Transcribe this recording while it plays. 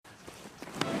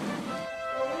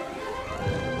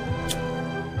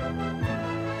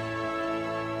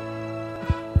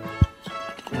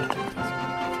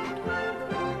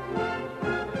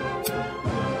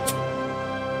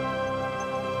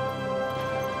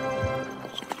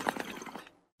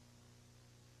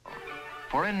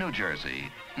For in New Jersey,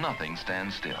 nothing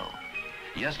stands still.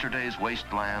 Yesterday's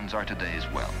wastelands are today's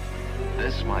wealth.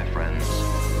 This, my friends,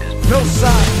 is No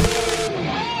Side.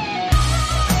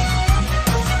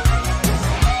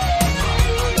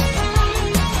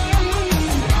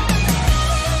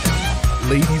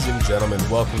 Ladies and gentlemen,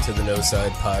 welcome to the No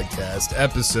Side Podcast,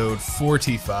 episode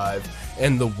 45,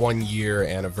 and the 1-year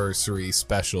anniversary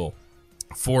special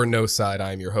for No Side.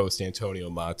 I'm your host, Antonio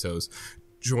Matos,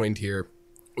 joined here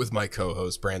with my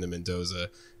co-host, Brandon Mendoza,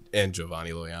 and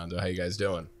Giovanni Loyando. How you guys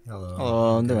doing?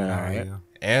 Hello, I'm doing all right.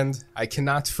 And I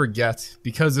cannot forget,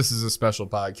 because this is a special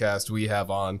podcast, we have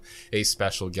on a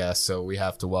special guest, so we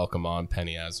have to welcome on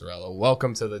Penny Azzarello.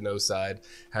 Welcome to the No Side.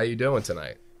 How you doing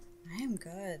tonight? I am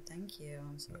good, thank you.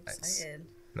 I'm so excited.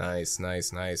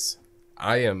 Nice.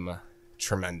 I am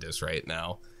tremendous right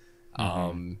now.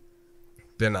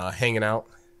 Been hanging out,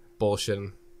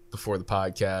 bullshitting before the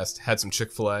podcast. Had some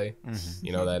Chick-fil-A,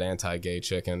 you know, that anti-gay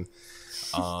chicken.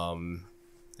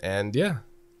 And yeah,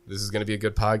 this is going to be a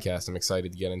good podcast. I'm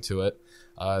excited to get into it.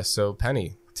 So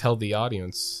Penny, tell the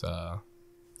audience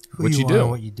what you do.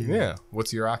 What you do. Yeah,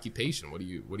 what's your occupation? What are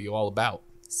you all about?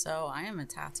 So I am a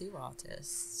tattoo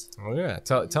artist. Oh yeah,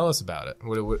 tell us about it.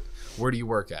 Where do you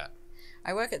work at?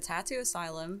 I work at Tattoo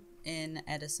Asylum in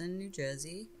Edison, New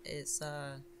Jersey. It's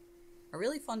a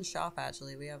really fun shop,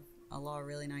 actually. We have a lot of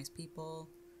really nice people.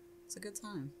 It's a good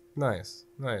time. Nice.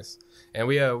 And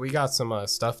we got some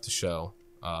stuff to show.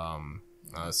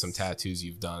 Some tattoos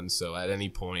you've done. So at any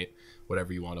point,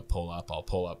 whatever you want to pull up, I'll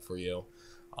pull up for you.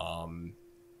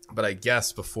 But I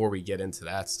guess before we get into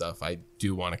that stuff, I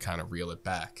do want to kind of reel it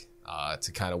back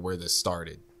to kind of where this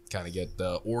started, kind of get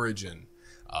the origin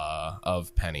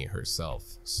of Penny herself.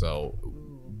 So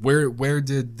where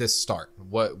did this start?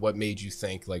 What made you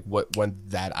think, like, when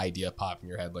that idea popped in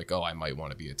your head, like, oh, I might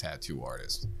want to be a tattoo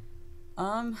artist?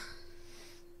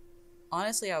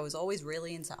 Honestly, I was always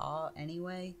really into art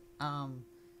anyway.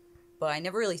 But I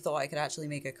never really thought I could actually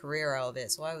make a career out of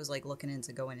it. So I was like looking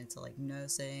into going into like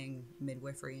nursing,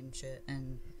 midwifery and shit.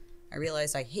 And I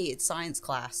realized I hated science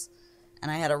class. And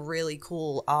I had a really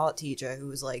cool art teacher who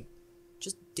was like,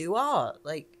 just do art.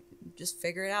 Like, just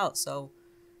figure it out. So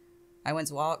I went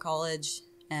to art college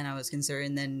and I was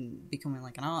considering then becoming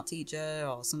like an art teacher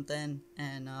or something.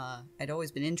 And I'd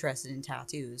always been interested in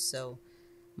tattoos. So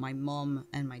my mom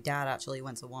and my dad actually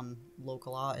went to one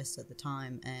local artist at the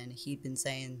time, and he'd been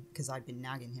saying, because I'd been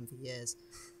nagging him for years,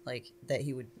 like, that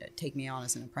he would take me on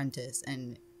as an apprentice,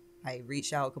 and I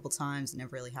reached out a couple times, it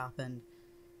never really happened,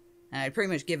 and I'd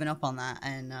pretty much given up on that,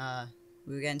 and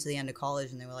we were getting to the end of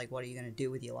college, and they were like, what are you going to do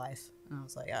with your life? And I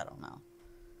was like, I don't know.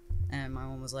 And my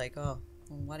mom was like, oh,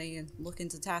 well, why don't you look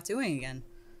into tattooing again?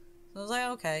 So I was like,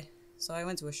 okay. So I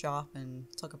went to a shop and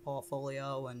took a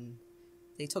portfolio, and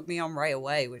they took me on right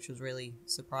away, which was really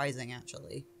surprising,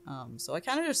 actually. So I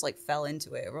kind of just, like, fell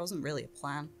into it. It wasn't really a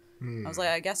plan. I was like,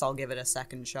 I guess I'll give it a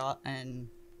second shot, and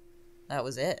that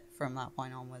was it from that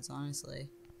point onwards,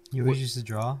 honestly. You always used to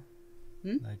draw?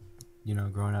 Like, you know,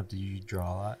 growing up, did you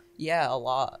draw a lot? Yeah, a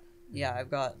lot. Yeah,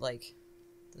 I've got, like,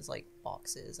 there's, like,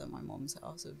 boxes at my mom's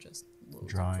house of just loads of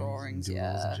drawings. And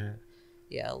and shit.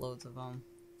 Yeah, loads of them.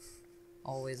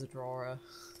 Always a drawer.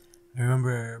 I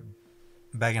remember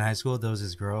back in high school, there was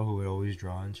this girl who would always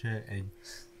draw and shit. And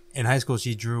in high school,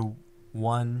 she drew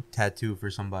one tattoo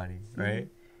for somebody, right?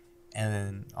 And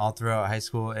then all throughout high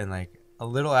school and, like, a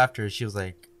little after, she was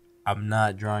like, I'm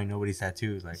not drawing nobody's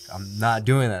tattoos. Like, I'm not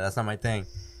doing that. That's not my thing.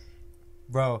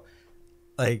 Bro,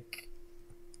 like,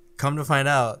 come to find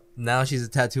out, now she's a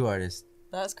tattoo artist.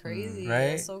 That's crazy.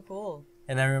 Right? That's so cool.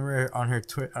 And I remember on her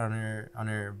on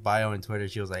her bio on Twitter,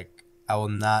 she was like, I will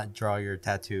not draw your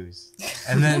tattoos.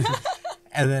 And then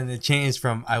and then it changed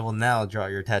from I will now draw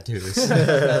your tattoos. I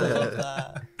love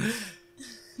that.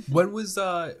 What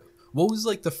was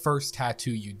like the first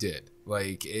tattoo you did?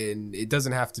 Like, it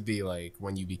doesn't have to be like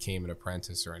when you became an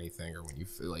apprentice or anything, or when you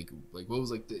like what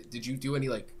was like did you do any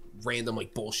like random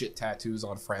like bullshit tattoos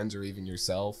on friends or even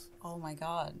yourself? Oh my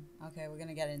god. Okay, we're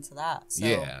gonna get into that. So,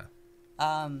 yeah.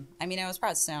 I mean, I was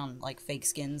practicing on like fake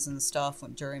skins and stuff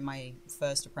during my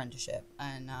first apprenticeship,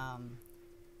 and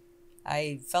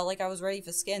I felt like I was ready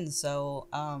for skins. So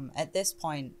at this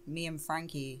point, me and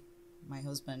Frankie, my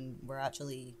husband,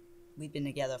 we'd been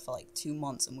together for like 2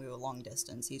 months, and we were long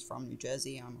distance. He's from New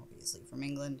Jersey, I'm obviously from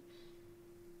England,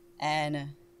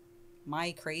 and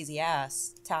my crazy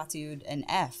ass tattooed an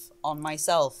F on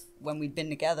myself when we'd been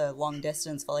together long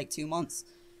distance for like 2 months,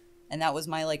 and that was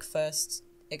my like first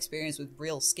experience with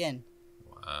real skin.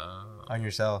 Wow. On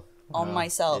yourself? On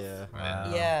myself. Yeah.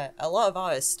 Wow. Yeah, a lot of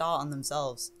artists start on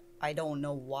themselves. I don't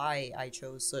know why I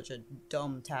chose such a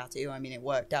dumb tattoo. I mean, it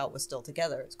worked out. We're still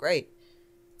together. It's great.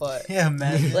 but Yeah,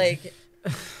 man. like,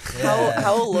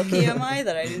 how lucky am I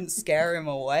that I didn't scare him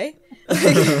away?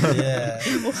 Yeah.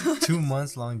 2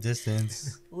 months long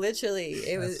distance. Literally,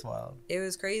 That's wild. it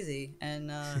was crazy,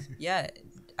 and yeah,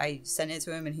 I sent it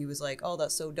to him, and he was like, "Oh,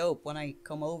 that's so dope. When I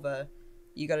come over,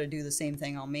 you got to do the same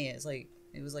thing on me." It's like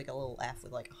it was like a little F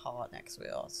with like a heart next to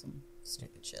it or some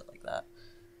stupid shit like that.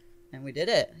 And we did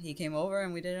it. He came over,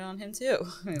 and we did it on him too.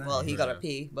 I mean, well, he got a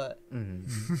P, but And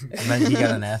then he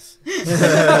got an F.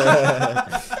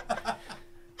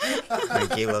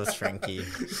 Frankie loves Frankie.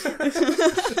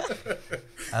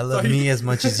 I love me as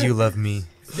much as you love me.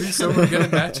 So we're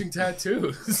getting matching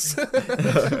tattoos.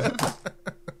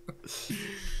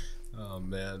 Oh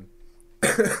man.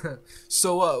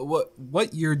 So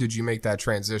what year did you make that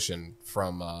transition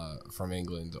from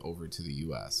England over to the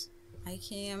US? I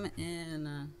came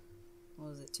in what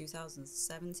was it,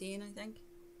 2017, I think.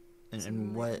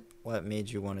 And what made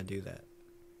you want to do that?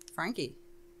 Frankie.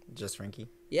 Just Frankie?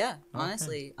 Yeah, Okay.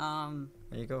 honestly.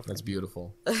 There you go. That's Frankie.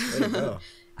 beautiful. There you go.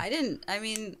 I'd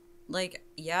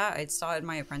started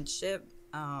my apprenticeship,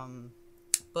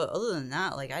 but other than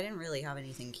that, like, I didn't really have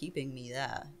anything keeping me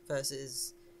there,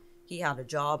 versus he had a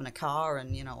job and a car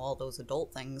and, you know, all those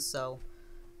adult things, so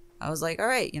I was like, all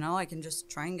right, you know, I can just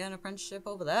try and get an apprenticeship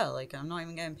over there, like, I'm not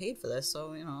even getting paid for this,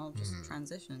 so, you know, I'll just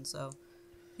transition, so,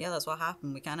 yeah, that's what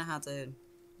happened. We kind of had to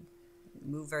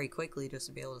move very quickly just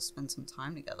to be able to spend some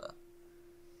time together,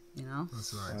 you know?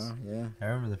 That's nice. Oh, yeah. I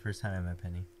remember the first time I met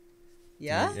Penny.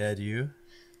 Yeah? Yeah, do you?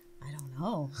 I don't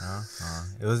know. No?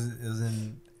 It was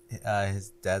in his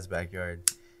dad's backyard.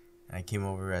 And I came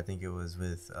over, I think it was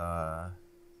with, I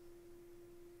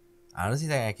honestly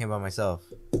think I came by myself.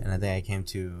 And I think I came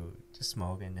to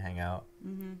smoke and hang out.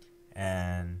 Mm-hmm.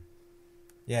 And,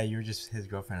 yeah, you were just his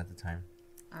girlfriend at the time.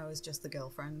 I was just the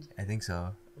girlfriend. I think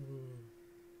so.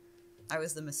 I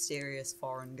was the mysterious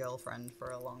foreign girlfriend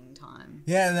for a long time.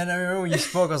 Yeah, and then I remember when you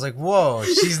spoke, I was like, whoa,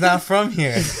 she's not from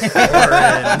here.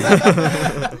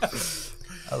 I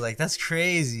was like, that's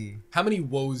crazy. How many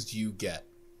woes do you get?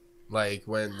 Like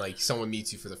when someone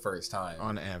meets you for the first time?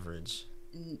 On average.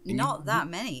 Not that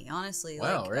many, honestly.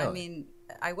 Wow, like, really? I mean,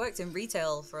 I worked in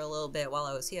retail for a little bit while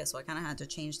I was here, so I kind of had to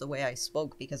change the way I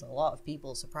spoke because a lot of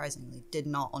people, surprisingly, did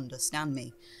not understand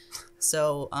me.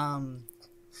 So,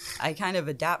 I kind of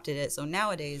adapted it. So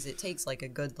nowadays, it takes like a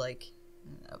good, like,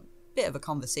 a bit of a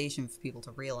conversation for people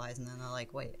to realize, and then they're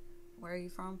like, wait, where are you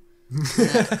from?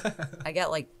 I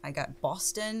got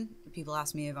Boston. People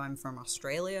ask me if I'm from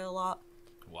Australia a lot.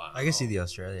 Wow. I can see the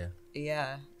Australia.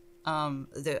 Yeah.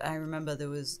 I remember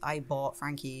I bought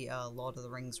Frankie Lord of the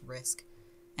Rings Risk,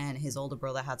 and his older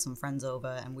brother had some friends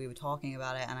over, and we were talking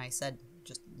about it, and I said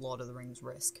just Lord of the Rings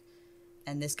Risk.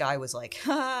 And this guy was like,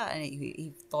 ha, and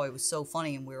he thought it was so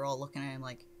funny, and we were all looking at him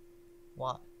like,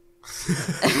 what?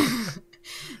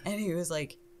 And he was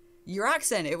like, your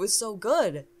accent, it was so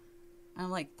good. And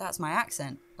I'm like, that's my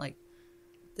accent. Like,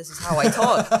 this is how I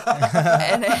talk.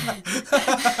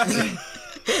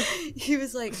 And he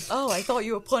was like, oh, I thought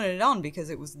you were putting it on because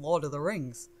it was Lord of the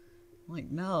Rings. I'm like,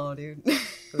 no, dude.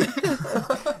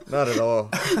 Not at all.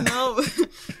 No.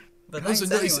 But That was a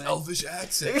thanks nice anyway. elvish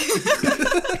accent.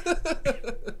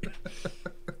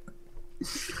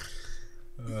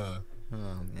 Oh,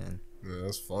 man. Yeah,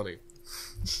 that's funny.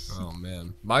 Oh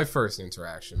man, my first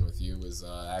interaction with you was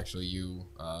actually you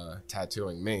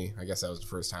tattooing me. I guess that was the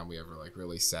first time we ever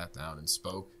really sat down and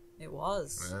spoke. It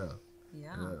was. Yeah,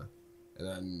 Yeah. yeah. And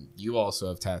then you also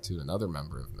have tattooed another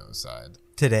member of No Side.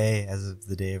 Today, as of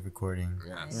the day of recording.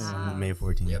 Yes. Yeah. May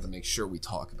 14th. We have to make sure we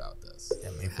talk about this. Yeah,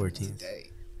 May 14th.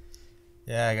 Today.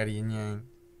 Yeah, I got a yin yang.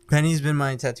 Penny's been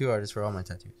my tattoo artist for all my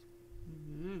tattoos.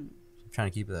 Mhm. I'm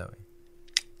trying to keep it that way.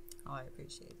 Oh, I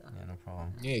appreciate that. Yeah, no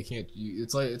problem. Yeah, you can't.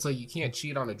 It's like you can't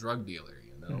cheat on a drug dealer.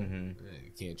 You know, Mhm. Yeah,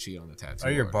 you can't cheat on a tattoo.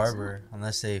 Or your artist. barber,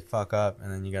 unless they fuck up,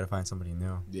 and then you gotta find somebody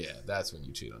new. Yeah, that's when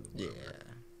you cheat on the barber. Yeah.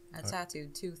 I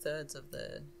tattooed 2/3 of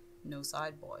the No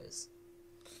Side boys.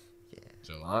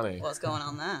 Jelani. What's going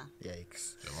on there?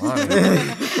 Yikes.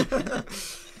 Jelani.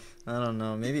 I don't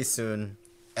know. Maybe soon.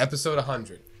 Episode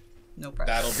 100. No pressure.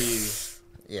 That'll be.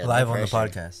 Yeah. Live no on the pressure.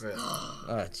 podcast.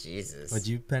 Oh, Jesus. Would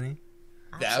you, Penny?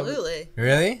 that would- Absolutely.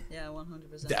 Really? Yeah,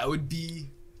 100%. That would be.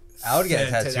 I would get a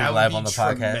Fantastic. tattoo That would live be on the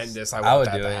tremendous. podcast. I I want would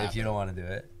that do to it if happen. you don't want to do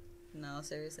it. No,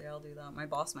 seriously, I'll do that. My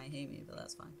boss might hate me, but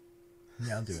that's fine.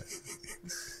 Yeah, I'll do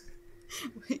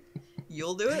it.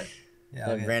 You'll do it?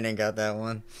 Yeah, Yeah, Brandon got that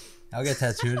one. I'll get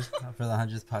tattooed for the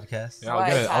 100th podcast. Yeah,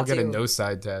 Why I'll get a tattoo? No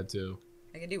Side tattoo.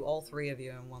 I can do all three of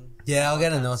you in one. Yeah, I'll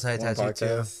get a no side One tattoo too.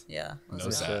 podcast. Yeah, let's No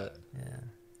do that. Side. Yeah,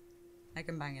 I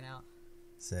can bang it out.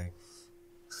 sick.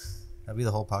 That'd be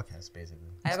the whole podcast, basically.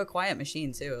 I have a quiet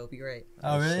machine too. It'll be great.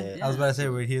 Oh, really? shit. I was about to say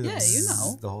we'd hear the Yeah, you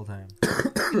know. the whole time.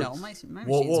 You know, my machine's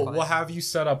We'll quiet. have you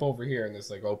set up over here in this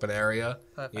like open area,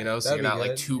 Perfect. you know, so That'd you're be not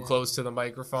like good, too yeah. close to the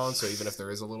microphone. So even if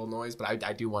there is a little noise, but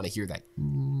I do want to hear that,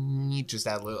 just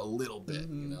that a little bit, you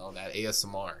know, that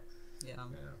ASMR. Yeah.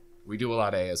 Yeah. We do a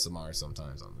lot of ASMR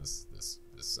sometimes on this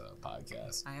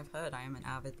podcast. I have heard. I am an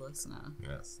avid listener.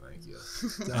 Yes, thank you.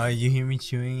 Oh, you hear me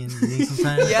chewing and eating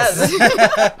sometimes? Yes.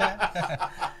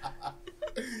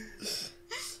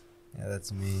 Yeah,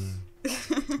 that's me.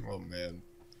 Oh man.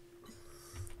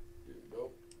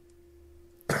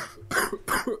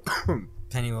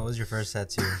 Penny, what was your first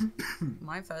tattoo?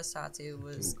 My first tattoo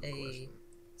was a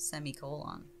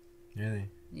semicolon. Really?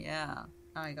 Yeah.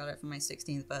 I got it for my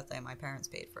 16th birthday. My parents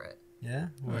paid for it. Yeah?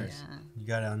 Where? Yeah. You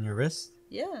got it on your wrist?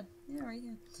 Yeah. Yeah, right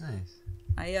here. Nice.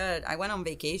 I went on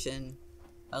vacation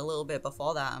a little bit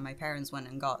before that, and my parents went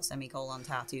and got semicolon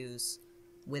tattoos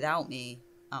without me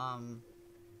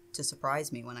to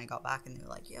surprise me when I got back, and they were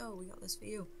like, yo, we got this for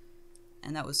you.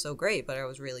 And that was so great, but I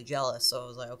was really jealous, so I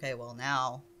was like, okay, well,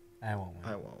 now I want one.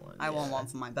 I want one. I want one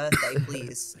for my birthday,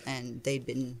 please. And they'd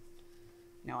been,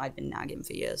 I'd been nagging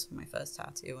for years for my first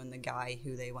tattoo, and the guy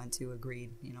who they went to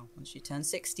agreed, once you turn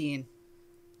 16,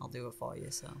 I'll do it for you,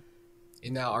 so.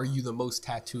 And now, are you the most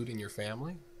tattooed in your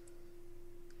family?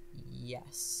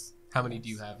 Yes. How many do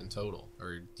you have in total,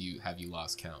 or have you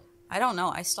lost count? I don't know.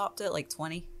 I stopped at like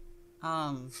 20.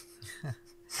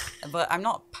 But I'm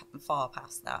not far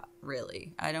past that,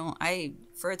 really.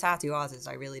 For a tattoo artist,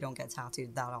 I really don't get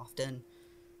tattooed that often.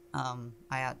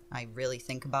 I really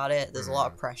think about it. There's a lot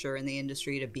of pressure in the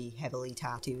industry to be heavily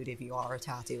tattooed if you are a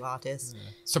tattoo artist.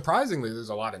 Surprisingly, there's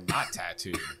a lot of not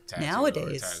tattooed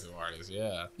Nowadays. tattoo artists.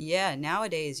 Yeah. Yeah,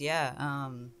 nowadays, yeah.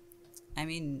 I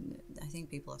think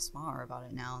people are smarter about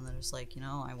it now, and they're just like,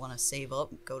 I want to save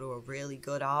up, go to a really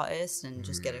good artist, and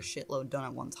just get a shitload done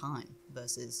at one time,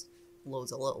 versus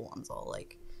loads of little ones all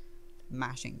like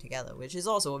mashing together, which is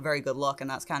also a very good look, and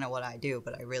that's kind of what I do,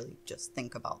 but I really just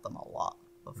think about them a lot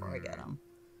before I get them.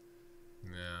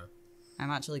 Yeah.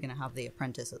 I'm actually going to have the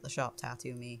apprentice at the shop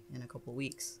tattoo me in a couple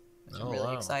weeks, which I'm Oh, really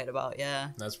wow. excited about, yeah.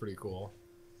 That's pretty cool.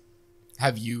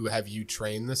 Have you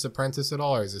trained this apprentice at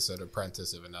all, or is this an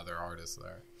apprentice of another artist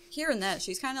there? Here and there.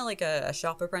 She's kind of like a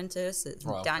shop apprentice. It's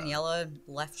Oh, okay. Daniela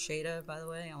Left Shader, by the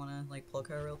way. I want to plug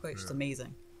her real quick. She's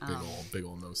amazing. Big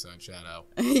old no side shout out.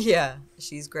 Yeah,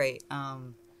 she's great.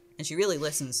 And she really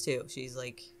listens too. She's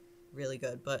like really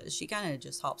good, but she kind of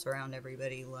just hops around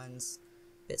everybody, learns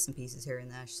bits and pieces here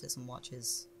and there. She sits and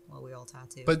watches while we all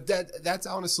tattoo. But that's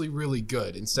honestly really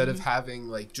good. Instead of having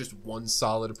like just one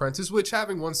solid apprentice, which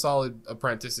having one solid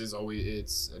apprentice is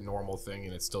it's a normal thing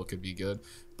and it still could be good.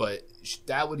 But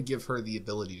that would give her the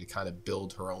ability to kind of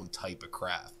build her own type of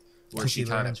craft, where She she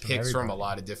kind learns of from picks from a everybody.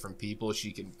 lot of different people.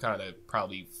 She can kind of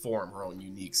probably form her own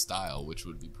unique style, which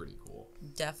would be pretty cool.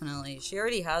 Definitely. She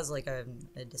already has like a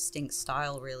distinct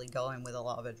style really going with a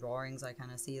lot of her drawings. I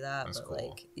kind of see that. That's but cool.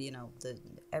 like,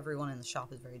 everyone in the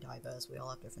shop is very diverse. We all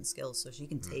have different skills, so she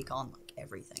can take on like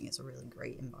everything. It's a really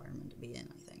great environment to be in,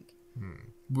 I think.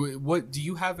 What do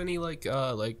you have any like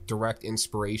direct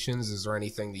inspirations? Is there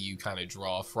anything that you kind of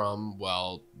draw from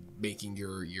while making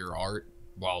your art,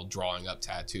 while drawing up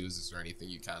tattoos? Is there anything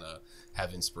you kind of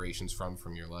have inspirations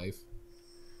from your life?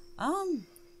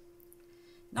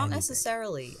 Not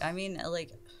necessarily. I mean,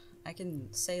 like, I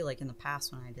can say, like, in the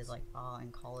past when I did, like, art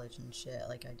in college and shit,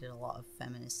 like, I did a lot of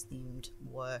feminist-themed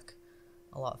work,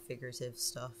 a lot of figurative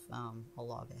stuff. A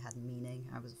lot of it had meaning.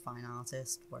 I was a fine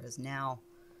artist, whereas now,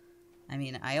 I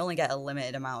mean, I only get a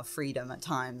limited amount of freedom at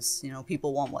times.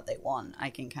 People want what they want. I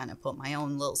can kind of put my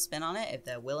own little spin on it if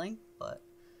they're willing, but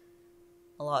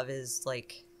a lot of it is,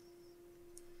 like,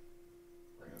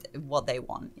 what they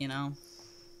want,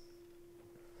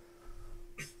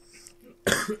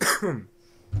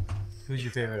 Who's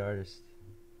your favorite artist?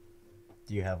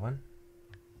 Do you have one?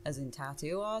 As in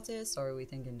tattoo artist, or are we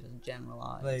thinking just general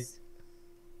artists?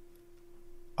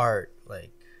 Art,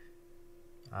 like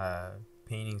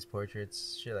paintings,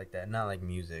 portraits, shit like that. Not like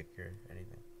music or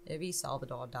anything. It'd be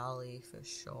Salvador Dali for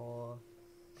sure.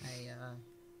 I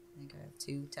think I have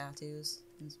 2 tattoos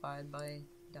inspired by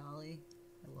Dali.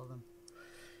 I love him.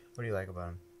 What do you like about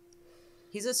him?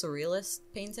 He's a surrealist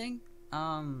painting.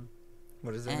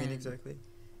 What does that mean And- exactly?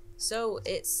 So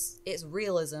it's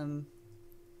realism.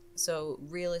 So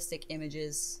realistic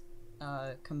images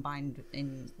combined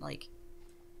in like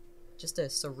just a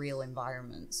surreal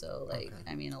environment. So like, Okay.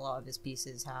 I mean, a lot of his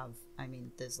pieces have,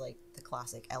 there's like the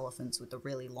classic elephants with the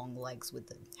really long legs with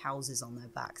the houses on their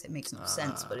backs. It makes no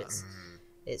sense, but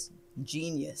it's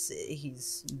genius.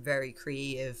 He's very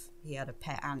creative. He had a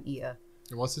pet anteater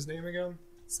What's his name again?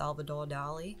 Salvador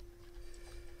Dali.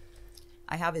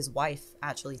 I have his wife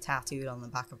actually tattooed on the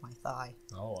back of my thigh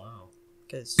Oh wow.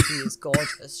 because she is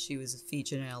gorgeous. She was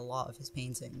featured in a lot of his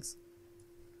paintings.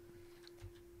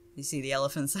 You see the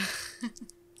elephants?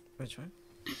 Which one?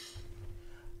 Oh,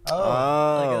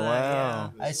 Oh, look at that,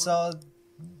 wow. I saw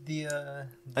the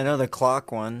I know the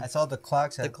clock one. I saw the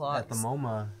clocks at the clocks.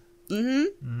 MoMA.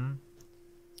 Mm-hmm.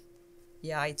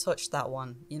 Yeah, I touched that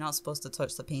one. You're not supposed to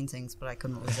touch the paintings, but I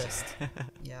couldn't resist.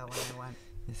 Yeah, when I went.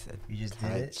 He said, You just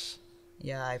did it. touch.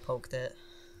 Yeah, I poked it.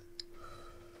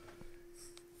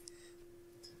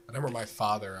 I remember my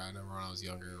father. I remember when I was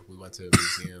younger, we went to a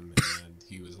museum and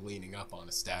he was leaning up on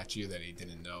a statue that he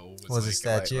didn't know was a like,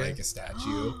 statue? like a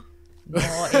statue.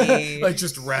 Naughty. Like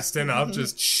just resting up,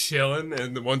 just chilling,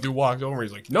 and the one dude walked over.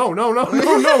 He's like, "No,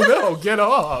 get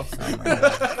off!"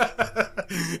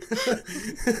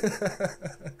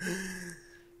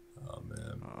 Oh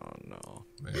man, Oh, no.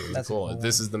 man, it was That's cool. cool.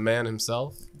 This is the man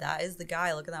himself, That is the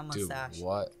guy. Look at that dude. mustache.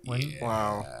 What? When- Yeah.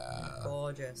 Wow.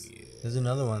 Gorgeous. There's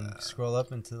another one. Scroll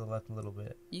up and to the left a little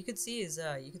bit. You could see his.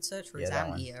 You could search for Yeah, his that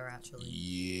one. anteater actually.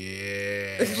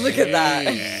 Yeah. Look at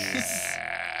that.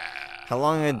 How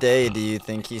long a day do you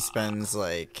think he spends,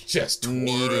 like, Just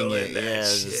kneading twirling it? that Yeah,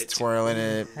 shit. just twirling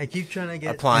it. I keep trying to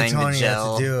get Applying the Antonio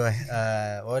gel. to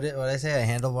do what did I say? A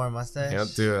handlebar mustache? Yeah,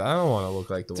 dude, I don't want to look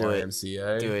like the Do it.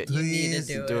 YMCA. Do it. You need to Please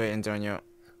do Do it. it, Antonio.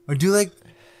 Or do like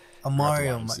a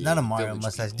Mario, YMCA, not a Mario Village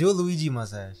mustache. People. Do a Luigi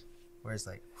mustache, where it's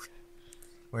like,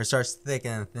 where it starts thick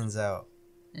and then thins out.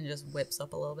 And just whips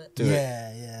up a little bit. Do it.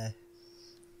 Yeah.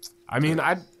 I mean,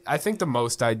 I think the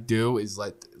most I'd do is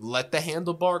let the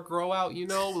handlebar grow out, you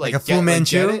know, Like a Fu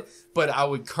Manchu? get it, but I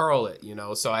would curl it, you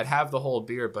know, so I'd have the whole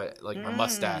beard, but like my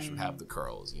mustache would have the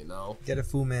curls, you know. Get a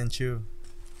Fu Manchu.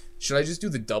 Should I just do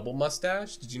the double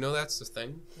mustache? Did you know that's the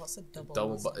thing? What's a double?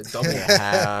 Double, mustache? double.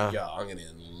 Yeah. Yeah, I'm gonna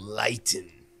enlighten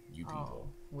you people.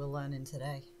 Oh, we're learning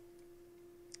today.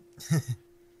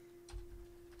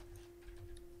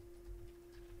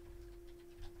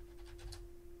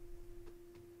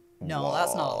 No,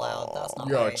 that's not allowed. That's not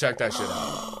Yo, right. check that shit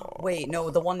out. Wait,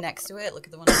 no, the one next to it. Look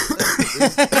at the one next to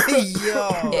it.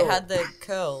 Yo. It had the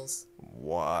curls.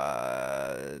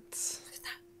 What?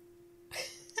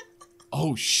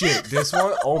 Oh shit, this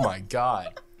one? Oh my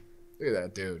god. Look at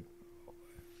that dude.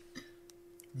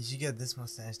 You should get this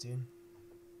mustache, dude.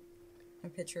 A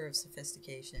picture of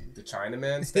sophistication. The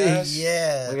Chinaman stash?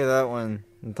 Yeah. Look at that one.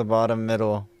 At the bottom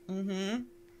middle. Mm-hmm.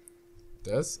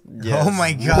 This? Yes. Oh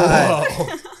my god.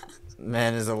 Whoa.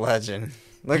 Man is a legend.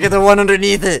 Look at the one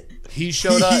underneath it. He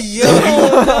showed up.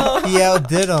 Yo. He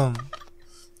outdid him.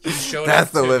 He showed That's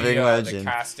up the to living the legend.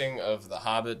 casting of The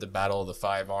Hobbit, the Battle of the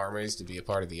Five Armies, to be a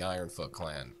part of the Ironfoot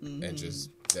clan. And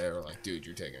just, they were like, dude,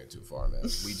 you're taking it too far, man.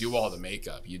 We do all the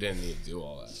makeup. You didn't need to do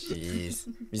all that. Jeez.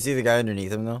 You see the guy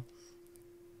underneath him, though?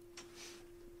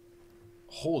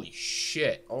 Holy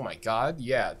shit. Oh my god.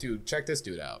 Yeah, dude, check this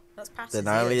dude out. That's past The his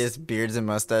ears. gnarliest beards and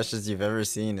mustaches you've ever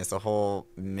seen. It's a whole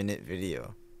minute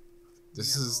video.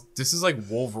 This is like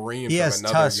Wolverine He from has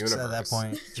another tusks universe. at that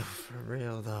point. Yo, for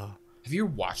real, though. Have you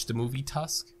ever watched the movie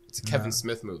Tusk? It's a Kevin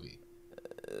Smith movie.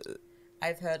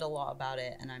 I've heard a lot about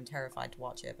it, and I'm terrified to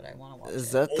watch it, but I want to watch Is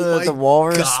it. that Oh my the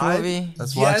Walrus God. movie?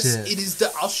 Let's Yes, watch it. it is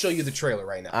the. I'll show you the trailer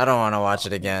right now. I don't want to watch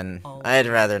it again. Oh. I'd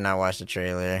rather not watch the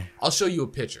trailer. I'll show you a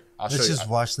picture. I'll show Let's you. just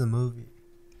watch the movie.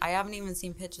 I haven't even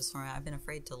seen pictures from it. I've been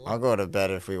afraid to look. I'll go to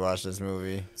bed if we watch this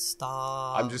movie.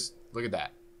 Stop. I'm just look at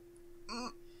that.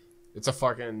 It's a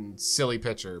fucking silly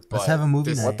picture. But Let's have a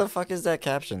movie this- night. What the fuck is that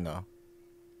caption, though?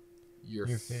 Your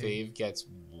Your fave gets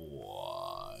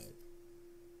what?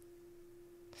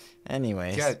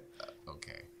 Anyways.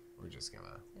 Okay, we're just gonna.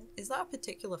 Is that a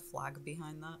particular flag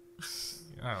behind that?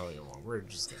 I don't even want. We're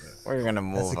just gonna. We're gonna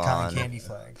That's move the on. cotton candy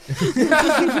flag.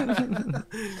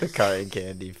 The cotton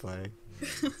candy flag.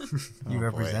 You Oh,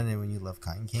 represent it when you love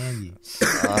cotton candy.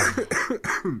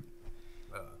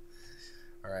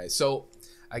 All right, so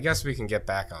I guess we can get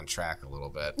back on track a little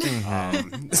bit.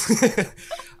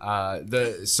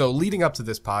 So leading up to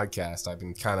this podcast,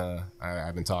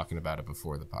 I've been talking about it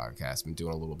before the podcast. Been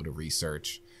doing a little bit of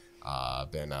research.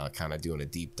 Been kind of doing a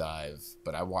deep dive,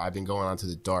 but I've been going on to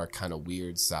the dark, kind of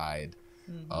weird side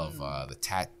of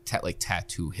the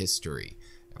tattoo history.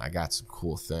 And I got some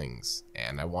cool things.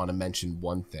 And I want to mention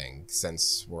one thing,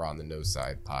 since we're on the No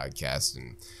Side podcast,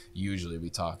 and usually we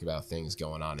talk about things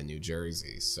going on in New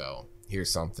Jersey. So here's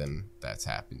something that's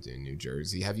happened in New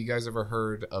Jersey. Have you guys ever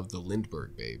heard of the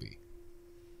Lindbergh baby?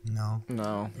 No.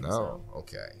 No. No.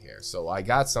 Okay, here. So I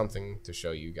got something to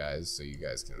show you guys so you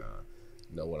guys can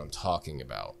know what I'm talking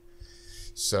about.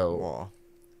 So, Well,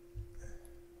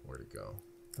 where'd it go?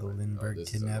 The Lindbergh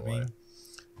this is in the way. kidnapping.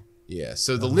 Yeah,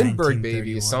 so the Of Lindbergh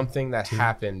baby 1931, is something that too.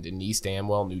 happened in East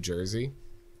Amwell, New Jersey,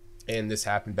 and this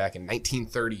happened back in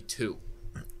 1932.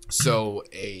 So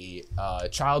a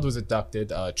child was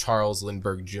abducted, Charles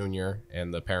Lindbergh Jr.,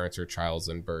 and the parents are Charles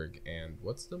Lindbergh and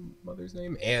what's the mother's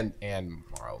name? Anne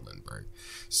Morrow Lindbergh.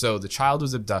 So the child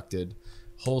was abducted.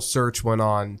 Whole search went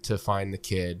on to find the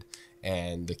kid,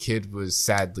 and the kid was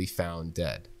sadly found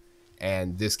dead.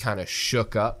 And this kind of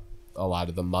shook up a lot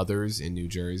of the mothers in New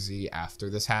Jersey after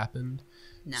this happened.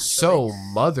 So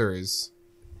Naturally. mothers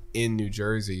in New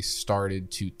Jersey started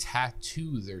to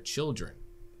tattoo their children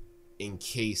in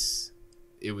case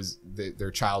it was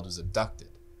their child was abducted.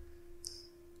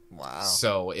 Wow.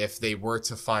 So if they were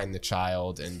to find the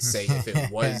child and say if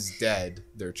it was dead,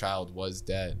 their child was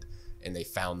dead, and they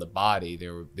found the body,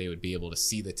 they would be able to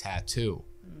see the tattoo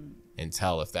and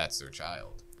tell if that's their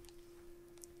child.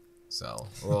 So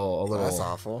a little That's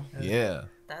awful. yeah.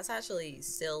 That's actually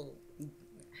still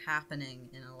happening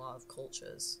in a lot of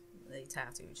cultures. They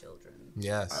tattoo children.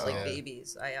 Yes. Like yeah.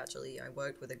 babies. I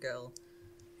worked with a girl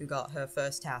who got her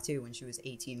first tattoo when she was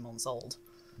 18 months old.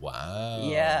 Wow.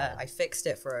 Yeah, I fixed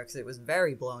it for her because it was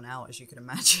very blown out, as you can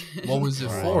imagine. What was it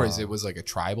Wow. for? Is it was like a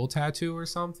tribal tattoo or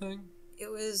something?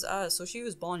 It was, so she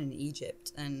was born in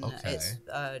Egypt, and Okay. it's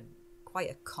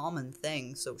quite a common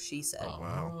thing, so she said.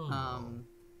 Wow.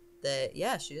 That,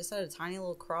 yeah, she just had a tiny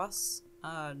little cross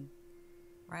right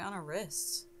on her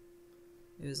wrist.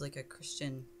 It was like a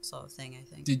Christian sort of thing, I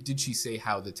think. Did she say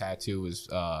how the tattoo was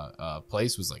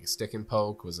placed? Was it like a stick and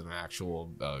poke? Was it an actual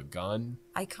gun?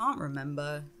 I can't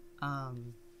remember. I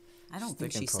don't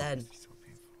think Stick she and poke said. is so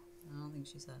painful. I don't think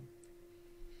she said.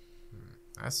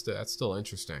 That's still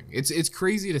interesting. It's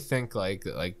crazy to think like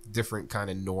different kind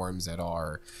of norms that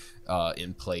are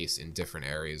in place in different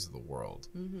areas of the world.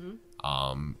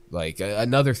 Like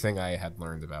another thing I had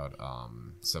learned about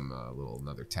some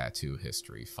another tattoo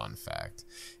history fun fact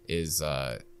is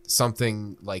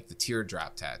something like the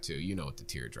teardrop tattoo. You know what the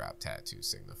teardrop tattoo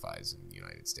signifies in the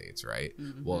United States, right?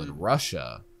 Well, in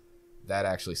Russia, that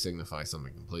actually signifies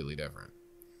something completely different.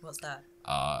 What's that?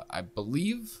 I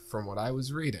believe from what I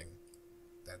was reading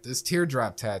that this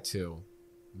teardrop tattoo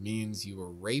means you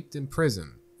were raped in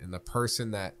prison, and the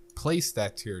person that placed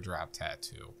that teardrop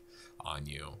tattoo on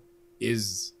you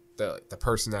is the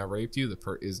person that raped you.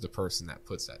 Is the person that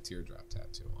puts that teardrop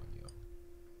tattoo on you.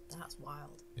 That's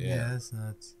wild. Yeah, that's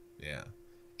nuts. Yeah.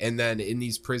 And then in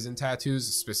these prison tattoos,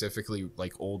 specifically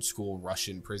like old school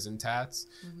Russian prison tats,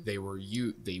 they would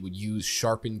use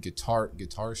sharpened guitar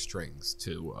strings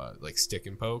to like stick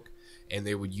and poke, and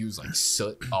they would use like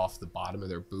soot off the bottom of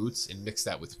their boots and mix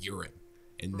that with urine,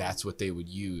 and that's what they would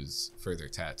use for their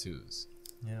tattoos.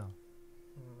 Yeah.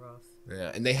 Rough.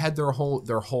 Yeah, and they had their whole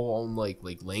own like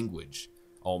language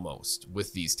almost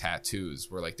with these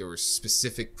tattoos, where like there were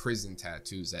specific prison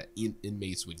tattoos that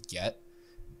inmates would get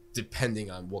depending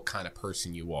on what kind of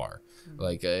person you are.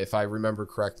 Like if I remember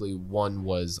correctly, one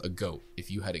was a goat.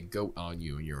 If you had a goat on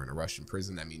you and you're in a Russian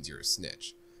prison, that means you're a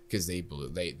snitch, because they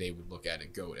would look at a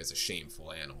goat as a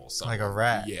shameful animal, Like a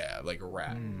rat. Yeah, like a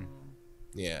rat.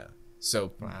 Yeah.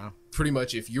 So Wow. pretty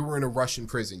much, if you were in a Russian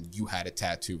prison, you had a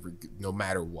tattoo, no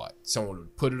matter what. Someone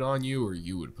would put it on you, or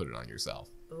you would put it on yourself.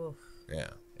 Oof. Yeah,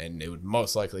 and it would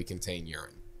most likely contain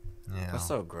urine. Yeah. That's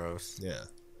so gross. Yeah.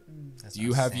 That's Do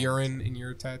you have insane. urine in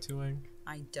your tattooing?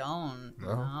 I don't. No?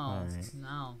 No. Alright.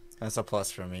 No. That's a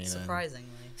plus for me. Then. Surprisingly.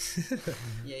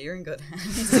 Yeah, you're in good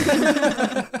hands.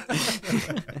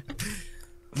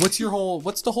 What's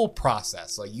the whole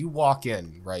process? Like, you walk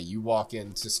in, right? You walk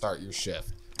in to start your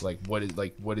shift.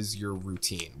 What is your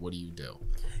routine? What do you do?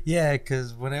 Yeah,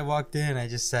 because when I walked in, I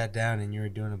just sat down and you were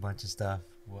doing a bunch of stuff.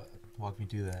 Walk me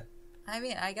through that. I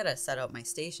mean, I gotta set up my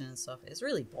station and stuff. It's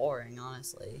really boring,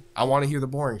 honestly. I want to hear the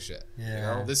boring shit. You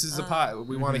Yeah. know, this is a pot.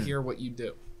 We want to hear what you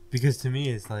do. Because to me,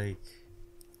 it's like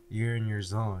you're in your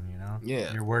zone, you know?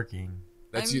 Yeah. You're working.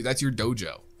 That's your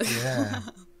dojo. Yeah.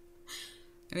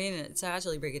 I mean, to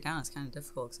actually break it down, it's kind of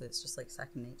difficult because it's just like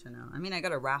second nature now. I mean, I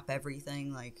gotta wrap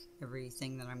everything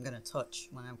that I'm gonna touch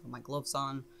when I put my gloves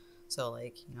on. So,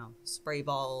 like, you know, spray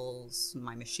balls,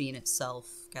 my machine itself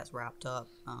gets wrapped up,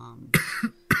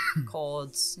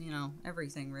 cords, you know,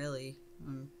 everything really.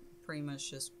 I'm pretty much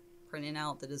just printing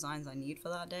out the designs I need for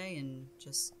that day and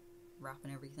just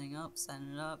wrapping everything up,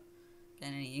 setting it up,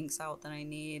 getting any inks out that I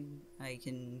need. I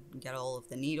can get all of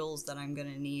the needles that I'm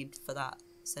gonna need for that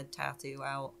said tattoo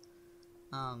out.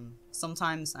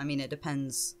 Sometimes, I mean, it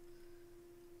depends.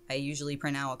 I usually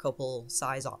print out a couple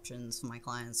size options for my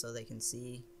clients so they can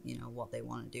see, you know, what they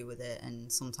want to do with it,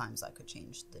 and sometimes I could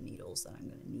change the needles that I'm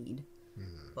going to need.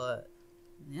 But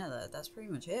yeah, that's pretty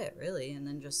much it, really. And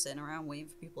then just sitting around waiting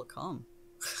for people to come.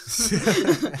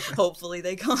 Hopefully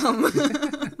they come.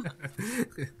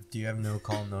 Do you have no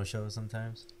call, no show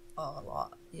sometimes? Oh, a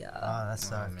lot. Yeah. Ah, that Oh,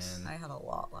 sucks. man. I had a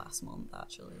lot last month,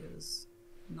 actually. It was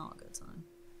not a good time.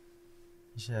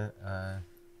 You should,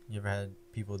 you ever had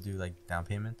people do like down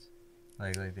payments?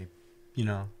 Like they, you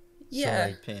know? Yeah.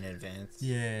 like, Pay in advance.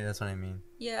 Yeah, that's what I mean.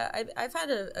 Yeah, I've had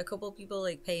a couple of people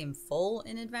like pay in full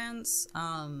in advance.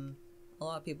 A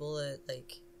lot of people that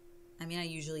like, I mean, I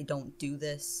usually don't do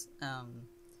this. I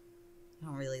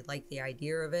don't really like the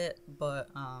idea of it, but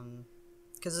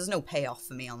because there's no payoff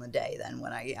for me on the day. Then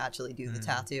when I actually do the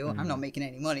tattoo, I'm not making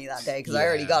any money that day because I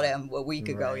already got it a week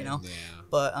ago. You Right. know, Yeah.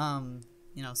 but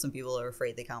you know, some people are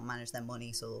afraid they can't manage their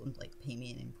money, so they'll, like pay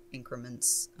me in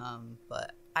increments.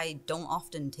 But I don't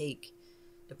often take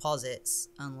deposits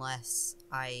unless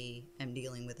I am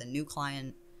dealing with a new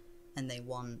client and they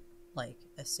want like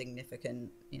a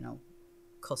significant, you know,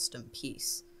 custom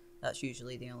piece. That's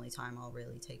usually the only time I'll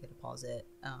really take a deposit,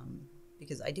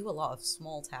 because I do a lot of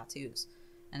small tattoos,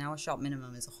 and our shop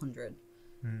minimum is 100.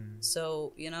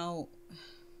 So, you know,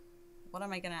 what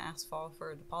am I going to ask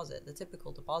for a deposit? The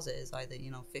typical deposit is either,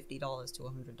 you know, $50 to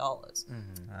 $100.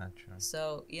 Ah, true.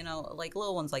 So, you know, like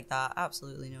little ones like that,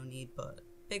 absolutely no need, but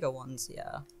bigger ones,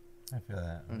 yeah. I feel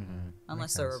that. Unless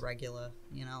Makes they're a sense. regular,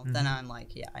 you know, then I'm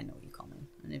like, yeah, I know you're coming.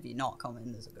 And if you're not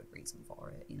coming, there's a good reason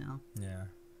for it, you know? Yeah.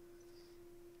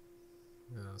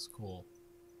 Yeah, that's cool.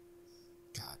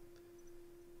 God.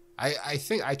 I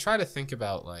think I try to think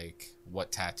about like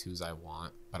what tattoos I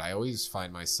want, but I always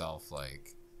find myself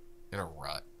like in a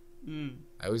rut.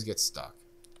 I always get stuck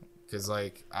because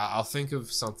like I'll think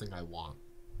of something I want,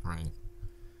 right?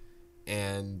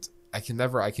 And I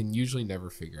can usually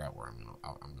never figure out where I'm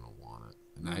gonna want it,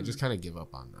 and I just kind of give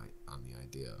up on the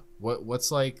idea. What's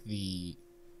like the?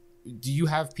 Do you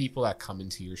have people that come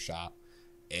into your shop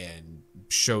and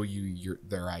show you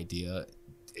their idea,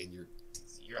 and you're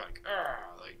like,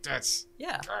 like that's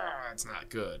it's not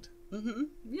good.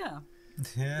 Yeah.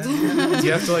 Yeah. Do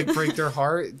you have to like break their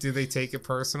heart? Do they take it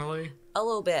personally? A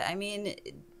little bit. I mean,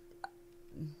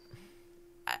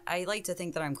 I like to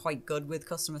think that I'm quite good with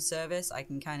customer service. I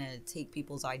can kind of take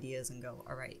people's ideas and go,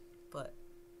 all right, but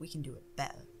we can do it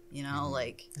better. You know,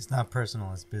 like, It's not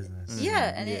personal, it's business.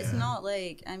 yeah, and it's not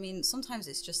like, I mean, sometimes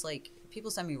it's just like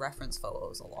people send me reference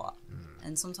photos a lot,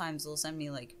 and sometimes they'll send me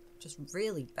like just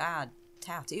really bad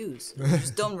tattoos,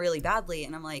 just done really badly,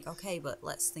 and I'm like, okay, but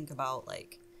let's think about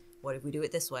like, what if we do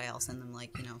it this way? I'll send them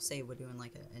like, you know, say we're doing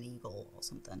like an eagle or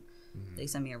something. They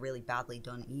send me a really badly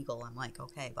done eagle. I'm like,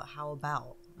 okay, but how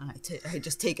about, and I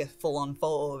just take a full-on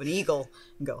photo of an eagle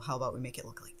and go, how about we make it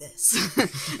look like this?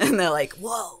 And they're like,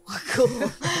 whoa,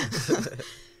 cool.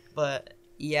 But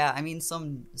yeah, I mean,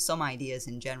 some ideas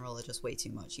in general are just way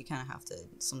too much. You kind of have to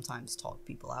sometimes talk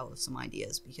people out of some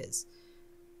ideas because,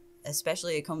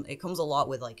 especially it comes a lot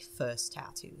with like first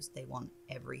tattoos. They want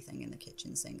everything in the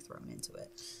kitchen sink thrown into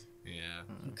it. Yeah,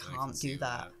 You can't do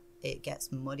that. It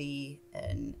gets muddy,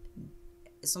 and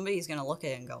somebody's gonna look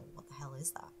at it and go, "What the hell is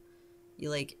that?"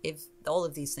 You like, if all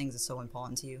of these things are so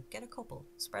important to you, get a couple,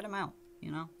 spread them out.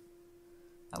 You know,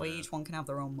 that way each one can have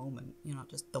their own moment. You're not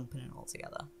just dumping it all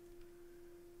together.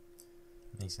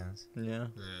 Makes sense. Yeah,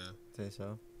 Yeah, say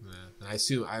so. yeah.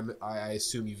 And I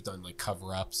assume you've done like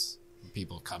cover-ups.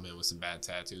 People come in with some bad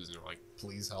tattoos and they're like,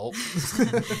 "Please help."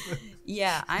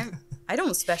 Yeah, I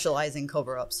don't specialize in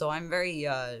cover-ups, so I'm very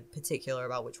particular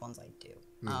about which ones I do.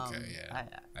 Okay, yeah,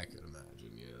 I could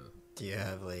imagine. Yeah. Do you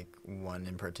have like one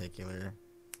in particular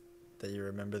that you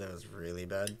remember that was really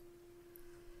bad?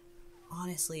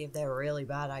 Honestly, if they're really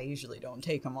bad, I usually don't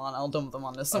take them on. I'll dump them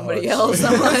onto somebody else.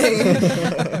 I'm like,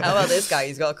 how about this guy?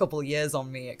 He's got a couple of years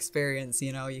on me experience,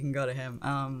 you know, you can go to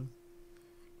him.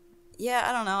 Yeah,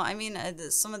 I don't know. I mean,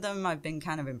 some of them I've been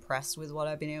kind of impressed with what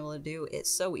I've been able to do.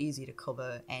 It's so easy to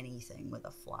cover anything with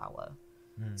a flower.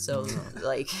 So,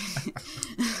 like,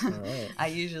 Alright. I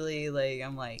usually, like,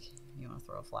 I'm like, you want to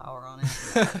throw a flower on it?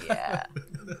 Like, yeah.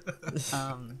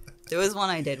 There was one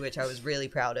I did, which I was really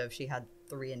proud of. She had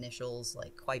 3 initials,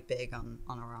 like, quite big on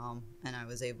her arm. And I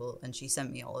was able, and she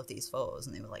sent me all of these photos,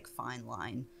 and they were, like, fine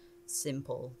line,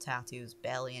 simple tattoos,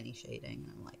 barely any shading.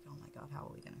 And I'm like, oh my God, how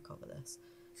are we going to cover this?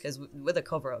 Because with a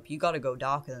cover-up, you got to go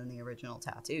darker than the original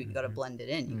tattoo. You got to blend it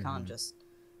in. You can't just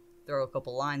throw a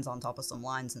couple lines on top of some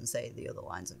lines and say the other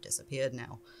lines have disappeared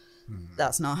now.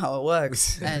 That's not how it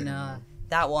works. And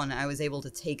that one, I was able to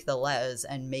take the letters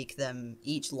and make them,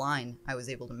 each line, I was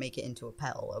able to make it into a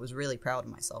petal. I was really proud of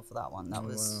myself for that one. That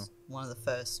was one of the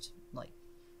first, like,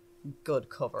 good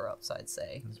cover-ups, I'd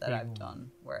say, that I've done,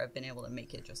 where I've been able to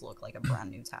make it just look like a brand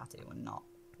new tattoo and not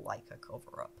like a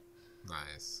cover-up.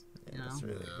 Nice. Yeah, that's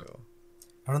really Yeah. cool.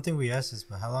 I don't think we asked this,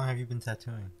 but how long have you been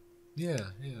tattooing? Yeah.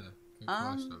 Good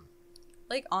question.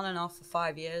 Like on and off for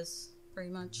 5 years, pretty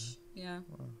much. Yeah,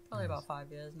 probably about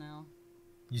 5 years now.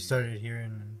 You started here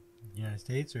in the United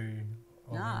States or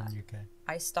over Nah. in the UK?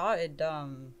 I started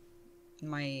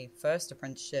my first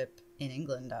apprenticeship in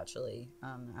England, actually.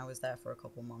 I was there for a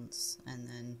couple months, and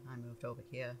then I moved over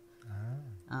here.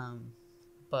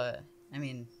 But, I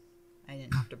mean, I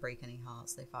didn't have to break any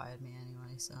hearts. They fired me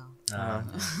anyway, so. I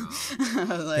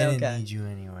was like, They didn't okay. need you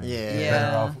anyway. Yeah.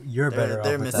 Yeah. You're better off.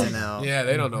 They're with missing that. out. Yeah,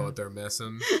 they don't know what they're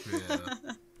missing. Yeah.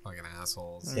 Fucking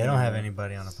assholes. They don't have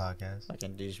anybody on the podcast.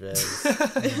 Fucking douchebags.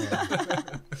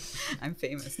 I'm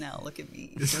famous now. Look at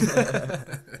me.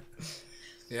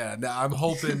 Yeah, now I'm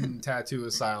hoping Tattoo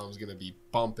Asylum's gonna be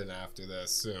bumping after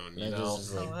this soon. You They're know,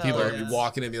 just like, Oh, people hell are gonna yeah. be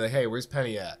walking in and be like, "Hey, where's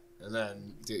Penny at?" And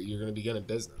then you're gonna be getting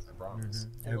business. I promise.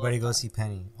 Everybody go see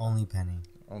Penny. Only Penny.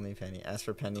 Only Penny. Ask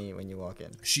for Penny when you walk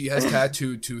in. She has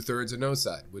tattooed 2/3 of no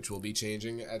side, which will be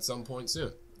changing at some point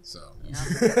soon. So. Yeah.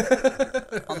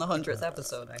 On the 100th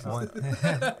episode, I hope.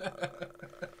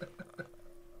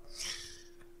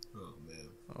 Oh man,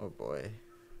 Oh boy.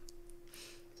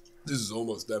 this is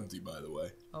almost empty, by the way.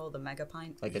 Oh, the mega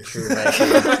pint. Like a true Viking.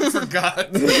 I forgot.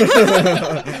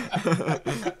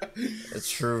 A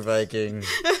true Viking.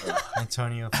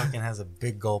 Antonio fucking has a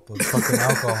big gulp of fucking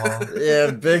alcohol.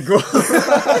 Yeah, big one.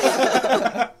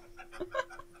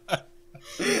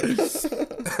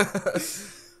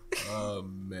 Oh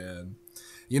man,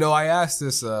 you know, I asked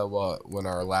this when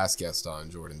our last guest on,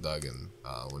 Jordan Duggan,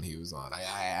 when he was on. I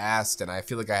asked, and I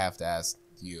feel like I have to ask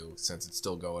you since it's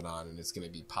still going on and it's going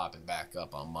to be popping back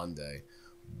up on Monday.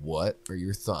 What are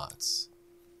your thoughts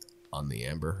on the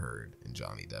Amber Heard and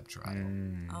Johnny Depp trial?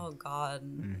 Oh, God.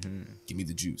 Give me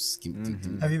the juice. Give me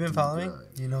the Have you been give me the following?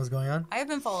 grind. You know what's going on? I have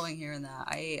been following here and there.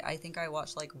 I think I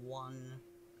watched like one,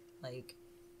 like,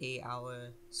 8-hour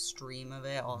stream of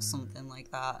it or something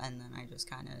like that, and then I just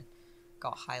kind of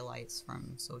got highlights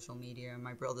from social media.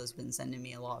 My brother's been sending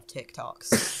me a lot of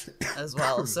TikToks as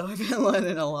well, so I've been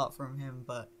learning a lot from him.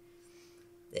 But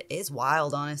it's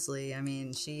wild, honestly. I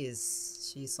mean, she's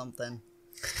something.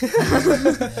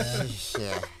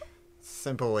 Yeah.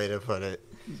 Simple way to put it.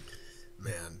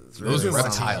 Man, really those are something,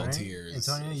 reptile right? tears.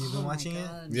 Antonio, you've been Oh my watching it?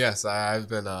 God. Yes, I've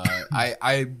been.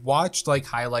 I watched like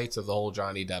highlights of the whole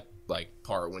Johnny Depp like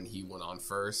part when he went on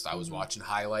first. I was watching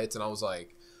highlights and I was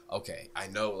like, okay, I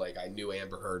know, like I knew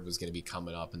Amber Heard was gonna be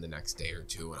coming up in the next day or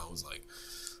two, and I was like,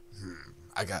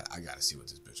 I gotta see what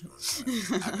this bitch gonna say.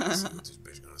 I gotta see what this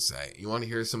bitch gonna say. You want to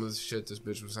hear some of the shit this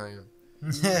bitch was saying?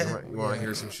 You want to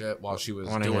hear some shit while she was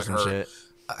Want to doing hear some her shit?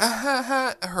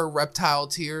 her reptile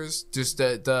tears, just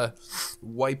the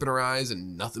wiping her eyes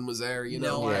and nothing was there, you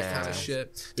know, No, that kind yeah. of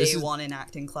shit. Day This is- one in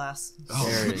acting class. Oh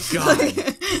Very. my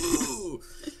god. Ooh.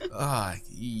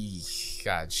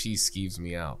 God, she skeeves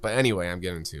me out. But anyway, I'm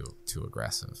getting too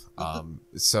aggressive.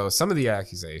 So some of the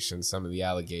accusations, some of the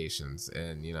allegations,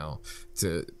 and you know,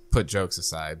 to put jokes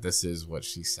aside, this is what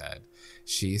she said.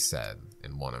 She said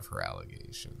in one of her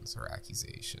allegations or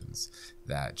accusations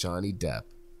that Johnny Depp,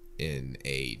 in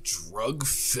a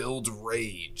drug-filled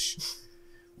rage,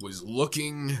 was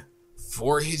looking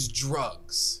for his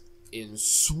drugs and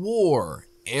swore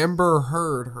Amber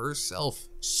Heard herself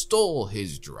stole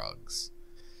his drugs.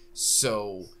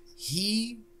 So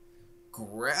he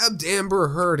grabbed Amber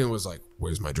Heard and was like,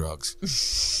 "Where's my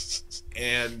drugs?"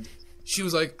 And she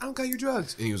was like, "I don't got your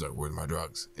drugs." And he was like, "Where's my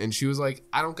drugs?" And she was like,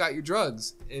 "I don't got your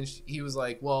drugs." And he was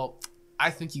like, "Well,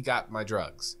 I think you got my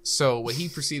drugs." So what he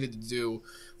proceeded to do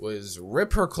was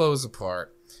rip her clothes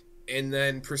apart and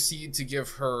then proceed to give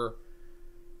her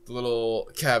the little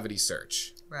cavity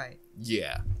search. Right.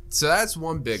 Yeah. So that's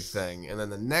one big thing. And then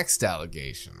the next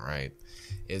allegation, right,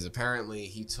 is apparently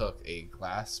he took a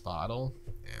glass bottle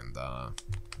and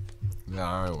no,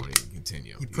 I won't even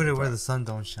continue. You put it where the sun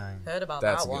don't shine. Heard about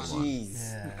That's that a one. good one. Jeez.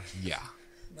 Yeah. Yeah.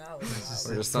 That was wild.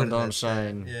 Where the sun don't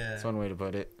shine. Yeah. That's one way to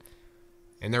put it.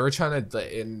 And they were trying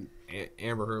to, and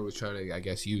Amber Heard was trying to, I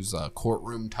guess, use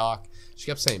courtroom talk. She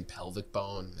kept saying pelvic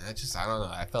bone. That just, I don't know.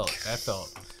 That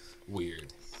felt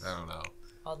weird. I don't know.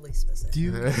 Oddly specific.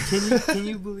 Can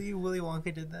you believe Willy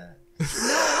Wonka did that?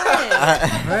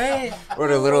 Right? Right?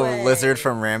 What a little way. lizard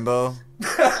from Rambo.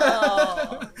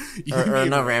 Oh. Or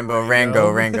not Rambo, Rango,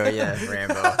 yeah,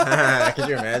 Rambo. Could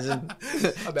you imagine?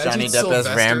 Imagine Johnny Depp as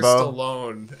Sylvester Rambo.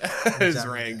 Stallone as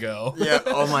Rango. Yeah,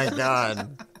 oh my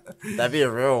god. That'd be a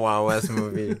real Wild West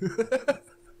movie.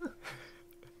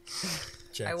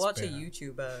 I watch a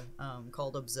YouTuber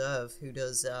called Observe who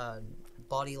does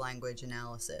body language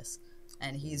analysis,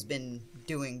 and he's been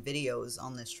doing videos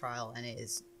on this trial, and it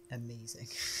is amazing.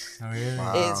 Oh, really?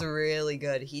 Wow. It's really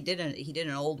good. He did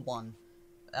an old one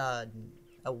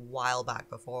a while back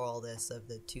before all this of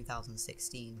the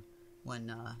 2016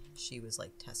 when she was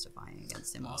like testifying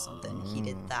against him or something. He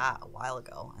did that a while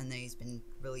ago, and then he's been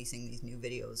releasing these new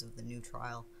videos of the new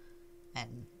trial,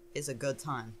 and it's a good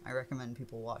time. I recommend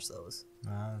people watch those.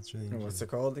 Wow, that's really What's interesting.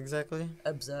 it called exactly?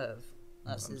 Observe.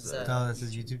 That's his. Oh, that's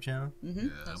his YouTube channel? Yeah,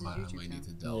 That's I his might YouTube need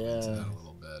to channel. delve into Yeah. that a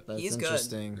little bit. That's He's good.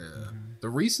 interesting. Yeah. The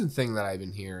recent thing that I've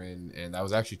been hearing, and I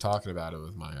was actually talking about it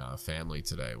with my family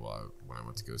today when I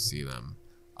went to go see them.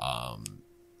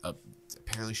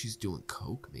 Apparently, she's doing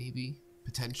coke, maybe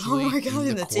potentially. Oh my God,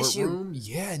 in the tissue. courtroom.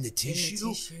 Yeah, in the tissue.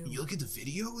 tissue. You look at the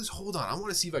videos. Hold on, I want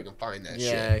to see if I can find that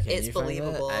Yeah, shit. can It's you find that?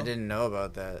 believable. I didn't know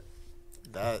about that.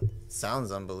 That sounds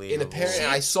And unbelievable. apparently,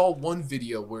 I saw one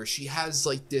video where she has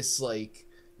like this like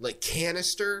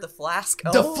canister. The flask.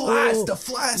 The Oh.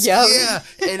 flask, Yep. yeah.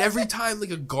 And every time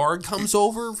like a guard comes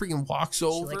over, freaking walks She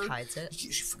over, like hides it. she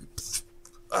freaking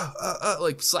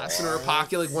like slaps it in her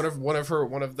pocket. Like one of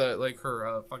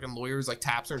her fucking lawyers like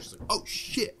taps her, and she's like, "Oh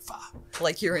shit, fuck."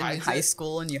 Like you're in Hides high it.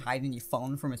 school and you're hiding your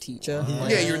phone from a teacher.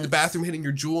 Like, Yeah, you're in the bathroom hitting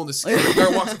your jewel, and the security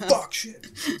guard walks. Fuck shit.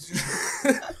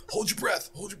 Hold your breath.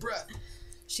 Hold your breath.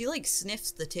 She like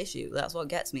sniffs the tissue. That's what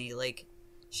gets me. Like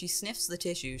she sniffs the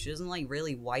tissue. She doesn't like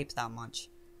really wipe that much.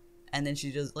 And then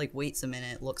she just like waits a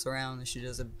minute, looks around, and she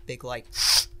does a big like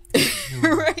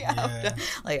right after.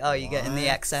 Like, oh, you're getting the What?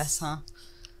 excess, huh?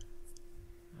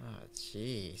 Oh,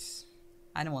 jeez.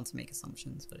 I don't want to make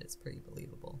assumptions, but it's pretty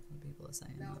believable what people are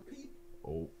saying.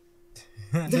 Oh,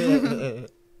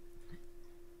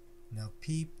 Now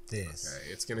peep this. okay.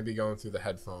 It's gonna be going through the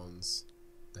headphones,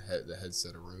 the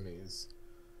headset of Rooney's.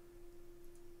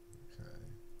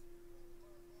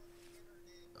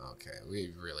 Okay,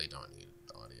 we really don't need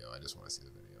audio. I just want to see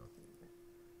the video.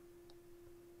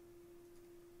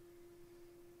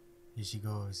 Here she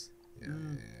goes. Yeah.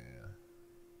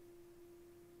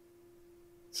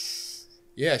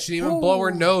 Yeah, she didn't even blow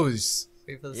her nose.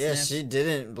 Wait for the Yeah, sniff. she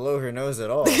didn't blow her nose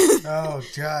at all. Oh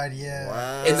God, yeah.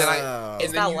 Wow. And then I- It's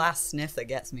and that then you- last sniff that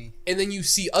gets me. And then you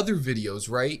see other videos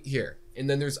right here. And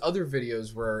then there's other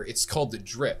videos where it's called the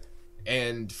drip.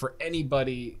 And for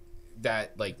anybody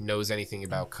that like knows anything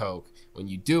about coke, when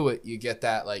you do it, you get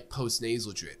that like post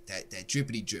nasal drip, that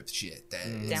drippity drip shit. That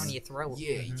Down it's- your throat.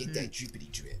 Yeah, you get that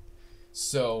drippity drip.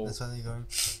 So That's why they going.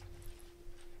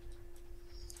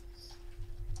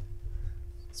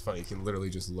 it's funny. You can literally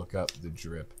just look up the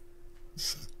drip.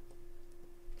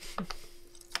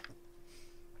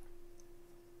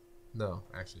 No,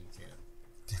 actually you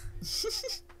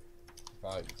can't.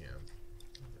 Probably you can.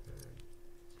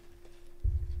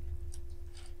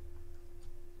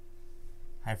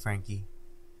 Hi, Frankie.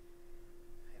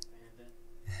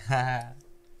 Do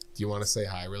you want to say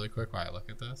hi really quick while I look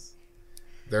at this?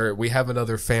 There, we have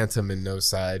another phantom in no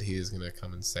side. He is gonna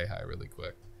come and say hi really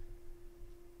quick.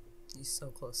 He's so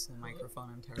close to the microphone,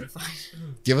 I'm terrified.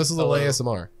 Give us a little Hello.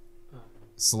 ASMR.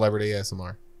 Celebrity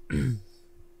ASMR.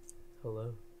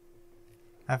 Hello.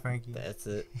 Hi, Frankie. That's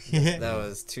it. That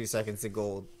was 2 seconds of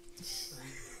gold.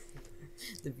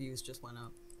 The views just went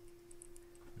up.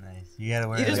 Nice. You gotta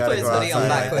wear. You it just like put his that. hoodie on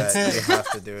outside like backwards. that. You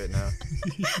have to do it now.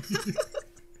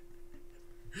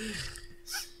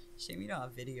 Shame you don't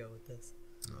have video with this.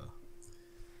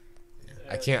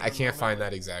 I can't find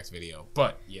that exact video,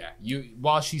 but yeah, you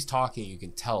while she's talking, you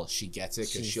can tell she gets it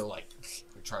because She's- she'll like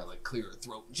try to like clear her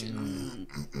throat and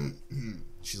shit.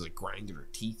 She's like grinding her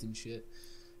teeth and shit.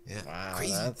 Yeah, Wow,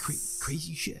 crazy, that's-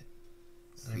 crazy shit.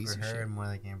 Amber Crazy Heard shit. more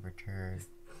like Amber Turd.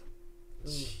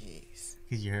 Jeez.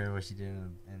 Cause you heard what she did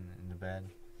in the bed.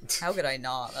 How could I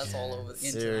not? That's all over the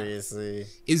internet. Seriously.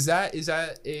 Is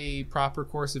that a proper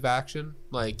course of action?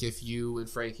 Like, if you and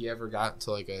Frankie ever got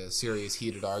into like a serious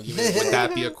heated argument, would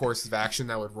that be a course of action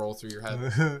that would roll through your head?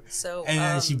 And So,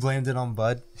 then she blamed it on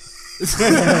Bud.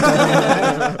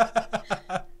 I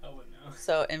wouldn't know.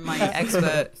 so in my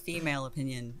expert female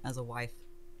opinion as a wife,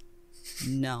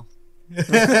 no.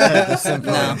 The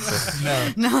simple No. answer.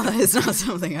 No. No, it's not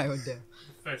something I would do.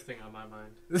 First thing on my mind.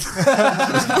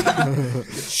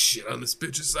 Shit on this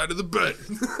bitch's side of the bed.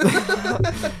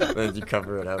 Then you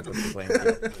cover it up with the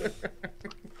blanket.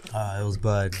 It was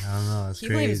Bud. I don't know. It's He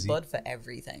blames crazy. Bud for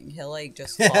everything. He'll like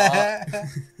just fart.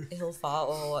 He'll fart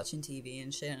while watching TV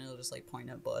and shit, and he'll just like point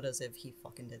at Bud as if he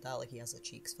fucking did that. Like he has the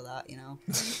cheeks for that, you know?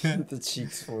 The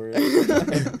cheeks for it.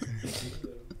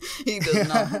 He does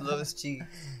not have those cheeks.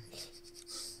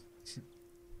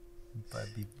 Bud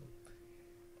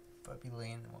be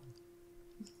laying one.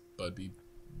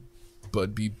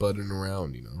 Bud be budding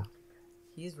around, you know.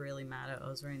 He's really mad at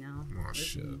us right now. Oh, We've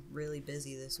shit. been really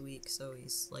busy this week, so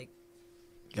he's like,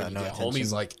 Got no Yeah, attention.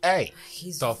 homie's like, hey,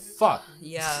 he's the fuck?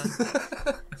 yeah.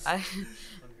 I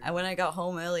And when I got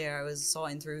home earlier, I was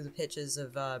sorting through the pictures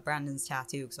of Brandon's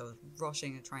tattoo because I was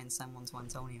rushing to try and send one to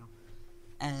Antonio.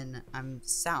 And I'm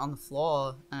sat on the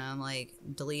floor and I'm like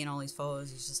deleting all these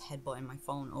photos. He's just headbutting my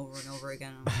phone over and over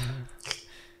again. I'm like,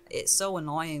 it's so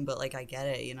annoying, but like I get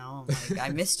it, you know. I'm like, I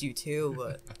missed you too,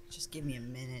 but just give me a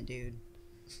minute, dude.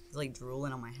 He's like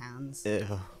drooling on my hands. Ew.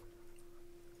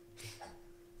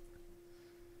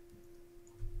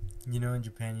 You know, in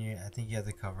Japan, I think you have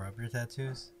to cover up your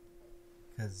tattoos,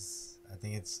 because I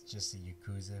think it's just the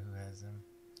Yakuza who has them.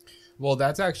 Well,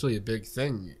 that's actually a big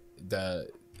thing. The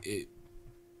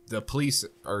police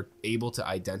are able to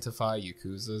identify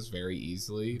Yakuzas very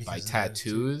easily by Because of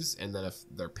tattoos and then if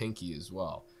their pinky as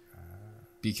well.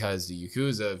 Because the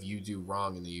Yakuza, if you do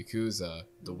wrong in the Yakuza,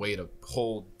 the way to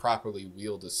properly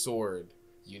wield a sword,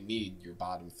 you need your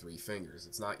bottom 3 fingers.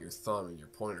 It's not your thumb and your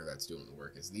pointer that's doing the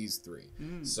work. It's these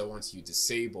 3. So once you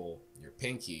disable your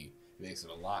pinky, it makes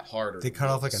it a lot harder. They to cut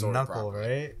wield off like the a sword knuckle, properly.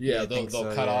 right? Yeah, I they'll think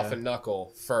so, cut off yeah. a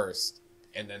knuckle first,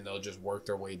 and then they'll just work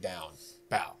their way down.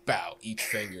 Bow, bow, each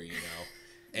finger, you know?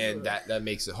 And that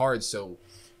makes it hard. So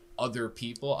other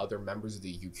people, other members of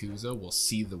the Yakuza will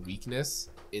see the weakness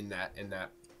in that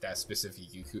specific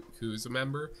Yakuza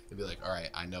member and be like, all right,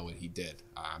 I know what he did.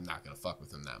 I'm not going to fuck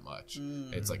with him that much.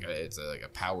 It's like a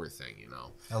power thing, you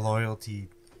know? A loyalty.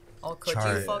 Or could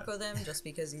Chart. you fuck with him just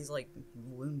because he's like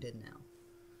wounded now?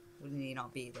 Wouldn't he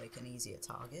not be like an easier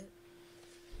target?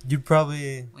 You'd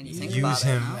probably When you think use about it,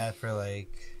 him huh? for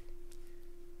like.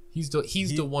 He's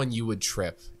the one you would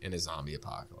trip in a zombie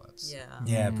apocalypse. Yeah.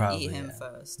 Yeah, probably. Eat him yeah.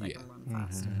 first. I Yeah. can run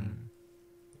faster.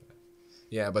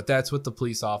 Yeah, but that's what the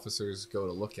police officers go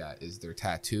to look at is their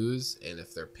tattoos and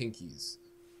if their pinkies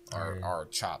are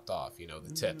chopped off. You know,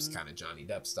 the tips, kind of Johnny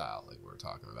Depp style, like we were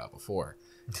talking about before.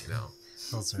 You know,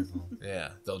 Full circle.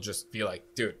 yeah, they'll just be like,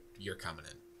 "Dude, you're coming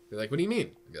in." They're like, "What do you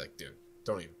mean?" I'd be like, "Dude,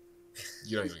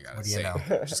 you don't even gotta What do you say know?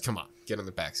 it. Just come on, get in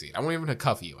the back seat. I won't even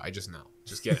cuff you. I just know.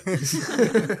 Just get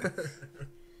it."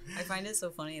 I find it so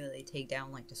funny that they take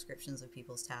down like descriptions of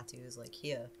people's tattoos, like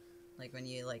here, like when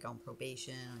you're like on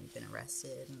probation or you've been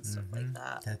arrested and stuff like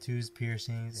that. Tattoos,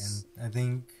 piercings, and I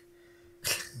think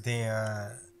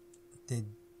they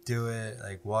do it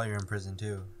like while you're in prison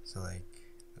too. So like,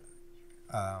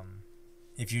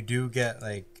 if you do get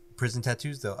like prison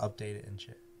tattoos, they'll update it and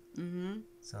shit. Mm-hmm.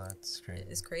 So that's crazy.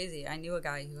 It's crazy. I knew a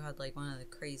guy who had like one of the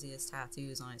craziest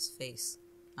tattoos on his face.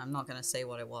 I'm not gonna say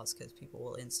what it was because people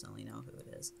will instantly know who it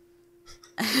is.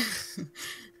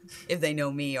 If they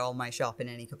know me or my shop in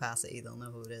any capacity, they'll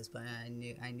know who it is. But I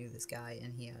knew this guy,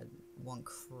 and he had one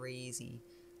crazy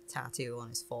tattoo on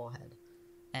his forehead,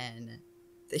 and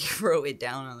they wrote it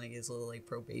down on like his little like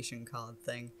probation card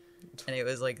thing, and it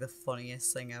was like the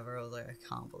funniest thing ever. I was like, I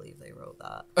can't believe they wrote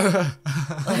that.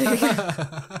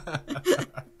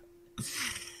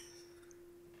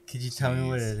 Could you tell me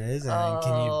what it is, and then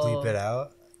can you bleep it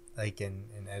out, like in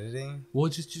editing? Well,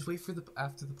 just wait for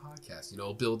after the podcast. You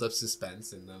know, build up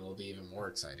suspense, and then it'll be even more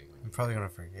exciting. I'm probably gonna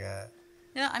forget.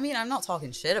 Yeah, I mean, I'm not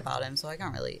talking shit about him, so I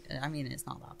can't really. I mean, it's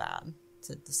not that bad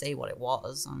to say what it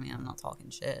was. I mean, I'm not talking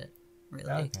shit, really.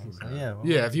 Okay, so yeah. Well,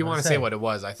 Yeah, if you want to say say what it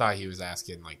was, I thought he was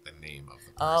asking like the name of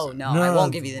the person. Oh no, No, I no,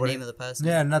 won't give you the what name it- of the person.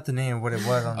 Yeah, not the name, what it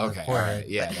was on the Okay, all forehead. right,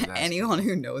 yeah. then that's Anyone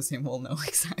who knows him will know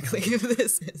exactly who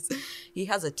this is. He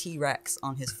has a T-Rex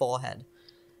on his forehead,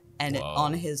 and Whoa.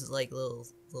 on his like little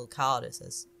card it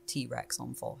says T-Rex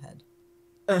on forehead,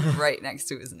 right next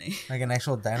to his name. Like an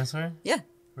actual dinosaur? Yeah,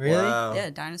 Really? Wow. yeah,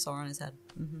 dinosaur on his head.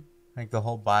 Like the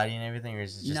whole body and everything, or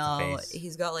is it just No, the face?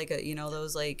 he's got like a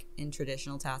those like in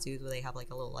traditional tattoos where they have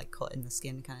like a little like cut in the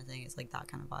skin kind of thing. It's like that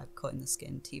kind of vibe, cut in the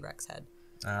skin, T-Rex head,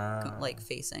 like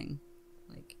facing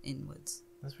like inwards.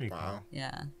 That's pretty Wow.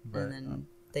 Yeah, But, and then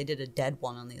they did a dead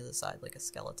one on the other side, like a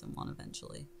skeleton one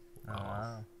eventually, cool. Oh,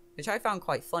 wow. which I found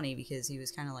quite funny because he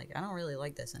was kind of like, I don't really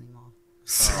like this anymore.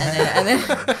 And then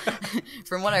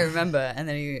from what I remember, and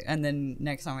then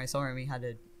next time I saw him, he had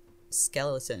a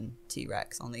skeleton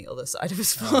T-Rex on the other side of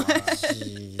his forehead.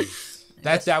 Jeez.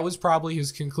 that was probably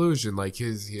his conclusion, like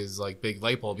his like big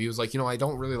light bulb. He was like, I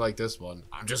don't really like this one.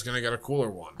 I'm just gonna get a cooler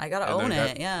one. I gotta And own then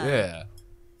it, yeah. Yeah.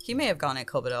 He may have gotten it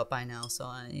covered up by now,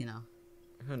 so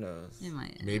Who knows? it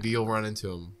might. Maybe you'll run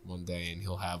into him one day, and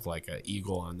he'll have like an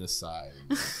eagle on this side, and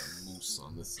like a moose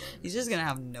on this side. He's just gonna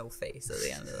have no face at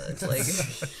the end of this.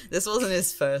 Like, this wasn't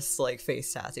his first like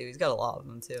face tattoo. He's got a lot of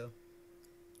them too.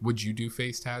 Would you do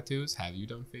face tattoos? Have you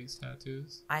done face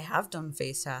tattoos? I have done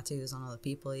face tattoos on other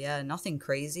people. Yeah, nothing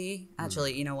crazy.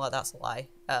 Actually, you know what? That's a lie.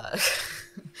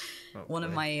 One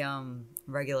of my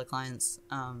regular clients,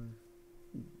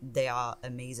 they are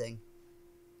amazing.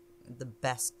 The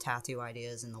best tattoo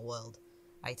ideas in the world.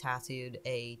 I tattooed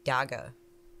a dagger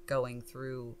going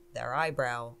through their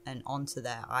eyebrow and onto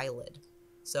their eyelid.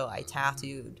 So I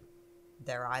tattooed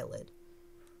their eyelid.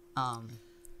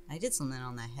 I did something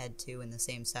on their head too in the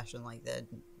same session, like the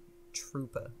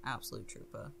trooper, absolute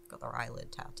trooper, got their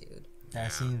eyelid tattooed.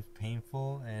 That seems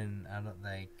painful, and I don't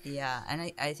like. Yeah,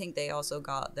 and I think they also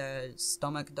got their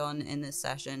stomach done in this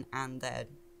session and their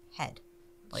head,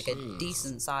 like a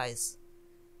decent size.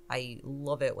 I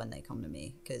love it when they come to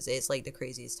me because it's like the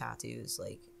craziest tattoos.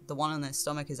 Like the one on their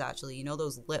stomach is actually, you know,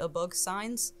 those litter bug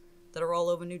signs that are all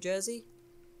over New Jersey.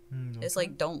 It's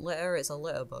like don't litter. It's a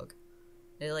litter bug.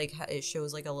 It like it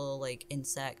shows like a little like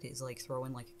insect is like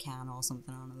throwing like a can or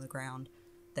something onto the ground.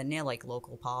 They're near like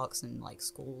local parks and like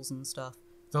schools and stuff.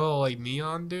 The little like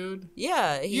neon dude.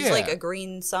 Yeah, he's Yeah. like a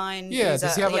green sign. Yeah, He's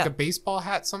does he have like yeah, a baseball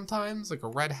hat sometimes, like a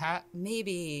red hat?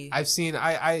 maybe? I've seen.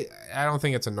 I don't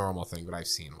think it's a normal thing, but I've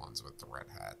seen ones with the red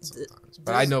hat sometimes.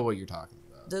 But I there's- know what you're talking about.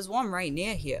 There's one right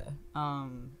near here,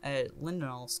 at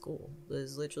Lindenall School.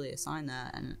 There's literally a sign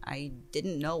there, and I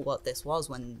didn't know what this was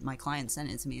when my client sent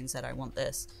it to me and said, I want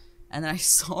this. And then I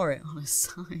saw it on a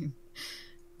sign.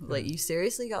 Like, you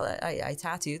seriously got that? I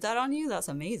tattooed that on you? That's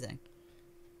amazing.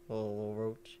 Little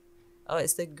roach. Oh,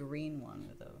 it's the green one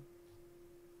with the...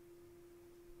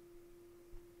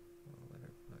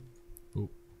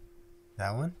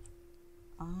 That one?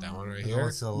 That one right The here.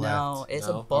 one to the left. No, it's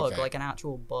No? a bug, Okay. like an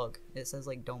actual bug. It says,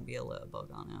 like, don't be a litter bug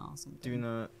on it or something. Do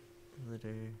not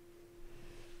litter.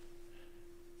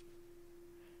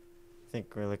 I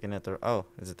think we're looking at the. Oh,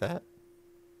 is it that?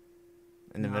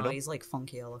 In the no, middle? he's, like,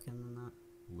 funkier looking than that.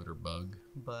 Litter bug.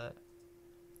 But...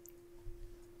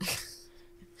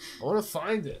 I want to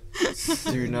find it.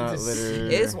 Do not litter.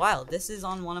 It is wild. This is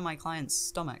on one of my clients'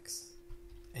 stomachs.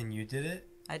 And you did it?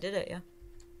 I did it, yeah.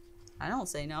 I don't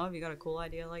say no if you got a cool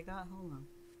idea like that. Hold on.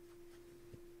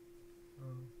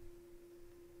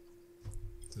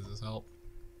 Does this help?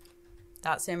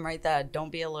 That's him right there.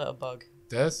 Don't be a litter bug.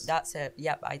 This? That's it.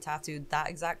 Yep, I tattooed that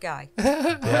exact guy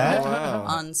Yeah? Wow.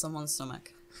 on someone's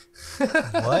stomach.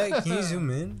 What? Can you zoom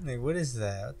in? Like, what is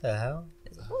that? What the hell?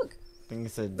 It's a bug. I think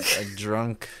it's a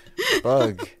drunk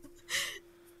bug.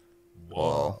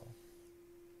 Whoa.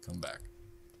 Come back.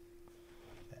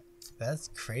 That's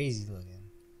crazy looking.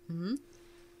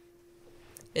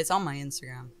 It's on my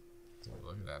Instagram.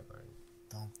 Look at that thing.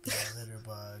 Don't be a litter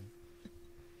bug.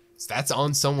 So that's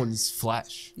on someone's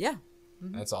flesh. Yeah,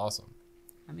 That's awesome.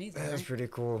 amazing. That's Right? pretty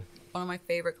cool. One of my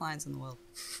favorite clients in the world.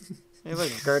 Hey,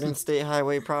 look, Garden State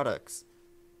Highway products.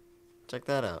 Check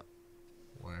that out.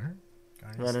 Where?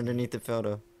 Right underneath the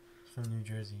photo. From New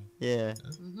Jersey. Yeah.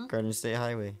 Garden State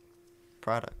Highway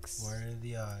products. What are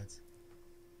the odds?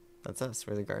 That's us.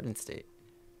 We're the Garden State.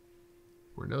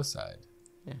 We're no side.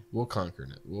 Yeah. We'll conquer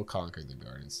it. We'll conquer the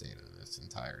Garden State in its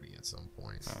entirety at some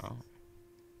point. Oh,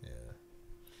 Yeah.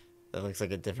 that looks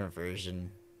like a different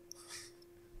version.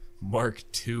 Mark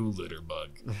II litter bug.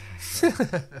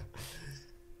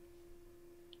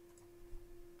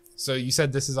 So you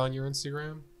said this is on your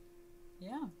Instagram?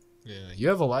 Yeah. Yeah. You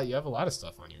have a lot of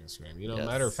stuff on your Instagram. You know, Yes.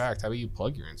 matter of fact, how about you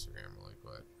plug your Instagram? Like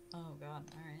what? Oh God.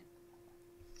 All right.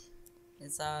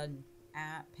 It's at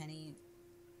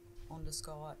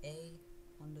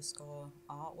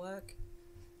Penny_A_artwork.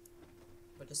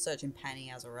 But just searching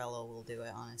Penny Azzarello will do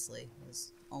it. Honestly,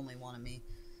 there's only one of me.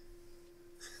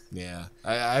 Yeah.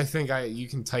 I think you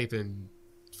can type in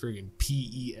friggin'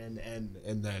 PENN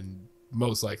and then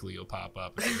most likely you'll pop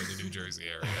up if you're in the New Jersey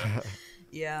area.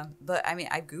 Yeah, but I mean,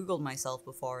 I googled myself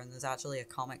before, and there's actually a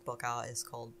comic book artist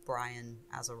called Brian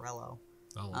Azzarello.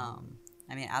 Oh.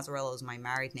 I mean, Azzarello is my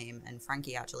married name, and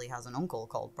Frankie actually has an uncle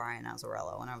called Brian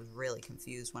Azzarello, and I was really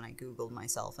confused when I googled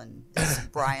myself, and this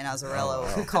Brian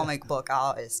Azzarello comic book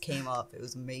artist came up. It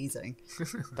was amazing.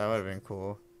 That would have been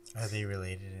cool. Are they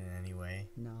related in any way?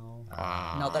 No,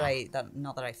 Wow. not that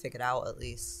I figured out at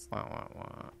least.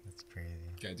 Wow. That's crazy.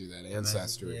 Gotta do that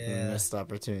ancestry. Yeah. Missed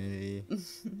opportunity.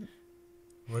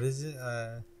 What is it?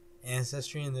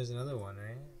 Ancestry, and there's another one,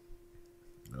 right?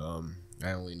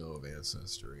 I only know of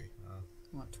ancestry.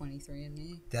 What,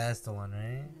 23andMe? That's the one,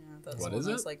 right? Yeah, that's What the one is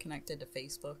that's it? like connected to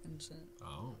Facebook and shit.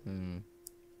 Oh.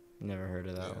 Never heard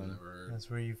of that I've one. never heard. That's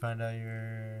where you find out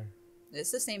your.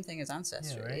 It's the same thing as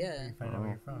Ancestry, right? yeah. You find out where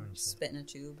you're from. And shit. Spit in a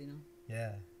tube, you know.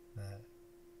 Yeah. That.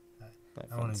 That I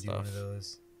fun want to do one of stuff.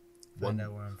 those. One- Find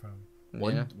out where I'm from.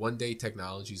 Yeah. One day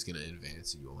technology is gonna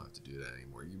advance and you won't have to do that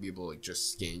anymore. You'll be able to like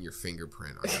just scan your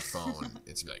fingerprint on your phone.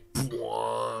 It's gonna be like,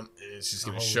 "Bwom," and it's just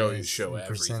gonna The whole show list and everything.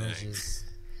 percentages.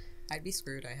 I'd be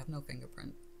screwed. I have no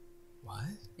fingerprint. What?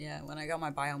 Yeah, when I got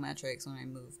my biometrics when I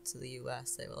moved to the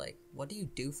US, they were like, "What do you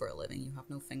do for a living? You have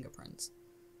no fingerprints."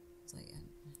 It's like,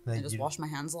 I Like just you- wash my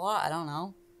hands a lot. I don't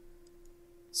know.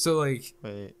 So like,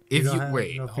 Wait. if don't you have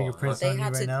wait, no hold on. fingerprints They on you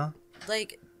had right to- now.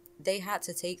 Like, they had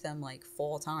to take them like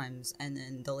 4 times, and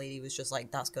then the lady was just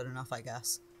like, "That's good enough, I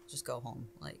guess. Just go home."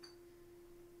 Like,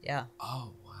 yeah.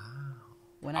 Oh wow.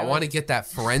 When I want to get that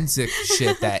forensic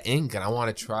shit, that ink, and I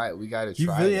want to try it. We got to You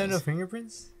try really this. have no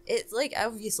fingerprints? It's like,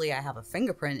 obviously I have a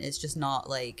fingerprint. It's just not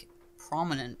like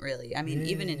prominent, really. I mean,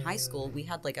 even in high school, we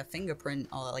had like a fingerprint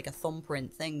or like a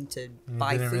thumbprint thing to You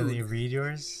buy didn't food. really read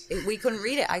yours? We couldn't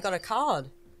read it. I got a card.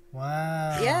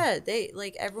 Wow. Yeah, they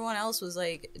like everyone else was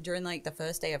like during like the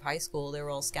first day of high school, they were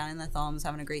all scanning their thumbs,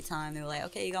 having a great time. They were like,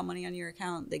 "Okay, you got money on your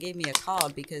account." They gave me a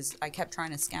card because I kept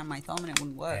trying to scan my thumb and it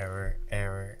wouldn't work.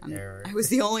 Error. I was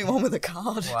the only one with a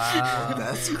card. Wow.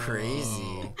 That's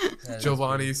crazy. That is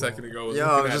Giovanni pretty a second cool. ago was Yo,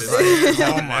 I'm looking at just his like,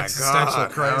 oh my existential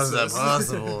god, how is that crisis.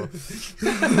 possible?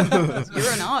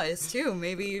 You're an artist too.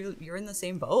 Maybe you're in the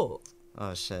same boat.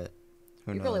 Oh shit.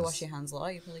 Who You knows? probably wash your hands a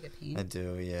lot. You probably get paint. I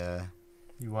do, yeah.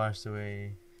 You washed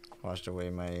away Washed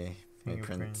away my prints.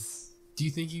 fingerprints. Do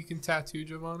you think you can tattoo,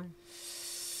 Giovanni?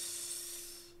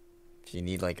 If you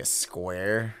need like a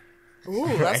square. Ooh,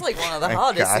 that's like one of the I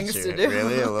hardest got things you. to do.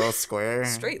 Really? A little square?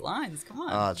 Straight lines. Come on.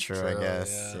 Oh, true, I True,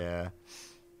 guess. yeah. Yeah.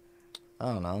 I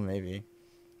don't know, maybe.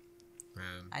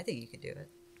 Man. I think you could do it.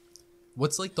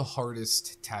 What's like the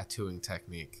hardest tattooing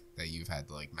technique that you've had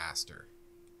to like master?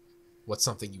 What's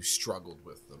something you struggled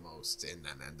with the most and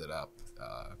then ended up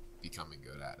becoming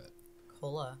good at it?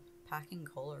 Color. Packing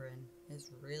color in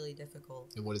is really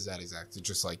difficult. And what is that exactly?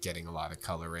 Just like getting a lot of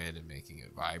color in and making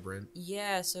it vibrant?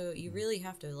 Yeah, so you really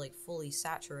have to like fully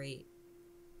saturate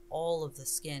all of the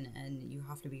skin, and you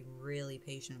have to be really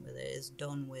patient with it. It's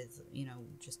done with,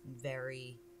 just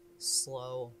very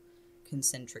slow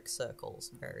concentric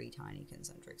circles, very tiny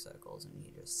concentric circles, and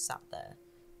you just sat there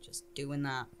just doing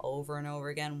that over and over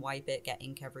again. Wipe it, get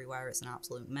ink everywhere. It's an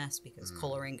absolute mess because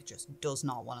color ink just does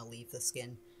not want to leave the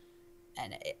skin,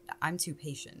 and I'm too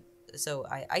patient. So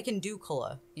I can do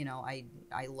color, I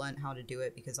learned how to do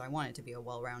it because I wanted to be a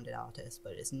well-rounded artist,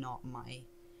 but it's not my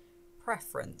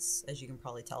preference, as you can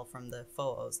probably tell from the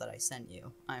photos that I sent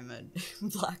you. I'm a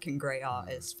black and gray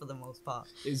artist for the most part.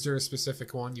 Is there a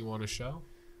specific one you want to show?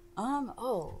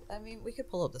 We could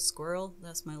pull up the squirrel.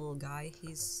 That's my little guy.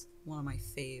 He's one of my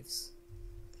faves.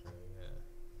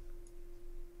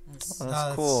 That's, Oh, Oh,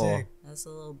 that's cool. sick. that's a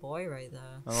little boy right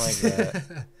there. I like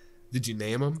that. Did you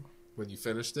name him when you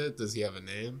finished it? Does he have a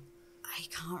name? I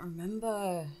can't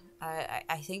remember.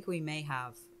 I think we may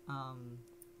have. I'm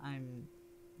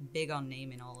big on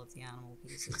naming all of the animal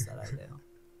pieces that I do.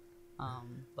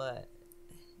 But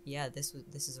yeah, this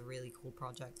is a really cool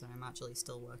project that I'm actually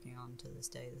still working on to this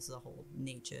day. This is a whole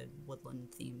nature woodland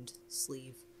themed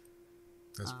sleeve.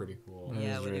 That's pretty cool. That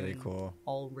Yeah, is we're really doing cool.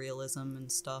 all realism and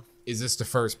stuff. Is this the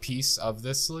first piece of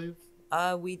this sleeve?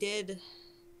 We did.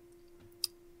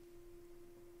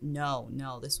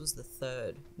 No, this was the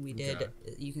third. We did. Okay.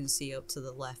 You can see up to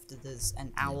the left. There's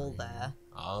an owl there.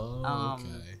 Oh,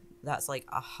 okay. That's like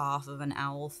a half of an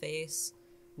owl face.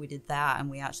 We did that, and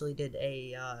we actually did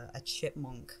a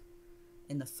chipmunk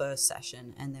in the first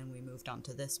session, and then we moved on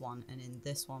to this one. And in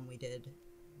this one, we did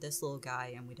this little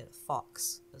guy, and we did a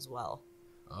fox as well.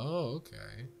 Oh,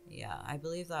 okay. Yeah, I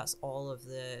believe that's all of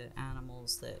the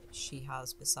animals that she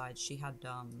has. Besides, she had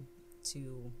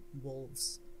 2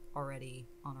 wolves already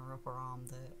on her upper arm.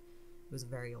 That was a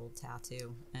very old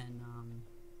tattoo, and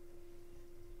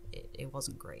it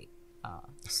wasn't great.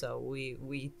 So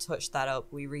we touched that up.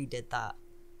 We redid that,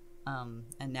 and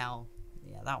now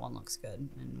that one looks good.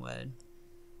 And we're,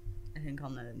 I think,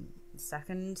 on the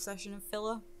second session of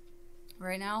filler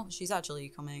right now. She's actually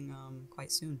coming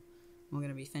quite soon. We're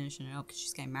going to be finishing it up because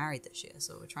she's getting married this year,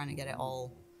 so we're trying to get it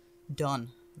all done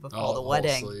before the whole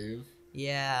wedding. sleeve.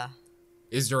 Yeah.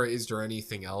 Is there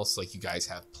anything else like you guys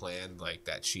have planned like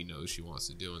that she knows she wants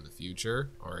to do in the future,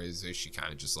 or is she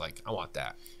kind of just like, I want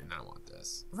that and I want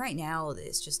this? Right now,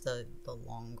 it's just the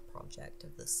long project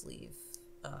of the sleeve.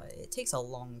 It takes a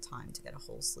long time to get a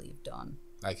whole sleeve done.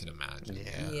 I can imagine.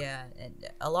 Yeah, and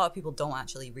a lot of people don't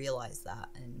actually realize that,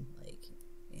 and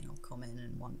come in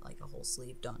and want like a whole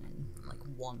sleeve done in like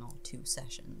 1 or 2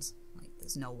 sessions. Like,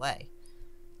 there's no way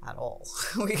at all.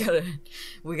 we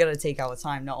gotta take our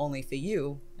time, not only for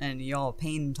you and your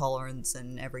pain tolerance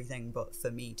and everything, but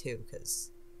for me too,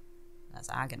 because that's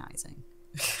agonizing.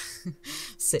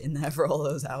 Sitting there for all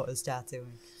those hours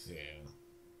tattooing. Yeah.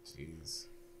 Jeez.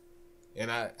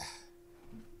 And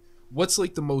what's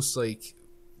like the most like,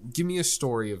 give me a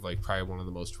story of like probably one of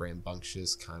the most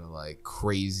rambunctious kind of like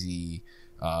crazy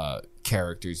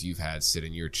characters you've had sit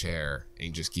in your chair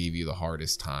and just gave you the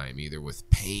hardest time, either with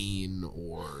pain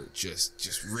or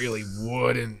just really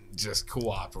wouldn't just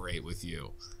cooperate with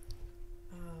you.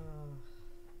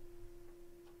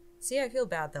 See, I feel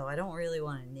bad though. I don't really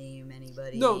want to name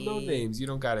anybody. No names. You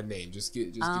don't got a name. Just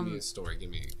give me a story. Give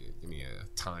me a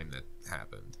time that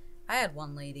happened. I had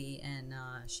one lady, and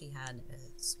she had a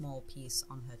small piece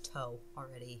on her toe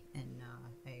already, and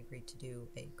I agreed to do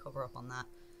a cover up on that.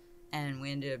 And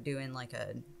we ended up doing like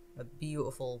a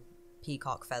beautiful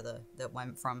peacock feather that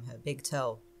went from her big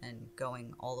toe and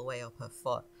going all the way up her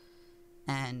foot.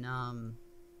 And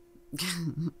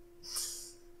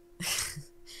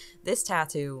this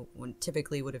tattoo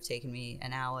typically would have taken me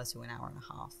an hour to an hour and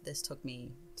a half. This took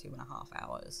me 2.5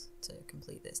 hours to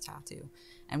complete this tattoo.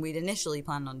 And we'd initially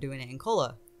planned on doing it in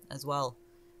color as well,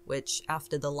 which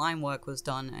after the line work was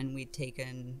done and we'd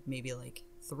taken maybe like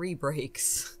 3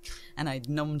 breaks and I'd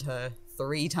numbed her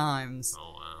 3 times.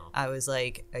 Oh, wow. I was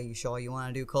like, are you sure you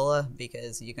want to do color?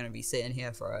 Because you're going to be sitting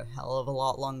here for a hell of a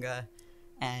lot longer.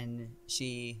 And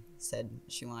she said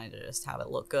she wanted to just have it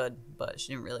look good, but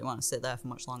she didn't really want to sit there for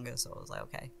much longer. So I was like,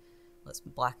 okay, let's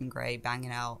black and gray, bang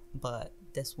it out. But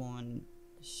this woman,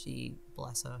 she,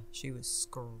 bless her, she was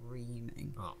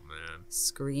screaming. Oh, man.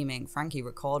 Screaming. Frankie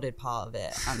recorded part of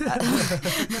it.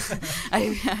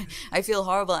 I feel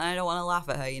horrible and I don't want to laugh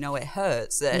at her. You know, it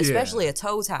hurts, especially a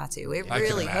toe tattoo. It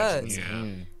really hurts.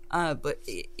 Yeah. But,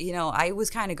 you know, I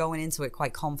was kind of going into it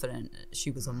quite confident.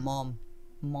 She was a mom.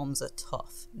 Moms are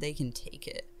tough. They can take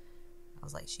it. I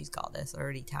was like, she's got this. I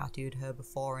already tattooed her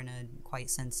before in a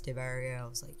quite sensitive area. I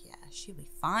was like, yeah, she'll be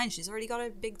fine. She's already got a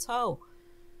big toe.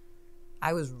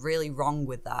 I was really wrong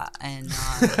with that. And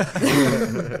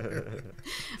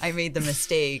I made the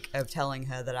mistake of telling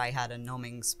her that I had a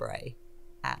numbing spray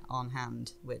on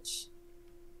hand, which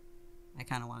I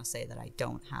kind of want to say that I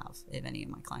don't have if any of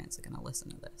my clients are going to listen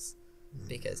to this,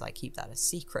 because I keep that a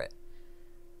secret.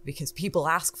 Because people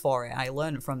ask for it. I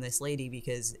learned from this lady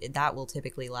because that will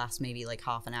typically last maybe like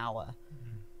half an hour.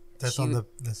 That's on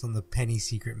the penny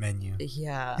secret menu.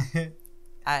 Yeah.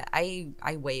 I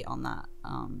wait on that.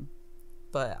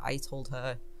 But I told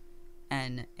her,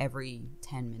 and every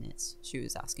 10 minutes she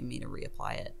was asking me to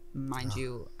reapply it. Mind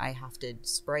you, I have to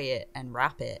spray it and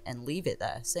wrap it and leave it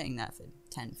there, sitting there for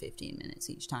 10-15 minutes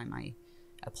each time I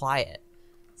apply it.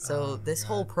 So this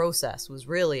whole process was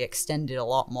really extended a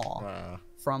lot more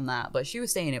from that. But she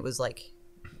was saying it was like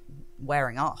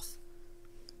wearing off,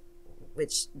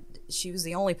 which she was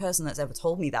the only person that's ever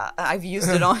told me that. I've used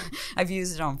it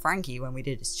on Frankie when we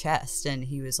did his chest, and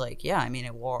he was like, yeah, I mean,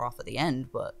 it wore off at the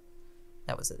end, but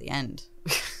that was at the end,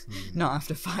 not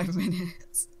after 5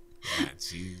 minutes. Yeah,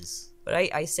 jeez. But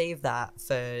I saved that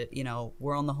for, you know,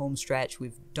 we're on the home stretch.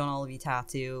 We've done all of your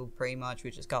tattoo, pretty much. We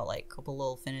just got like a couple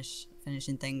little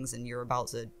finishing things, and you're about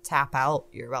to tap out.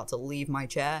 You're about to leave my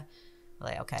chair. We're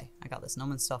like, okay, I got this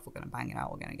numbing stuff. We're going to bang it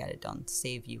out. We're going to get it done to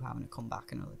save you having to come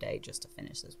back another day just to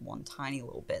finish this one tiny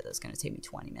little bit that's going to take me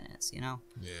 20 minutes, you know?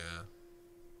 Yeah.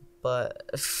 But,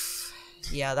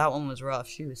 yeah, that one was rough.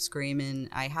 She was screaming.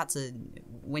 I had to,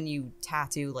 when you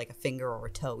tattoo like a finger or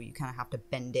a toe, you kind of have to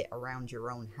bend it around your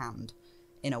own hand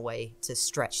in a way to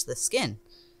stretch the skin.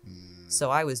 So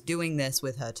I was doing this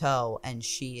with her toe, and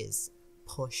she is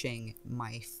pushing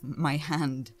my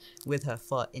hand with her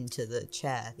foot into the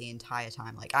chair the entire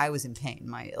time. Like, I was in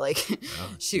pain.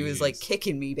 She was like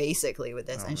kicking me basically with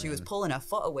this, and she was pulling her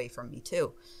foot away from me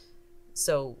too.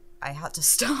 So I had to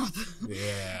stop.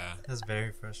 Yeah. That's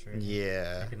very frustrating.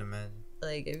 Yeah. I can imagine.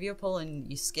 Like, if you're pulling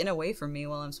your skin away from me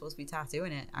while I'm supposed to be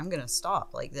tattooing it, I'm gonna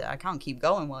stop. Like, I can't keep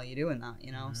going while you're doing that,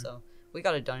 you know? So we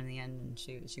got it done in the end, and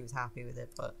she was happy with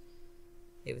it, but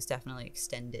it was definitely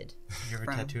extended. You ever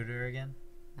tattooed her again?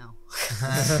 No.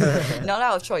 Not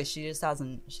out of choice. She just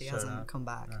hasn't come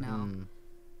back. No.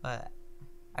 But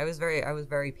I was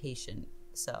very patient,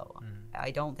 so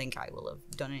I don't think I will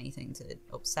have done anything to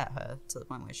upset her to the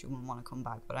point where she wouldn't want to come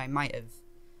back, but I might have.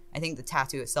 I think the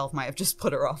tattoo itself might have just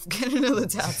put her off getting another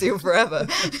tattoo forever,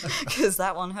 because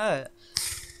that one hurt.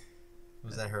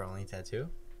 Was that her only tattoo?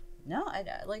 No,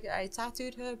 I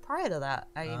tattooed her prior to that.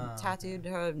 I tattooed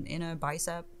her in her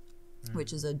bicep,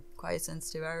 which is a quite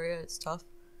sensitive area. It's tough.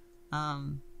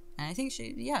 And I think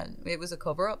it was a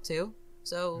cover up too.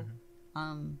 So,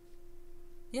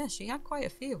 yeah, she had quite a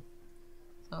few.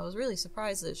 So I was really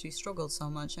surprised that she struggled so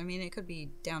much. I mean, it could be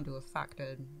down to a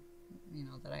factor, you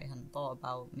know, that I hadn't thought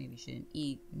about. Maybe she didn't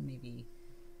eat. Maybe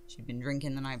she'd been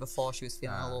drinking the night before. She was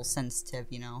feeling a little sensitive,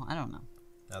 you know. I don't know.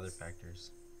 Other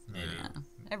factors. Maybe. Yeah.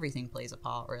 Everything plays a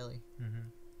part, really.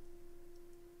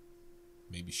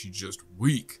 Maybe she's just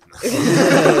weak.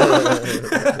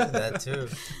 That too.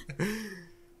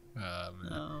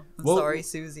 I'm Well- sorry,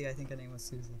 Susie. I think her name was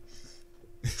Susie.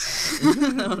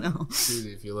 No.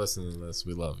 Susie, if you're listening to this,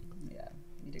 we love you. Yeah,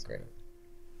 you did great.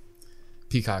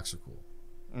 Peacocks are cool.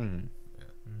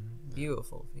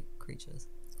 Beautiful creatures.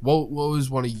 What was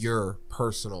one of your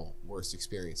personal worst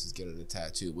experiences getting a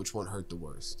tattoo? Which one hurt the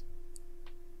worst?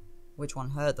 Which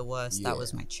one hurt the worst? Yeah. That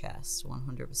was my chest,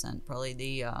 100%. Probably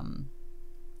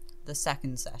the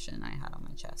second session I had on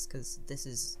my chest, because this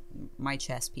is my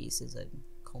chest piece is a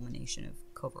culmination of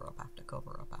cover up after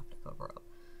cover up after cover up.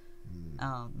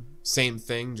 Same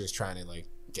thing, just trying to like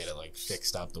get it like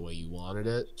fixed up the way you wanted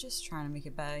it. Just trying to make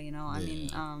it better, you know. I mean,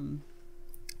 Yeah.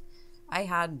 I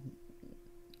had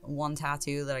one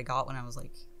tattoo that I got when I was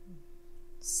like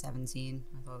 17.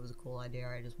 I thought it was a cool idea.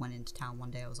 I just went into town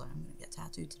one day. I was like, I'm gonna get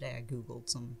tattooed today. I googled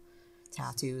some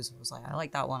tattoos. I was like, I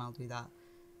like that one. I'll do that.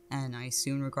 And I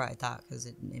soon regretted that because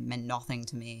it meant nothing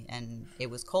to me, and it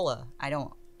was color.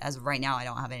 As of right now, I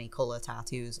don't have any color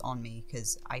tattoos on me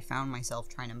because I found myself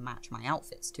trying to match my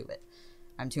outfits to it.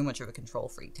 I'm too much of a control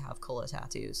freak to have color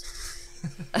tattoos.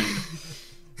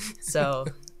 So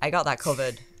I got that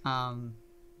covered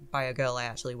by a girl I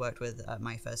actually worked with at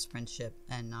my first apprenticeship,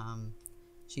 and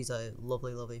she's a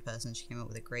lovely, lovely person. She came up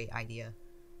with a great idea,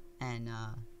 and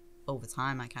over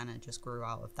time I kind of just grew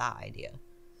out of that idea.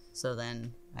 So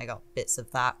then I got bits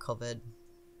of that covered,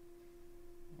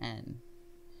 and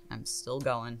I'm still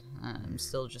going. I'm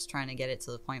still just trying to get it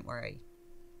to the point where I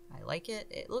like it.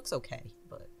 It looks okay,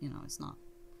 but you know, it's not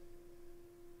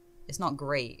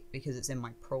great because it's in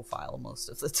my profile most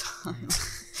of the time.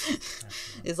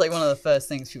 It's like one of the first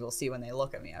things people see when they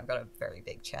look at me. I've got a very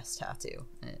big chest tattoo,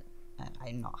 and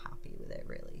I'm not happy with it,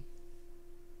 really.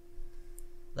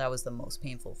 That was the most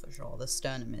painful for sure. The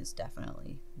sternum is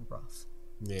definitely rough.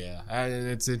 Yeah, and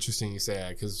it's interesting you say that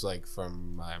because like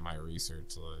from my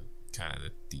research, kind of the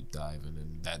deep diving,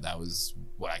 and that was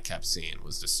what I kept seeing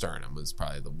was the sternum was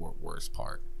probably the worst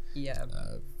part. Yeah,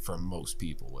 For most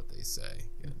people, what they say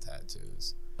getting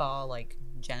tattoos, bar like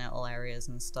genital areas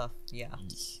and stuff. Yeah,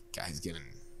 guys getting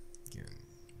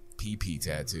PP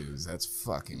tattoos. That's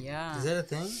fucking yeah, Is that a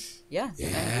thing? yeah. Yeah.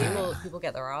 And people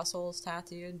get their assholes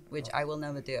tattooed, which I will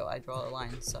never do. I draw a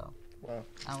line, so Wow.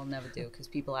 I will never do because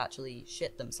people actually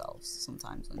shit themselves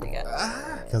sometimes when they get.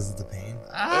 Because of the pain.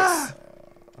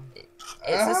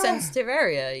 It's a sensitive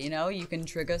area, you know. You can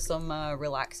trigger some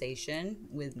relaxation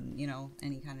with, you know,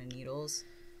 any kind of needles.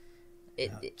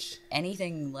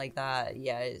 Anything like that,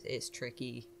 yeah, it's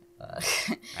tricky.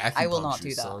 I will not do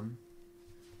Acupuncture, that. son.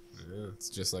 Yeah, it's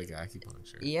just like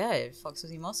acupuncture. Yeah, it fucks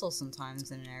with your muscles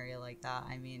sometimes in an area like that.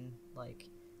 I mean, like,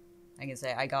 I can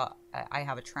say I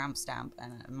have a tramp stamp,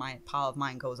 and my part of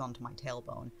mine goes onto my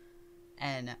tailbone.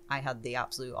 And I had the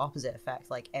absolute opposite effect.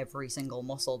 Like every single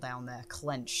muscle down there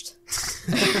clenched.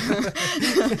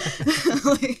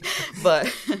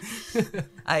 But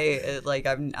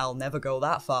I'll never go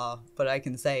that far. But I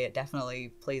can say it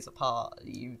definitely plays a part.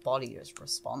 Your body just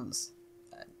responds.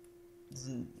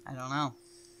 I don't know.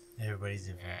 Everybody's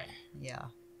different. Yeah.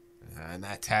 And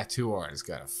that tattoo artist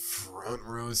got a front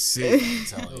row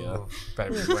seat, I tell you.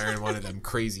 Better be wearing one of them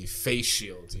crazy face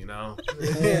shields, you know?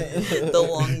 The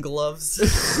long gloves.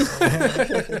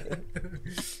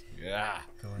 Yeah.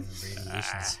 Going in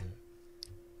radiation suit.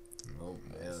 Oh,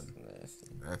 man.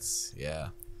 Nasty.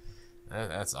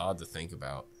 That's odd to think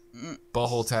about.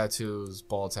 Butthole tattoos,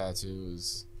 ball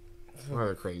tattoos. What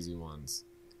other crazy ones?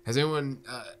 Has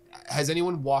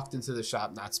anyone walked into the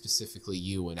shop, not specifically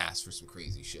you, and asked for some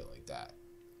crazy shit like that?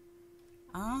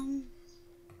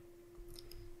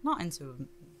 Not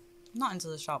into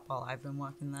the shop while I've been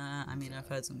working there. I mean, I've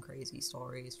heard some crazy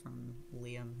stories from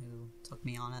Liam, who took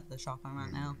me on at the shop I'm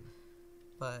at now.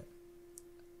 But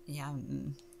yeah,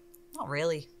 not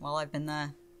really. While I've been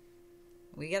there,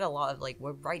 we get a lot of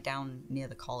we're right down near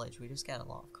the college. We just get a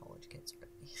lot of college kids,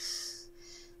 really.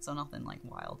 So nothing like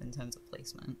wild in terms of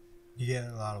placement. You get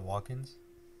a lot of walk-ins?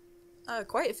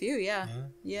 Quite a few, yeah.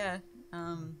 Yeah?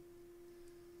 Yeah.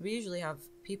 We usually have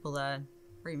people there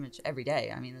pretty much every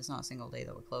day. I mean, there's not a single day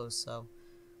that we're closed, so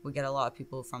we get a lot of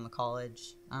people from the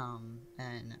college.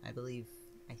 And I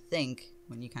think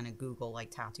when you kind of Google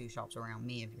like tattoo shops around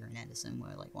me, if you're in Edison,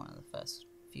 we're like one of the first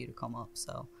few to come up.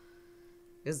 So,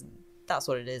 because that's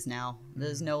what it is now.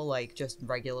 There's no like just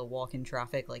regular walk-in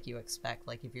traffic like you expect.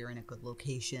 Like if you're in a good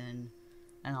location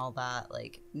and all that,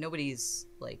 like nobody's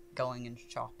like going and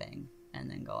shopping and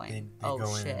then going, They oh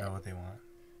go in shit. and know what they want.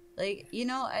 Like, you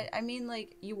know, I mean,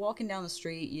 like, you walking down the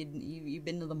street, you've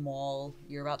been to the mall,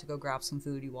 you're about to go grab some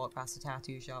food, you walk past a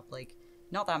tattoo shop, like,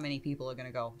 not that many people are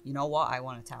gonna go, you know what, I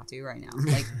want a tattoo right now.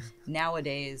 Like,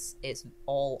 nowadays, it's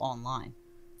all online.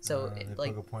 So, They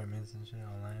like, book appointments and shit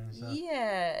online and stuff?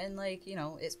 yeah, and, like, you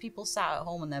know, it's people sat at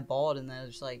home and they're bored and they're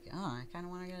just like, oh, I kind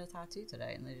of want to get a tattoo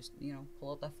today. And they just, you know,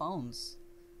 pull up their phones.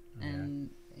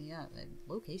 And, yeah, the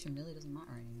location really doesn't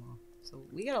matter anymore. So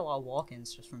we get a lot of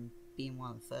walk-ins just from being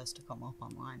one of the first to come up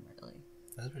online, really.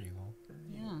 That's pretty cool.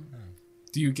 Yeah.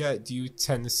 Do you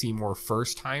tend to see more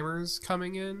first timers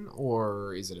coming in,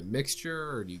 or is it a mixture,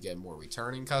 or do you get more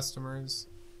returning customers?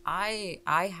 I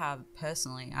have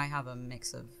a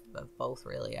mix of both,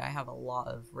 really. I have a lot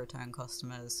of return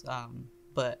customers,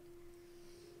 but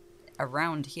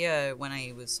around here, when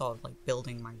I was sort of like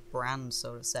building my brand,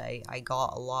 so to say, I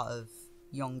got a lot of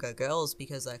younger girls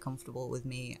because they're comfortable with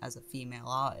me as a female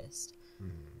artist.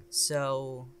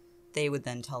 So they would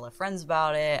then tell their friends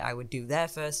about it. I would do their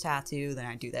first tattoo, then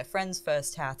I'd do their friends'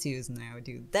 first tattoos, and then I would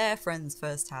do their friends'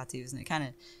 first tattoos, and it kind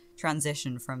of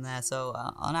transitioned from there. So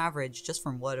on average, just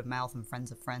from word of mouth and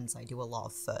friends of friends, I do a lot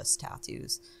of first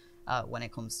tattoos when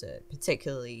it comes to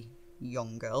particularly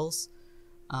young girls.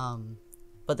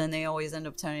 But then they always end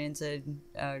up turning into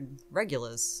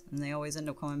regulars, and they always end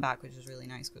up coming back, which is really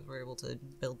nice because we're able to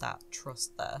build that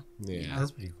trust there. Yeah.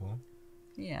 That's pretty cool.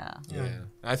 Yeah. Yeah,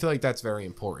 I feel like that's very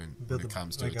important Build when it a-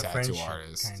 comes to like a a tattoo friendship,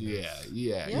 artist. kind of. Yeah.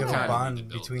 You have Yeah. a kinda need to bond build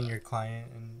between that. your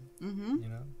client and Mm-hmm. you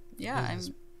know. Yeah,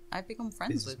 business. I've become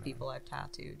friends with businessman. people I've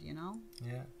tattooed, you know?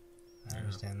 Yeah, I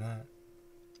understand that.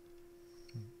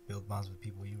 Build bonds with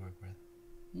people you work with.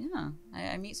 Yeah.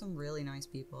 I meet some really nice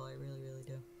people. I really, really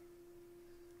do.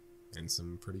 And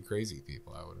some pretty crazy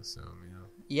people, I would assume.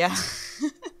 Yeah.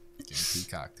 Getting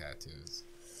peacock tattoos.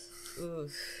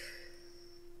 Oof.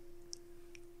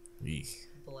 Eek.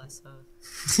 Bless her.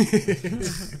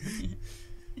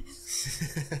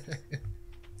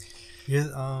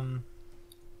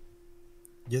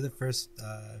 You're the first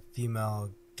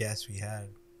female guest we had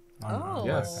on our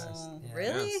Yes. podcast. Yeah.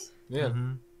 Really? Yes. Yeah.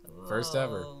 Mhm. First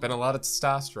ever. Whoa. Been a lot of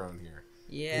testosterone here.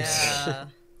 Yeah.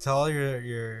 To all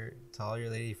your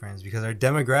lady friends, because our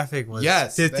demographic was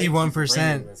Yes.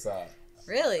 51%.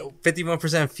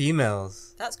 51%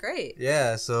 females. That's great.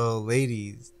 Yeah, so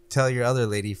ladies, tell your other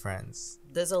lady friends.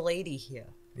 There's a lady here.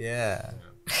 Yeah.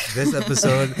 This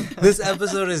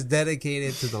episode is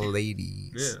dedicated to the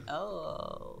ladies. Yeah.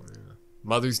 Oh.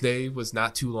 Mother's Day was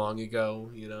not too long ago,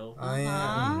 Oh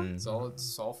yeah. Mhm. It's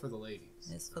all for the ladies.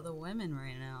 It's for the women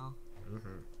right now.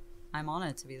 Mm-hmm. I'm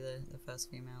honored to be the first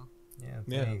female. Yeah,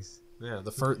 Yeah. thanks. Yeah,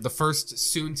 the first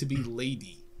soon to be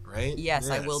lady, right? Yes,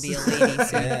 I will be a lady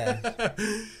soon. Yeah.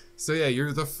 So yeah,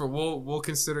 you're we'll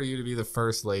consider you to be the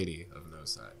first lady of No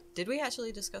Side. Did we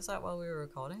actually discuss that while we were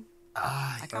recording?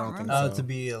 Ah, I can't don't think remember. so.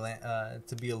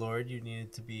 To be a lord, you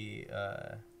needed to be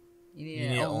You you need need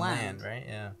to to own own land. land, right?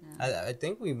 Yeah. I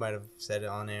think we might have said it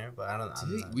on air, but I don't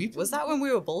know. Was that when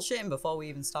we were bullshitting before we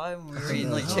even started? When we were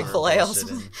eating like No, Chick-fil-A or bullshitting.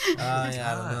 something?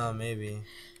 Yeah, I don't know. Maybe.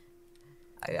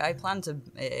 I plan to,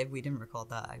 if we didn't record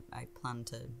that, I plan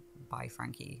to buy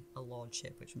Frankie a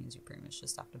lordship, which means you pretty much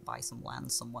just have to buy some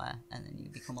land somewhere, and then you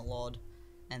become a lord.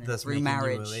 And then That's through making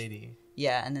marriage, you a lady.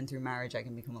 yeah, and then through marriage I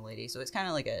can become a lady. So it's kind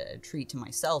of like a treat to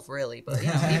myself, really. But you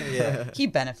know, Yeah.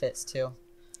 keep benefits too.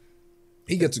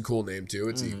 He gets a cool name too.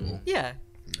 It's equal. Yeah,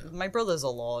 my brother's a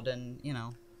lord, and you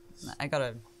know, I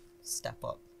gotta step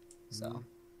up. So,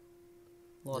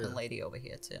 lord and Yeah. lady over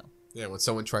here too. Yeah, when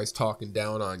someone tries talking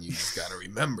down on you, you just gotta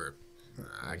remember.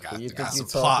 I got, Who you I got think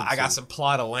some you plot. talking I got to? some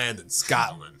plot of land in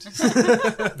Scotland.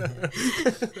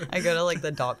 I go to like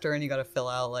the doctor and you gotta fill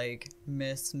out like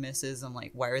Miss, Mrs. I'm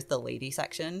like, where is the lady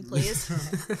section, please?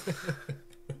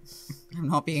 I'm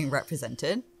not being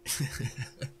represented.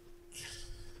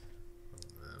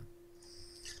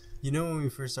 You know, when we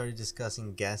first started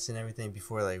discussing guests and everything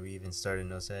before, like we even started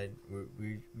No Side,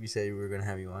 we said we were gonna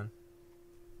have you on.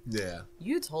 Yeah.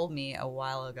 You told me a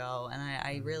while ago, and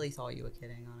I really thought you were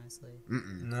kidding, honestly.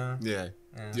 Mm-mm. No. Yeah.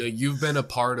 Yeah. Yeah, you've been a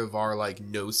part of our like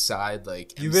No Side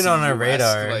like. You've been on our MCU-esque,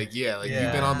 radar. Like you've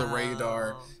Yeah. been on the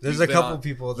radar. Wow. There's You've a been couple on-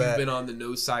 people You've that been on the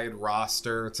No Side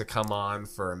roster to come on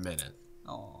for a minute.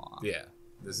 Aw. Yeah.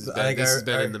 This has So, been, like, this has our-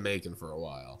 been our- in the making for a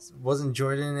while. wasn't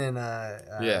Jordan and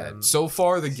Yeah. So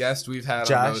far, the guest we've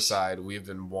had on No Josh. Side, we've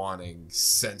been wanting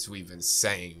since we've been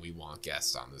saying we want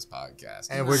guests on this podcast.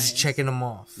 and we're just Nice. checking them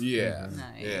off. Yeah,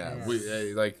 Nice. yeah.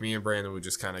 We like me and Brandon would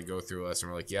just kind of go through us,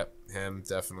 and we're like, "Yep, him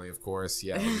definitely, of course.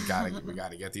 Yeah, we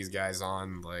gotta get these guys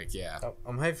on. Like, yeah,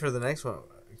 I'm hyped for the next one.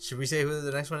 Should we say who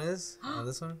the next one is on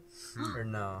this one, or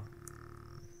no?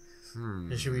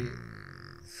 Or should we?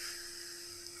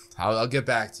 I'll get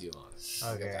back to you on it.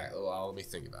 I'll Okay. get back. Well, let me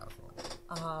think about it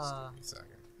for a second.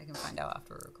 I can find out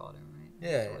after recording, right? Yeah,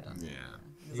 After we're yeah. done. Yeah.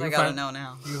 'Cause You I can gotta find- know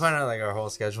now. You can find out like our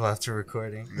whole schedule after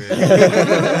recording.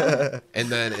 And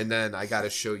then I got to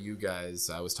show you guys.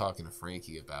 I was talking to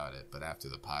Frankie about it, but after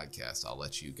the podcast, I'll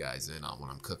let you guys in on what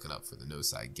I'm cooking up for the No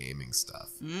Side Gaming stuff.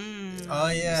 Mm. Oh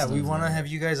yeah, we want to have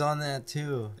you guys on that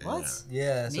too. What?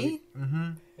 Yeah. So Me? we,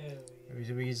 Hell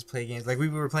yeah. we just play games like we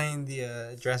were playing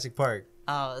the Jurassic Park.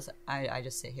 Oh, I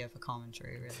just sit here for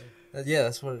commentary, really. Yeah,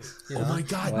 that's what. You know. Oh my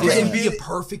god, Wow. this It'd would be be- a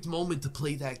perfect moment to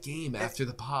play that game after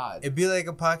the pod. It'd be like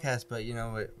a podcast, but you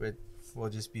know, we'll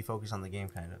just be focused on the game,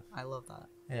 kind of. I love that.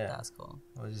 Yeah, That's cool.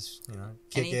 we'll just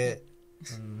kick Anything- it,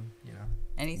 and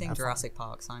Anything Have fun. Jurassic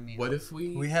Park, sign me What up. if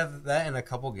we? we have that in a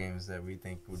couple games that we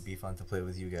think would be fun to play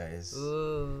with you guys.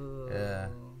 Ooh. Yeah.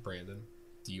 Brandon,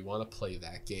 do you want to play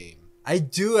that game I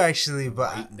do actually,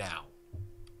 but right now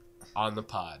on the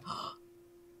pod?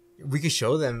 we could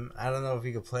show them. I don't know if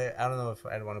we could play. I don't know if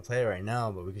I'd want to play it right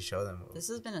now, but we could show them. This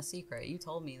has been a secret. You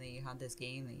told me that you had this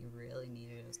game that you really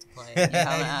needed us to play. And you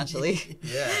haven't actually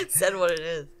Yeah. said what it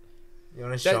is. You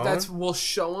want to show That's them? we'll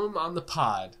show them on the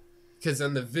pod. Because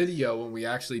then the video, when we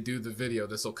actually do the video,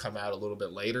 this will come out a little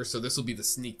bit later. So this will be the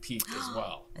sneak peek as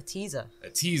well. A teaser. A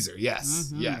teaser,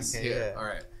 yes. Mhm. Yes. Okay, Here. yeah. All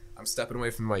right. I'm stepping away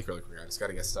from the mic really quick. I just got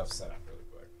to get stuff set up really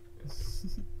quick.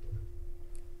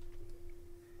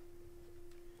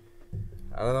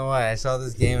 I don't know why. I saw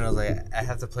this game and I was like, I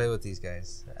have to play with these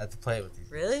guys. I have to play with these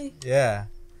guys. Really? Yeah.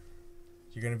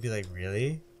 You're going to be like,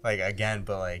 really? Like, again,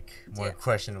 but like more Yeah.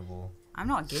 questionable. I'm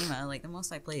not a gamer. Like, the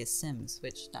most I play is Sims,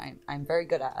 which I'm very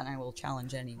good at, and I will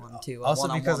challenge anyone to a Also,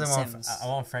 one-on-one because Sims. I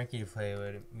want Frankie to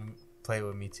play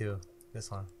with me too.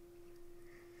 This one.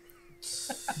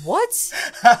 What?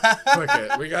 Click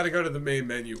it. We got to go to the main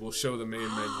menu. We'll show the main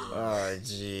menu. Oh,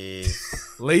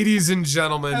 jeez. Ladies and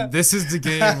gentlemen, this is the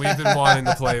game we've been wanting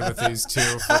to play with these two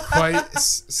for quite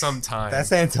some time.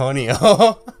 That's Antonio.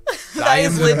 I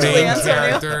am is the literally main Antonio.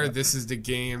 character. This is the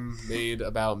game made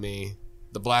about me.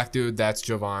 The black dude, that's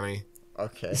Giovanni.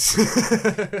 Okay.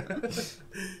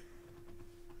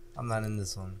 I'm not in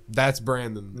this one. That's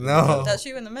Brandon. No. That's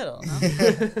you in the middle, no?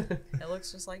 It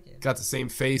looks just like you. Got the same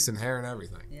face and hair and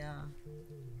everything. Yeah.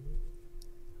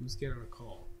 Who's getting a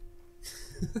call?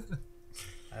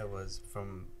 I was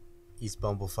from East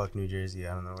Bumblefuck, New Jersey.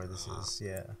 I don't know where this is.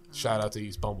 Yeah. Shout out to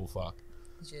East Bumblefuck.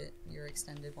 Is it your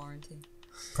extended warranty?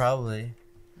 Probably.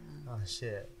 Oh,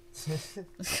 shit.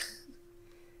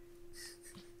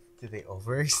 Did they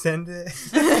overextend it?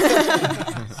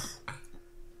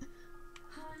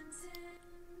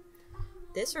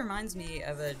 This reminds me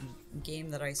of a game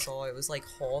that I saw. It was like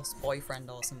Horse Boyfriend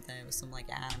or something. It was some like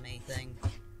anime thing.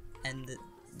 And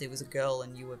there was a girl,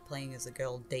 and you were playing as a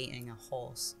girl dating a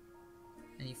horse.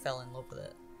 And you fell in love with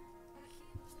it.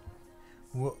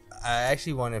 Well, I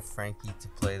actually wanted Frankie to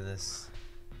play this.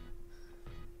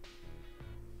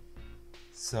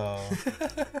 So,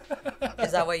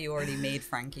 Is that why you already made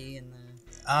Frankie in the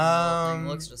thing?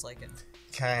 Looks just like him.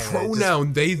 kind of.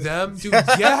 Pronoun they them, dude.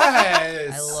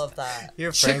 Yes. I love that.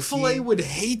 Here, Chick-fil-A would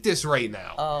hate this right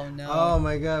now. Oh no. Oh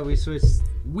my god, we switched.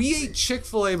 We ate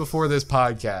Chick-fil-A before this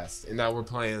podcast, and now we're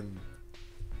playing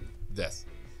this.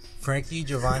 Frankie,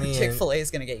 Giovanni, and Chick-fil-A is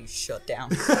gonna get you shut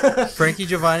down. Frankie,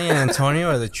 Giovanni, and Antonio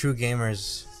are the true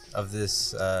gamers of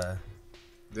this. This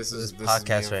This is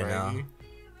podcast me and right now. Frankie.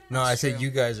 No, I That's said true.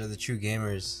 you guys are the true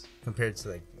gamers compared to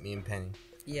like me and Penny.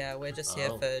 Yeah, we're just here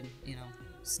Oh. for,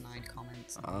 snide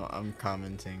comments. I'm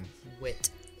commenting. Wit.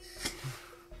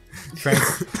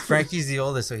 Frankie's the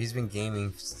oldest, so he's been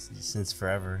gaming since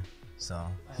forever. So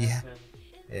yeah,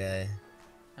 yeah,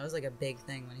 That was like a big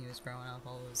thing when he was growing up.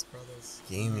 All of his brothers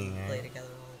gaming. play Right? together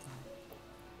all the time.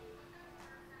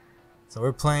 So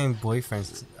we're playing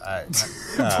boyfriends.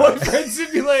 Boyfriend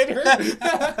simulator.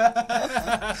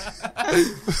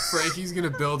 Frankie's gonna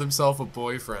build himself a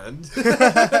boyfriend.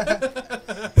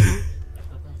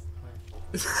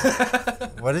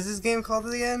 What is this game called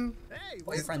again?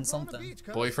 Boyfriend something.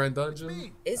 Boyfriend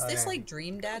dungeon. Is this Alright. like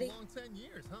Dream Daddy?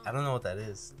 I don't know what that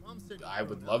is. I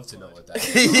would love to know what that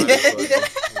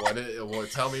is. Honestly.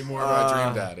 Tell me more about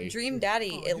Dream Daddy. Dream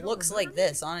Daddy, it looks like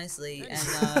this, honestly. And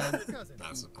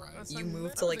Not surprised. you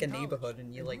move to like a neighborhood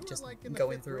and you like just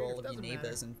going through all of your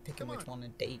neighbors and picking which one to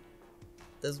date.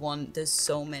 There's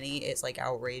so many, it's like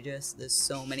outrageous. There's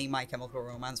so many My Chemical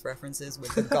Romance references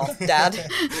with the goth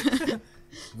dad.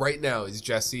 Right now, is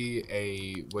Jesse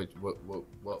a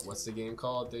what's the game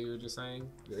called that you were just saying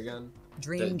again?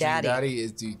 Dream The Daddy.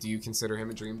 is do you consider him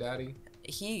a Dream Daddy?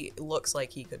 He looks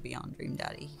like he could be on Dream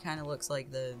Daddy. He kind of looks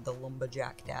like the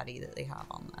lumberjack daddy that they have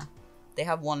on there. They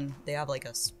have like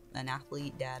an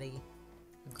athlete daddy,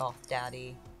 a goth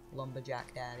daddy,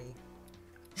 lumberjack daddy.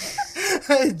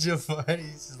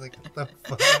 Giovanni's just like, what the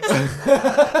fuck?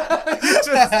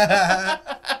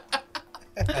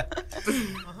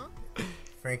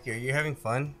 Frankie, are you having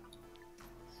fun?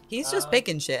 He's just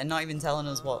picking shit and not even telling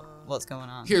us what's going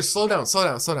on. Here, slow down.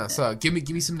 Give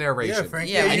me some narration. Yeah,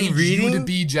 Frankie, Yeah, are I you need reading? you to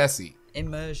be Jesse.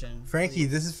 Immersion. Frankie,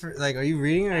 this is for like, are you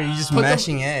reading or are you just Put the-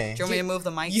 mashing A? Do you want me to move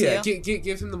the mic Yeah, to you?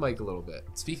 give him the mic a little bit.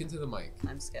 Speak into the mic.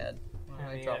 I'm scared.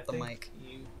 I yeah, dropped the think mic.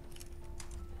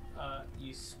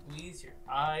 You squeeze your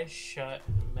eyes shut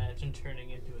and imagine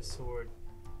turning into a sword.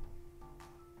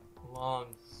 Long.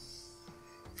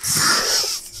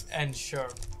 And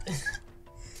sharp.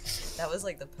 That was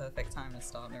like the perfect time to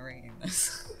start narrating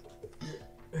this.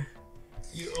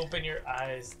 You open your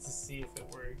eyes to see if it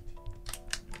worked.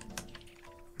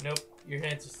 Nope, your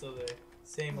hands are still there.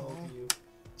 Same old you.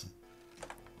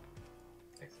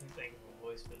 I can't think of a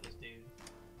voice for this dude.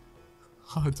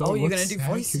 Oh, you're gonna do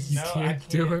voices? You No, I can't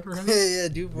do can't. it right. yeah,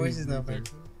 do voices now. man.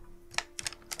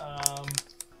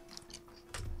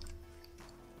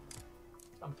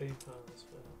 I'm painful on this,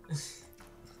 but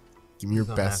Give me your You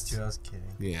don't have best. to, I was kidding.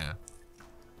 Yeah.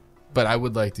 But I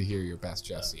would like to hear your best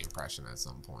Jesse impression at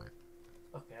some point.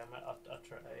 okay, I'll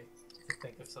try to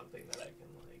think of something that I can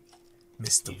like.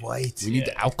 Mr. White. We need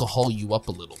Yeah. to alcohol you up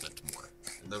a little bit more.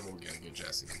 And then we'll get a good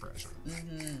Jesse impression.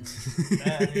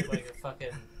 I need like a fucking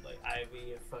like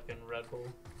IV, a fucking Red Bull.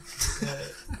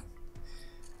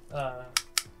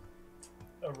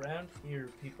 Around here,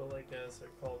 people like us are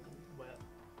called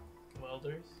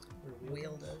welders or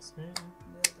Wielders.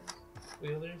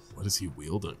 Wielders. What is he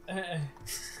wielding?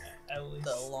 At least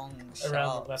The long,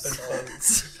 around the sharp weapon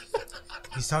swords.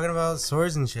 He's talking about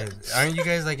swords and shit. Aren't you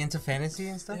guys like into fantasy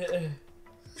and stuff?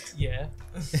 yeah,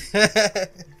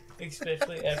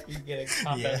 especially after you get a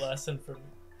combat Yeah. lesson from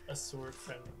a sword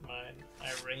friend of mine.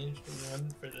 I arranged one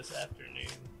for this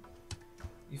afternoon.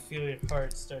 You feel your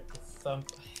heart start to thump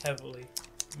heavily.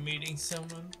 Meeting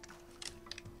someone?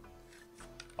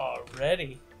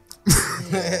 Already?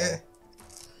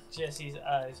 Jesse's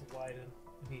eyes widen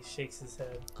and he shakes his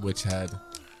head. Which head?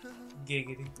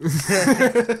 Giggity.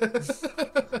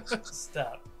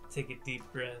 Stop. Take a deep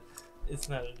breath. It's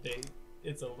not a date.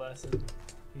 It's a lesson.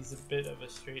 He's a bit of a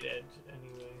straight edge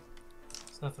anyway.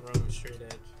 There's nothing wrong with straight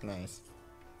edge. Nice.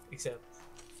 Except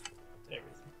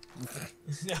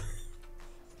everything.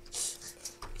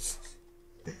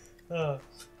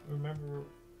 Remember,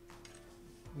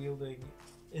 wielding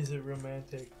isn't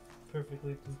romantic.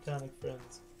 Perfectly platonic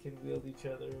friends can wield each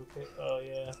other, okay? Oh,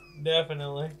 yeah,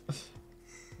 definitely.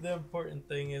 The important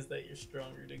thing is that you're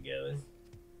stronger together.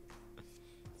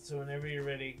 So, whenever you're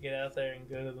ready, get out there and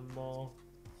go to the mall.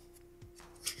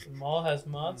 The mall has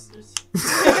monsters.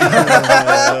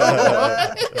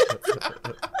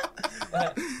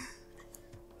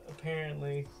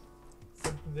 Apparently,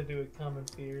 something to do with common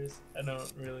fears. I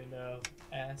don't really know.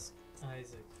 Ask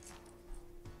Isaac.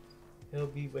 He'll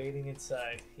be waiting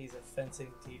inside. He's a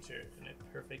fencing teacher and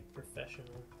a perfect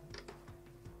professional.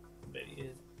 But he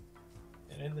is.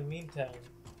 And in the meantime,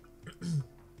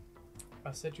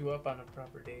 I'll set you up on a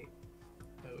proper date.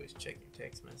 Always check your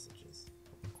text messages.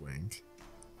 Wink.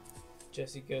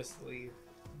 Jesse goes to leave,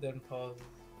 then pauses.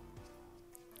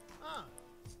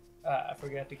 I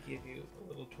forgot to give you a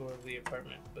little tour of the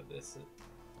apartment, but this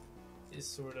is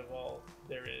sort of all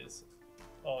there is.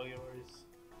 All yours.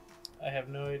 I have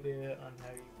no idea on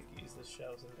how you could use the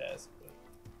shelves and desk, but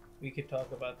we could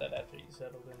talk about that after you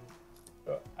settled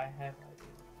in. Oh, I have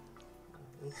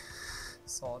ideas.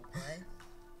 Sword play.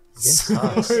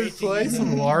 Sword play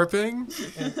some LARPing?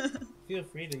 Feel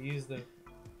free to use the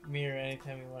mirror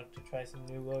anytime you want to try some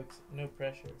new looks. No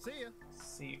pressure. See ya.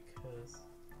 See you, cuz.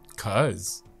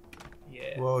 Cuz.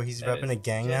 Yeah. Whoa, he's that repping is- a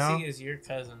gang Jesse now? is your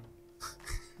cousin.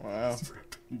 Wow.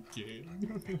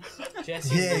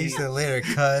 Jesse. Yeah, he leaves. said later,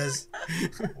 cuz.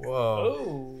 Whoa.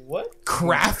 Oh, what?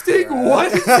 Crafting?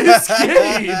 What is this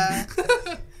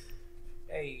game?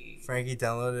 Hey. Frankie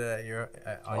downloaded it at your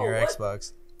on Oh, your what?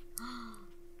 Xbox.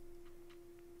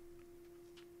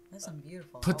 That's some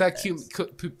beautiful. Put that outfits.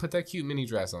 put that cute mini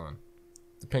dress on.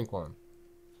 The pink one.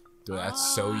 Dude,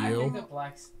 that's so I think the you.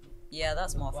 black's Yeah,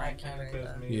 that's more black Frankie kind of right goes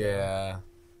there. me. Yeah.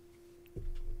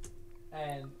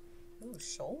 And Ooh,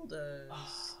 shoulders.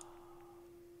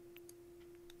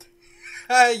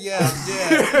 Yeah.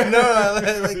 No,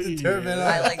 I like the turban.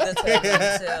 I like the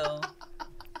turban too.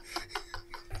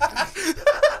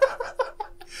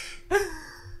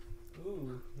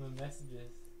 ooh, the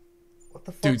messages. What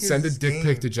the fuck Dude, is send a this dick game?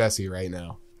 pic to Jesse right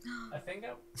now. I think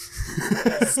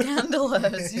I'm.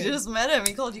 Scandalous. You just met him.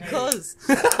 He called you cuz.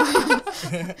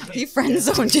 He friend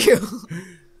zoned you.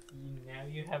 Now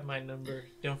you have my number.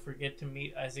 Don't forget to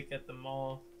meet Isaac at the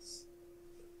mall.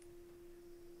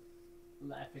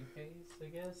 Laughing face, I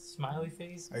guess. Smiley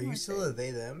face. Are you still a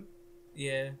they them?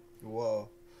 Yeah. Whoa.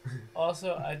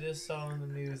 Also, I just saw on the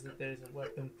news that there's a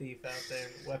weapon thief out there.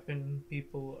 Weapon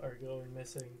people are going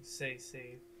missing. Stay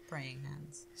safe. Praying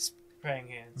hands. Praying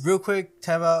hands. Real quick,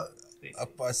 time out. Stay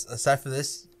safe. Aside from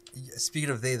this, speaking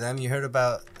of they them, you heard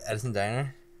about Edison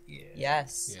Diner? Yeah.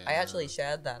 Yes. I Yeah. actually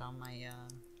shared that on my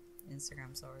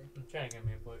Instagram, sorry. I'm trying to get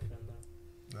me a boyfriend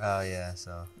though. Oh yeah,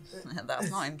 so That's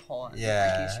not important.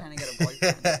 yeah. He's trying to get a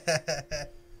boyfriend.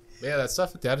 Yeah, that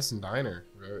stuff at the Edison Diner,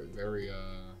 very, very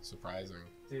surprising.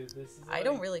 Dude, this is. I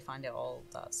don't really find it all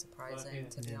that surprising,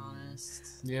 to be Yeah. honest.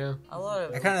 Yeah. A lot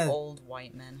of I kinda- old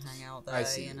white men hang out there, I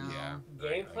see. you know. Yeah. I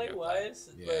Gameplay get wise,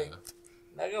 that. like,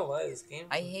 not gonna lie, this game.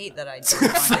 I hate that I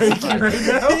don't find it surprising.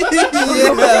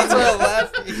 Yeah, that's why I'm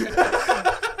laughing.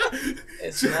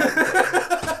 It's not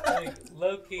good. Like,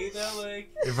 low key though,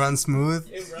 like, It runs smooth.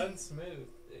 it runs smooth.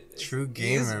 It's- True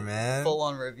he's- gamer, man. Full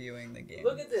on reviewing the game.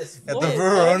 Look at this. At full the of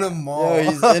Verona life. Mall.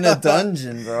 Yo, he's in a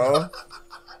dungeon, bro.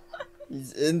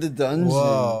 He's in the dungeon.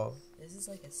 Whoa. This is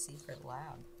like a secret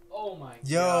lab. Oh my god.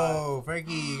 Yo,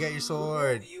 Frankie, you got your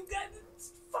sword. You got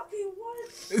this fucking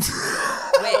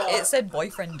what? Wait, it said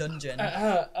boyfriend dungeon.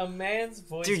 A man's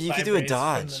voice Dude, you could do a vibrates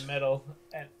dodge. from the metal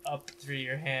and up through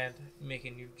your hand,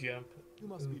 making you jump. You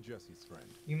must be Jesse's friend.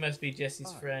 You must be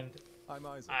Jesse's Hi. friend. I'm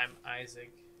Isaac. I'm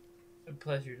Isaac. A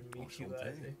pleasure to meet you, Enchanté.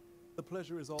 Isaac. The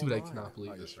pleasure is all Dude, I mine. cannot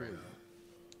believe this assure right you. now.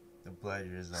 The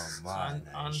pleasure is all mine.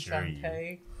 I assure you.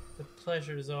 Enchante. The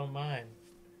pleasure is all mine.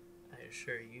 I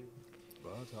assure you.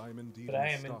 But I am indeed But in I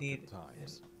am stock indeed at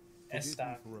times. in Forgive me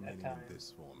stock for at remaining times. in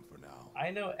this form for now.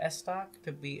 I know Estoc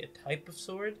to be a type of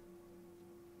sword.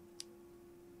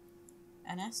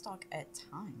 An S-Stock at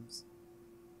times.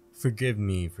 Forgive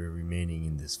me for remaining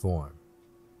in this form.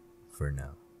 For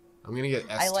now. I'm gonna get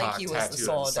I like S-Talk you as the tattooed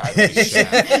on sword. the I side of my think,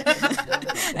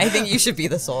 shaft. I think you should be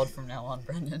the sword from now on,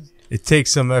 Brendan. It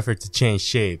takes some effort to change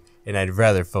shape, and I'd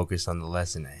rather focus on the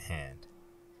lesson at hand.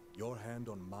 Your hand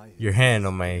on my hilt. Your hand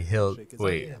on my hilt. Shake his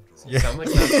Wait. hand after all. You sound like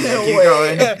Master Keep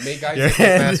going. Make guys Your like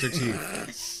hand- Master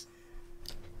Chief.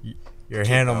 Your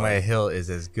hand on my hilt is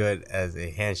as good as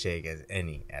a handshake as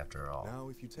any, after all. Now,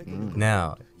 if you take a look Now,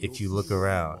 around, if you'll you look see we're in a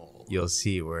around, mall. you'll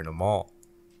see we're in a mall.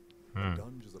 A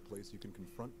dungeon is a place you can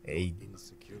confront your A-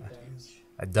 insecurities.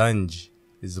 A dunge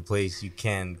is a place you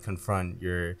can confront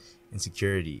your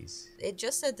insecurities. It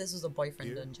just said this was a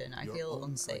boyfriend Here, dungeon. I your feel own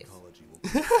unsafe. psychology will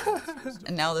confirm this wisdom.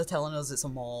 And now they're telling us it's a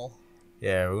mall.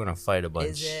 Yeah, we're gonna fight a bunch.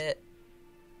 Is it?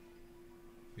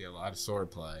 Yeah, a lot of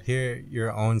sword play. Here,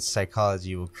 your own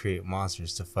psychology will create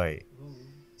monsters to fight.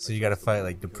 So you gotta fight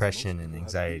like Because depression most and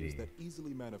people have feelings anxiety. that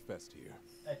easily manifest here.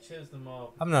 I chose them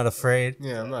all. I'm not afraid.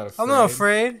 Yeah, I'm not afraid. I'm not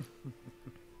afraid.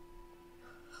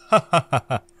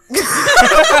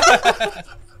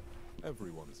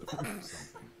 Everyone is afraid of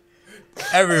something.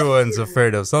 Everyone's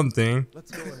afraid of something.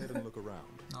 Let's go ahead and look around.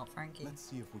 Not Frankie. Let's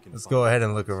see if we can Let's find go ahead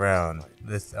and a look place to around. fight.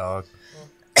 This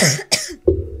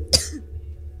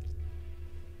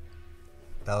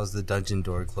that was the dungeon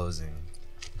door closing.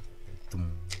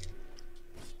 Dum.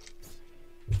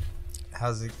 How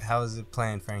is it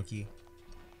playing, Frankie?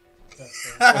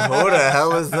 What the hell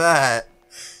was that?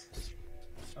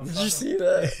 I'm Did fucking- you see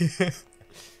that?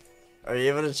 Are you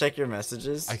able to check your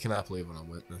messages? I cannot believe what I'm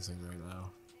witnessing right now.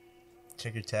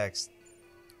 Check your text.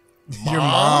 Your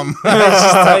mom. She's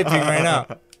typing right now.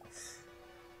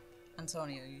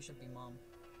 Antonio, you should be mom.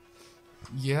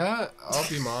 Yeah, I'll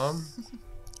be mom.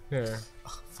 Here.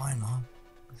 Fine, mom.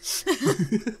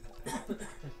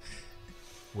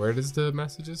 Where does the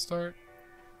messages start?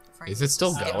 Frankie's Is it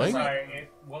still just going? Sorry, it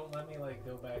won't let me like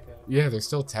go back up. Yeah, they're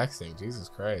still texting. Jesus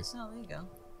Christ. Oh, there you go.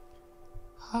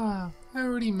 Ah, I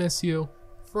already miss you.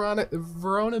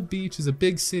 Verona Beach is a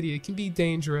big city. It can be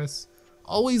dangerous.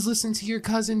 Always listen to your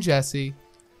cousin Jesse.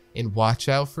 And watch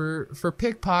out for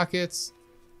pickpockets.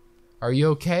 Are you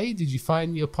okay? Did you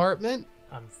find the apartment?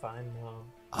 I'm fine, mom.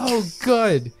 Oh,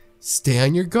 good. Stay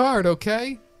on your guard,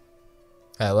 okay?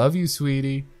 I love you,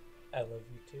 sweetie. I love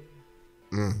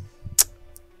you too.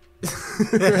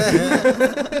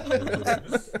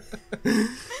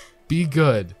 Be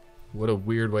good. What a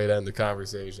weird way to end the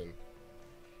conversation.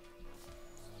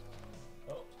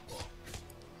 Oh,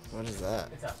 What is that?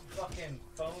 it's a fucking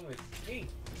phone with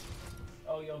teeth.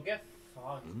 Oh, you'll get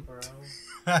fucked, bro.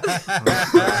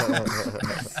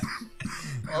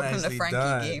 Welcome Nicely to Frankie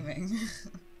done. Gaming.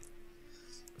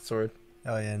 Sword.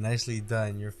 Oh yeah, nicely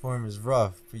done. Your form is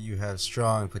rough, but you have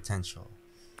strong potential.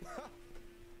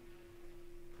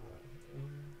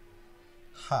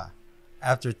 Ha.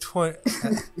 After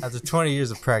 20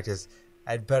 years of practice,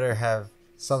 I'd better have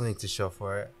something to show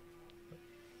for it.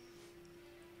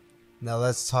 Now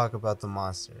let's talk about the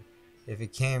monster. If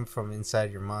it came from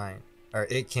inside your mind, or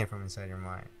it came from inside your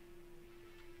mind.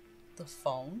 The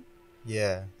phone?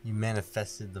 Yeah, you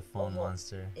manifested the phone Oh.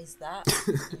 monster. Is that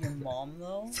your mom,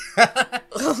 though?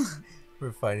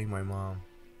 We're fighting my mom.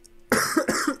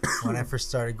 When I first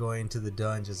started going into the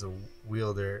dungeon as a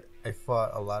wielder, I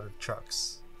fought a lot of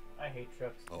trucks. I hate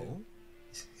trucks. Too.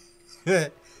 Oh?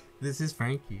 This is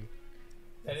Frankie.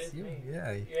 That is You- me.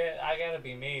 yeah. Yeah, I gotta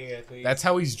be me at least. That's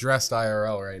how he's dressed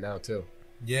IRL right now too.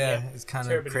 Yeah, Yep, it's kind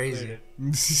of turban crazy.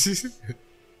 included.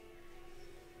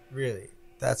 Really,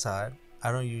 that's odd.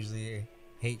 I don't usually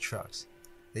hate trucks.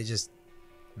 They just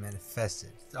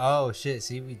manifested. Oh shit!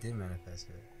 See, we did manifest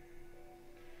it.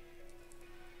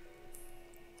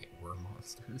 They were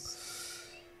monsters.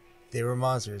 They were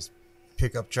monsters.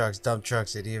 Pickup trucks, dump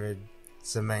trucks, and even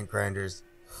cement grinders.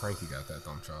 Frankie got that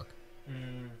dump truck.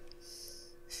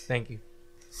 Thank you.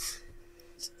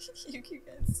 You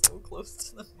get so close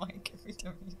to the mic every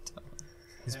time you talk.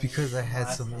 It's because I had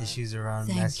Last some time. issues around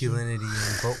Thank you. masculinity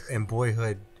and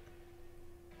boyhood.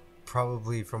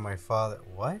 Probably from my father.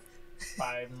 What?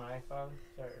 By my father?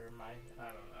 Or my... I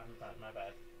don't know. I'm bad. My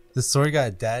bad. The story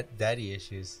got daddy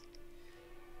issues.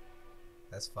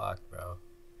 That's fucked, bro.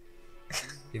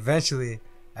 Eventually,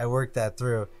 I worked that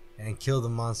through and killed the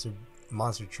monster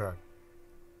truck.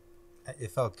 It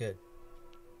felt good.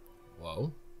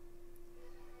 Whoa.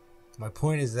 My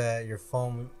point is that your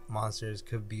foam monsters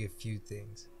could be a few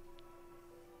things.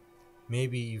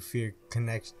 Maybe you fear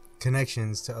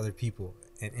connections to other people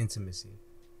and intimacy.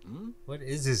 What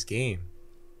is this game?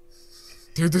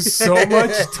 Dude, there's so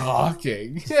much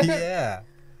talking. Yeah.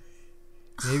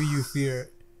 Maybe you fear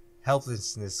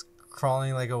helplessness,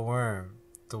 crawling like a worm,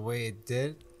 the way it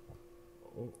did.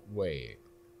 Wait.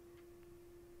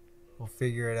 We'll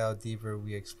figure it out deeper.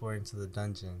 We explore into the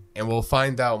dungeon. And we'll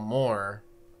find out more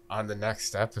on the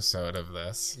next episode of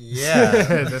this. Yeah.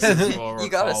 This is what we'll You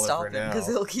gotta call it stop for him now. because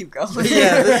he'll keep going.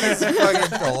 Yeah, this is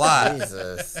fucking a lot.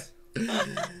 Jesus.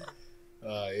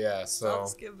 Yeah, so Stop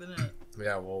skipping it.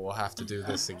 yeah, well, we'll have to do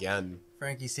this again.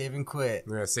 Frankie, save and quit.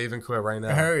 We're gonna save and quit right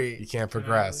now. Hurry. You can't Can I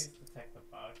progress. please protect the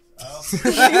box? Oh.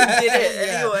 You did it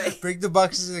anyway. Break the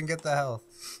boxes and get the health.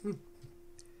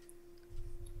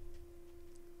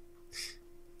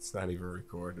 It's not even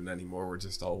recording anymore. We're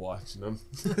just all watching them.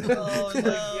 Oh Like,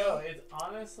 no. yo, it's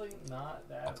honestly not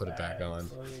that I'll put it back bad. on.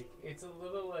 Like, it's a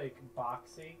little, like,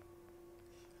 boxy.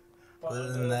 But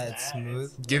Other than that, it's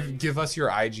smooth. it's, like, Give us your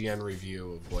IGN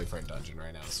review of Boyfriend Dungeon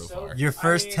right now so far. Your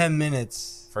first I mean- 10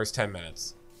 minutes. First 10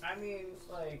 minutes. I mean,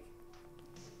 like...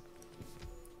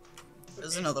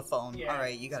 There's another phone. Yeah.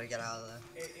 Alright, you gotta get out of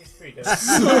there. It's pretty dope.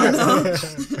 That's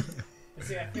But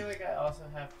see, I feel like I also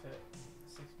have to...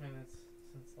 6 minutes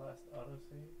since last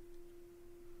autosave.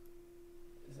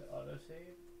 Is it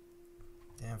autosave?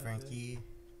 Damn, Frankie.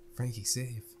 Frankie,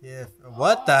 save. Yeah.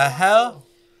 What the hell?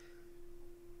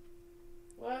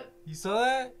 What? You saw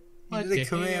that? He What did a the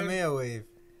Kamehameha wave.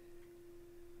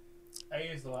 I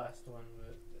used the last one,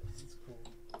 but it's cool.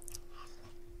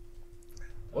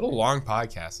 What a long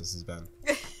podcast this has been.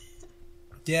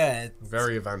 Yeah.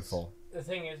 Very eventful. The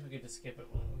thing is, we get to skip it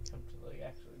when we come to, like,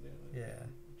 actually doing it. Yeah.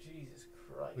 Jesus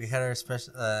Christ. We had our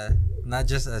special, not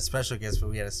just a special guest, but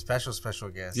we had a special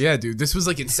guest. Yeah, dude, this was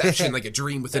like Inception, like a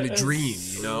dream within a dream,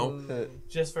 you know?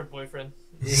 Just for boyfriend.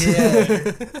 Yeah.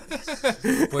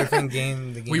 Boyfriend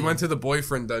game, the game. We went to the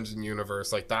Boyfriend Dungeon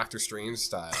universe, like Doctor Strange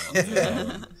style.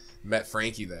 Met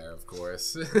Frankie there, of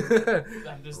course.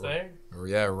 I'm just there. Or,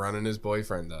 yeah, running his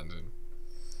Boyfriend Dungeon.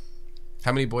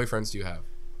 How many boyfriends do you have?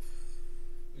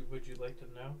 Would you like to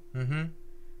know? Mm-hmm.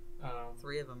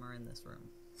 3 of them are in this room.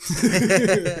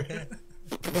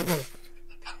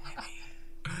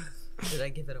 Did I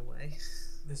give it away?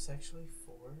 There's actually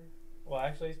 4. Well,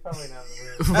 actually, he's probably not in the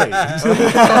room.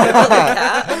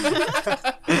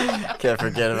 Wait. Can't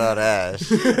forget about Ash.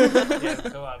 Yeah,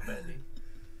 go out, Betty.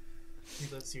 He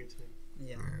lives here too.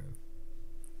 Yeah.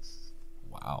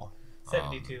 Wow.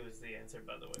 72 is the answer,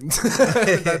 by the way.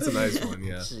 That's a nice one,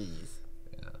 yeah. Jeez.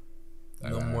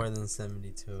 No more than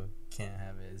 72. Can't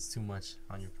have it. It's too much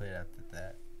on your plate after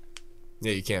that.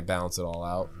 Yeah, you can't balance it all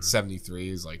out. 73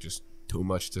 is like just too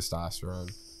much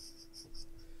testosterone.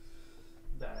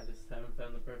 Nah, I just haven't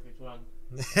found the perfect one.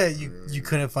 you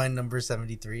couldn't find number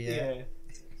 73 yet?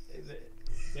 Yeah.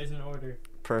 There's an order.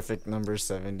 Perfect number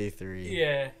 73.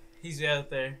 Yeah, he's out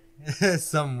there.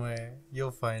 Somewhere.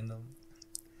 You'll find them.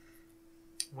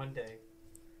 One day.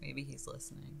 Maybe he's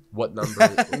listening. What number?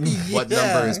 What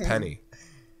number is Penny?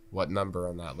 What number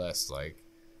on that list? Like,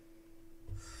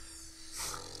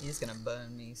 He's gonna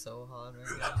burn me so hard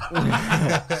right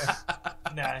now.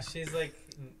 Nah, she's like...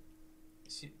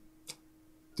 She...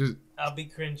 Dude. I'll be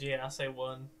cringy and I'll say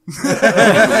 1.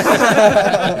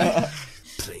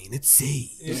 playing it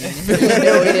safe. You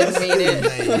know he didn't mean it.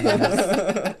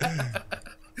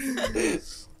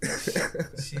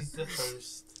 She's the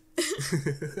first.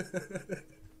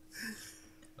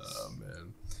 Oh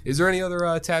man, is there any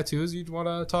other tattoos you'd want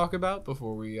to talk about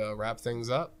before we wrap things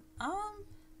up? I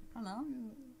don't know.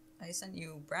 I sent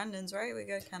you Brandon's, right? We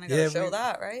got kind of Yeah, gotta show we-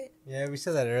 that, right? Yeah, we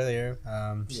said that earlier.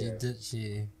 Yeah.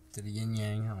 She did a yin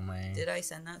yang on my. Did I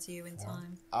send that to you in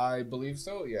time? I believe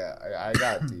so. Yeah, I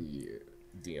got the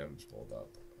DMs pulled up.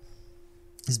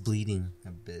 He's bleeding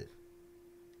a bit.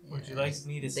 Would you Yeah, like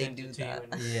me to they send do it to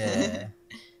that. you? Yeah,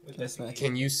 Would Yes, that be man.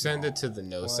 Can you send it to the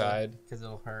no Why? side? because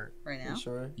it'll hurt. Right now? You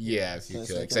sure? Yeah, if you Can I could,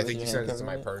 stick because I it think with you your sent it to hand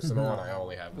my covering it? personal, and I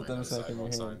only have Put my them no a second side in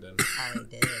one your signed in. I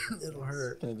did. It'll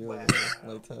hurt. Can I do Wow. a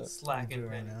light tap? Slacking Do it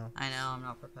right penny. now. I know, I'm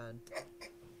not prepared. Okay,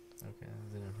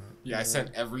 it didn't hurt. Yeah, I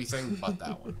sent everything but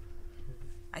that one.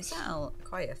 I sent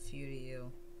quite a few to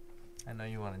you. I know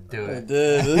you want to do I it.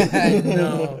 did. I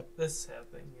know. The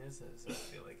sad thing is I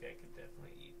feel like I could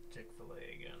definitely eat Chick-fil-A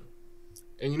again.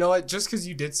 And you know what? Just because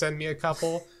you did send me a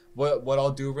couple, what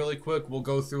I'll do really quick, we'll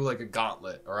go through like a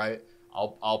gauntlet. All right,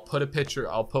 I'll put a picture.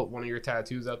 I'll put one of your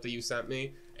tattoos up that you sent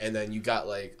me, and then you got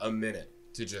like a minute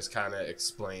to just kind of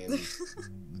explain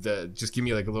just give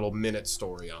me like a little minute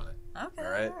story on it. Okay,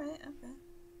 Alright. alright, okay.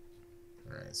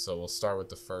 All right, so we'll start with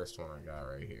the first one I got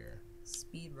right here.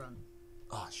 Speed run.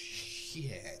 Oh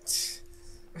shit!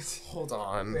 Hold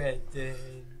on. Red Dead.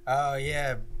 Oh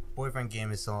yeah, boyfriend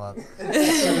game is still up.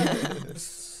 Yeah,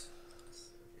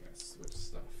 switch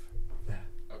stuff.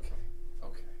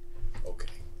 Okay.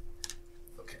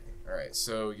 All right.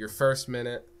 So your first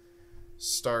minute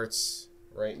starts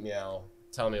right now.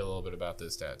 Tell me a little bit about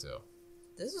this tattoo.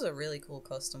 This is a really cool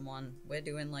custom one. We're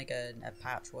doing like a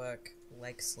patchwork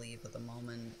leg sleeve at the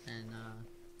moment, and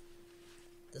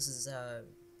this is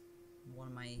one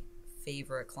of my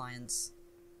favorite clients,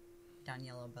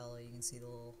 Daniela Bella. You can see the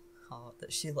little heart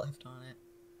that she left on it.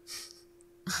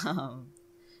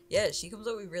 Yeah, she comes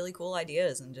up with really cool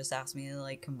ideas and just asked me to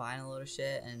like combine a load of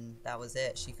shit, and that was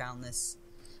it. She found this.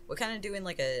 We're kind of doing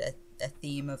like a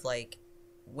theme of like,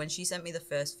 when she sent me the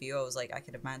first few, I was like, I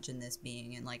could imagine this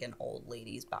being in like an old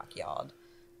lady's backyard.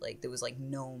 Like there was like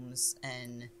gnomes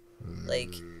and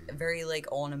like very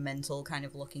like ornamental kind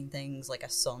of looking things, like a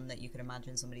sun that you could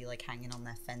imagine somebody like hanging on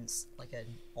their fence, like an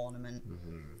ornament.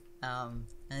 And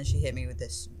then she hit me with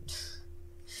this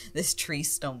this tree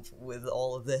stump with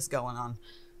all of this going on.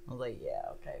 I was like,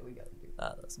 yeah, okay, we gotta do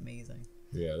that. That's amazing.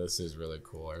 Yeah, this is really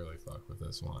cool. I really fuck with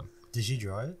this one. Did she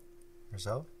draw it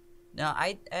herself? No,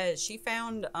 she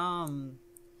found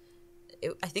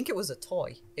I think it was a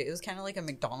toy. It was kind of like a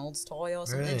McDonald's toy or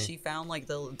something. Really? She found like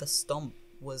the stump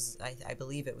was I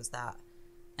believe it was that,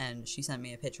 and she sent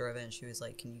me a picture of it, and she was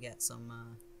like, "Can you get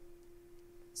some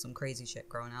crazy shit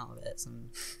growing out of it, some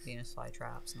Venus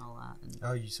flytraps and all that?" And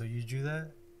Oh, so you drew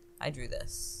that? I drew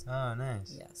this. Oh,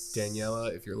 nice. Yes,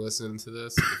 Daniela, if you're listening to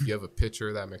this, if you have a picture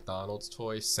of that McDonald's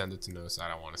toy, send it to No Side.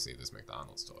 I want to see this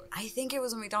McDonald's toy. I think it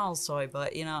was a McDonald's toy,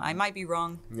 but you know I might be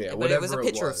wrong. Yeah, but it was a whatever it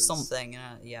picture of was. something.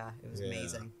 Yeah, it was Yeah.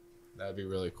 amazing. That'd be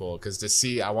really cool because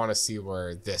I want to see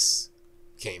where this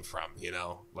came from. You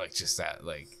know, like just that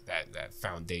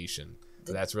foundation.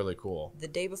 That's really cool. The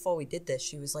day before we did this,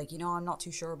 she was like, I'm not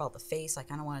too sure about the face. I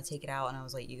kind of want to take it out. And I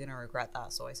was like, you're going to regret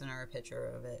that. So I sent her a picture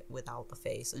of it without the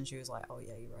face. And she was like, oh,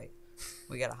 yeah, you're right.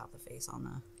 We got to have the face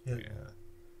on there.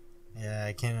 Yeah. Yeah,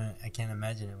 I can't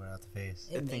imagine it without the face.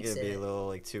 It I think makes it'd be it. a little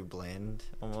like too bland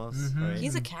almost. Mhm. Right?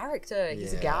 He's a character.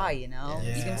 He's a Yeah. guy, you know?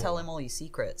 Yeah. You can tell him all your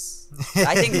secrets.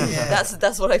 I think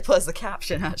that's what I put as the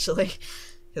caption, actually.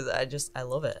 Because I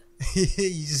love it. You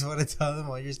just want to tell them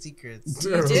all your secrets.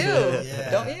 You do,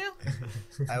 Yeah. don't you?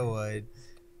 I would.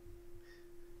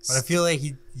 But I feel like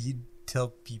he'd tell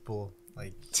people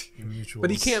like your mutuals.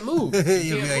 But he can't move. He'll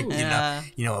He be can't like, move. Yeah.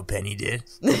 you know what Penny did?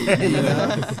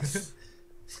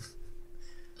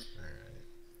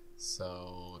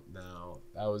 So now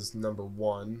that was number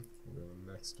one. We'll go to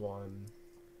the next one.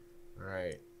 All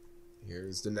right,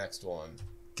 here's the next one.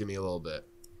 Give me a little bit.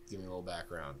 Give me a little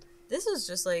background. This is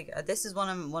just like this is one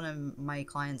of my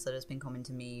clients that has been coming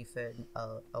to me for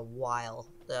a while,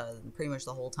 pretty much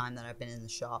the whole time that I've been in the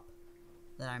shop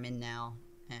that I'm in now,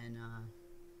 and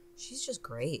she's just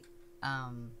great.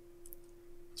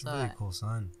 It's a really cool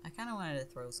son. I kind of wanted to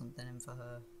throw something in for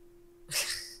her.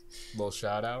 Little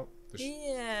shout out.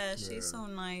 Yeah, she's Yeah. so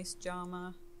nice,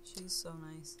 Jama. She's so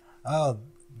nice. Oh,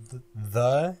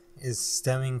 the is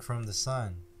stemming from the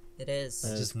sun. It is. I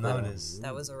That just is cool. noticed.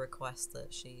 That was a request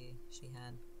that she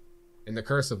had. And the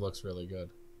cursive looks really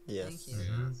good. Yes. Thank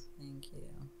you. Mhm. Thank you.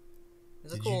 It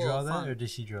was a Did cool you draw little that, fun. or did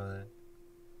she draw that?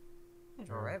 I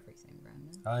draw everything,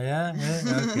 Brandon. Oh yeah,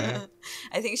 yeah, okay.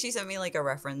 I think she sent me like a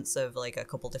reference of like a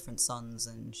couple different suns,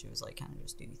 and she was like, kind of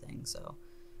just do things. So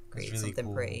create really something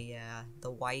cool. pretty. Yeah,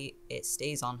 the white, it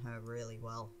stays on her really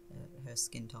well. Her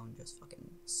skin tone just fucking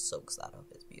soaks that up.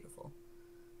 It's beautiful.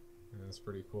 Yeah, that's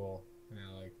pretty cool. Yeah,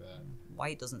 I like that.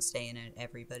 White doesn't stay in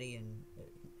everybody, and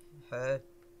her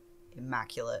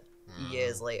immaculate.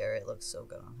 Years later, it looks so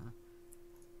good on her.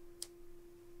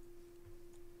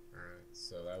 Alright,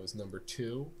 so that was number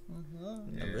 2.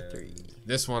 Number And 3.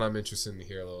 This one I'm interested to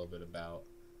hear a little bit about.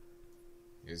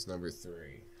 Is number 3.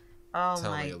 Oh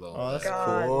Tell my me a little Oh, that's bit.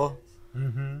 God. cool.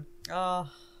 Mm-hmm. Oh,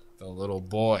 The little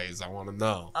boys, I want to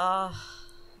know.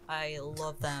 I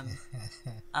love them.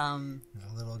 The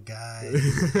little guy.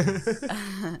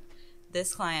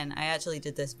 This client, I actually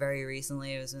did this very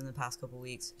recently. It was in the past couple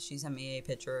weeks. She sent me a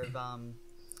picture of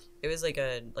it was like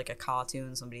a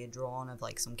cartoon somebody had drawn of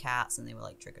like some cats, and they were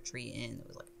like trick or treating. There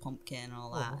was like a pumpkin and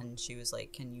all that, and she was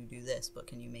like, "Can you do this? But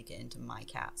can you make it into my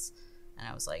cats?" And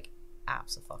I was like,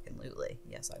 "Abso-fucking-lutely,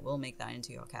 yes, I will make that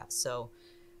into your cats." So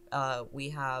we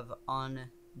have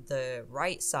on the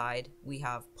right side, we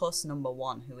have Puss number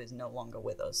 1, who is no longer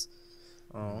with us,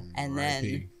 Oh. and then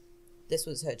R.I.P.. this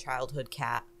was her childhood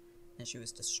cat, and she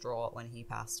was distraught when he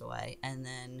passed away. And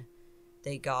then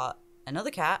they got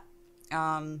another cat,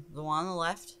 the one on the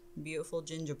left, beautiful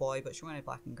ginger boy, but she wanted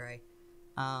black and gray.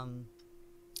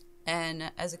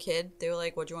 And as a kid, they were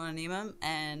like, "What do you want to name him?"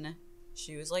 And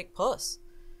she was like, "Puss."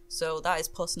 So that is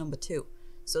Puss number 2.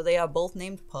 So they are both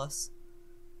named Puss,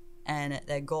 and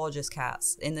they're gorgeous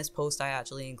cats. In this post, I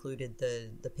actually included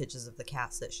the pictures of the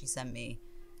cats that she sent me,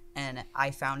 and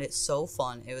I found it so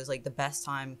fun. It was like the best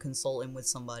time consulting with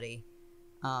somebody,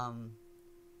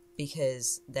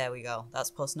 because there we go.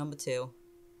 That's Puss number 2,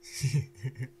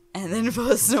 and then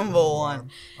Puss number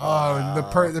 1. Oh, the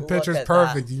Look picture's at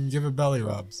perfect. that. You can give it belly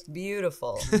rubs.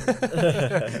 Beautiful.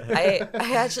 I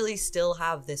actually still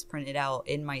have this printed out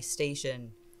in my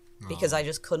station because I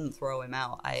just couldn't throw him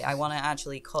out. I want to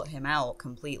actually cut him out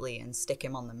completely and stick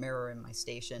him on the mirror in my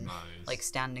station, Nice. like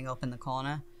standing up in the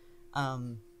corner.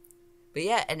 But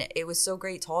yeah, and it was so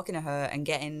great talking to her and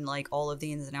getting like all of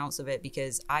the ins and outs of it,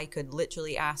 because I could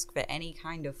literally ask for any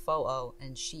kind of photo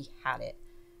and she had it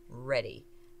ready.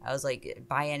 I was like,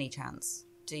 by any chance,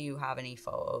 do you have any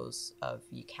photos of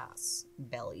your cat's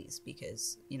bellies?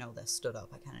 Because, you know, they're stood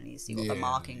up. I kind of need to see what the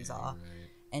markings are. Right.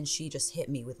 And she just hit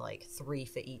me with like 3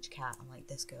 for each cat. I'm like,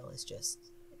 this girl is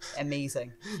just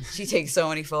amazing. She takes so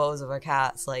many photos of her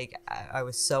cats. Like, I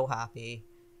was so happy.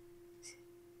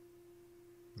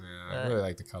 Yeah, I really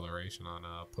like the coloration on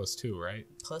Puss 2, right?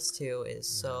 Plus 2 is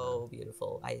so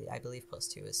beautiful. I believe Plus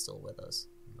 2 is still with us.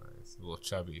 Nice. A little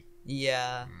chubby.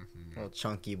 Yeah. Little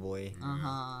chunky boy.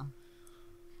 Uh-huh.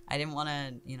 I didn't want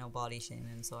to, you know, body shame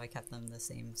him, so I kept them the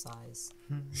same size.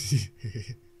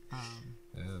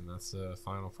 And that's the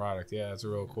final product. Yeah, it's a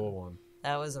real cool one.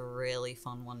 That was a really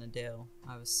fun one to do.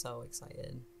 I was so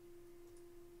excited.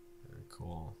 Very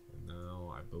cool. And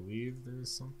now I believe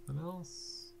there's something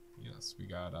else. Yes, we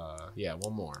got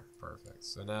one more. Perfect.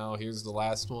 So now here's the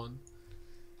last one.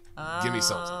 Give me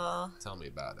something. Tell me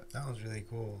about it. That was really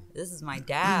cool. This is my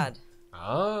dad.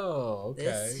 Oh,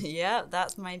 okay. Yeah,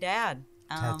 that's my dad.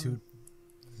 Tattooed.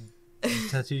 You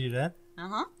tattooed your dad?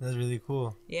 Uh-huh. That's really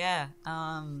cool. Yeah.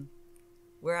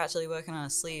 We're actually working on a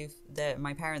sleeve that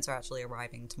my parents are actually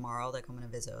arriving tomorrow. They're coming to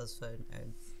visit us for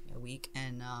a week,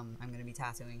 and I'm going to be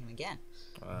tattooing him again.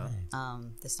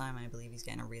 This time I believe he's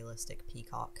getting a realistic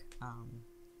peacock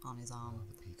on his arm.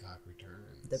 The peacock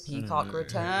returns. The peacock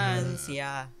returns.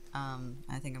 Yeah.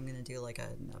 I think I'm going to do like a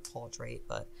portrait,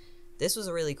 but this was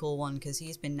a really cool one because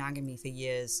he's been nagging me for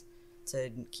years to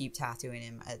keep tattooing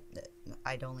him.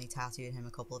 I'd only tattooed him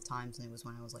a couple of times, and it was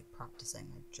when I was like practicing.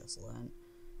 I just learned.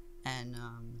 And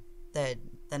they're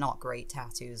not great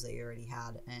tattoos that he already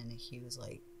had, and he was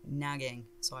like nagging.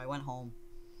 So I went home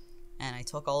and I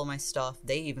took all of my stuff.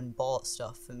 They even bought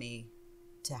stuff for me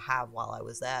to have while I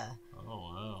was there.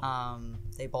 Oh, wow.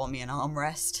 They bought me an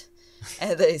armrest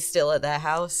and they still at their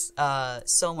house.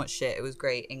 So much shit. It was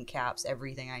great. In caps,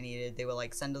 everything I needed. They were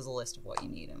like, send us a list of what you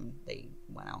need, and they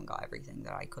went out and got everything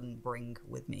that I couldn't bring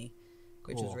with me,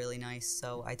 which was Cool. really nice.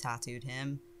 So I tattooed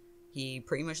him. He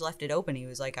pretty much left it open. He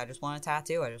was like, I just want a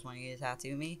tattoo. I just want you to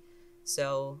tattoo me.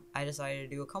 So I decided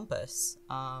to do a compass.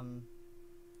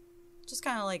 Just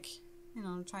kind of like, you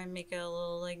know, try and make it a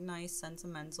little like nice,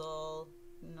 sentimental,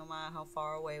 no matter how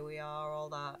far away we are, all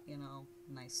that, you know,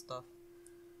 nice stuff.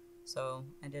 So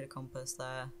I did a compass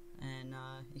there, and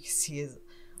you can see his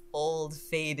old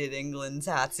faded England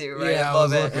tattoo right Yeah, I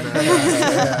above was it. looking at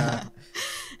that.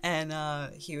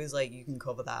 And he was like, you can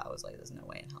cover that. I was like, there's no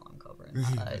way in hell I'm covering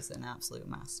that. That is an absolute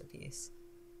masterpiece.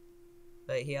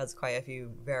 But he has quite a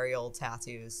few very old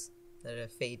tattoos that are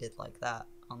faded like that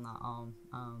on that arm.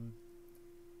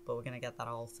 But we're going to get that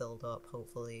all filled up,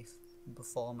 hopefully,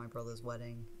 before my brother's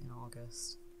wedding in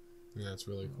August. Yeah, it's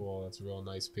really cool. That's a real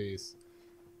nice piece.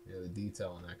 Yeah, the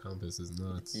detail on that compass is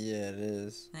nuts. Yeah, it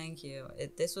is. Thank you.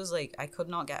 This was like I could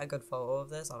not get a good photo of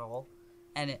this at all,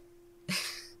 and it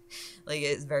like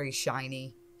it's very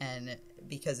shiny, and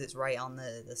because it's right on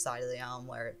the side of the arm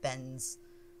where it bends,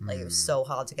 like it was so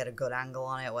hard to get a good angle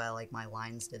on it where like my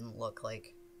lines didn't look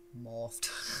like morphed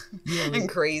and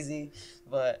crazy.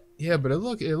 But Yeah, but it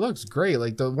looks great.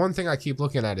 Like the one thing I keep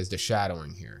looking at is the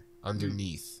shadowing here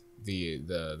underneath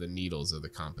the needles of the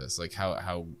compass. Like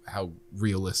how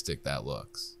realistic that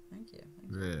looks. thank you.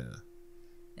 Yeah.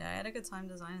 Yeah, I had a good time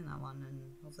designing that one, and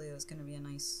hopefully it was going to be a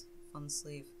nice, fun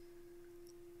sleeve.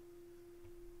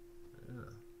 I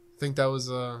think that was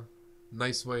a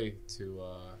nice way to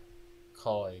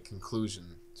call a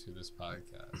conclusion to this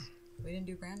podcast. We didn't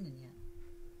do Brandon yet.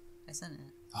 I sent it.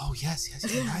 Oh yes,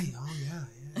 you're right. Oh yeah.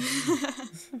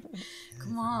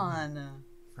 Come on.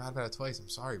 Forgot about it twice. I'm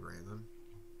sorry, Brandon.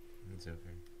 It's okay.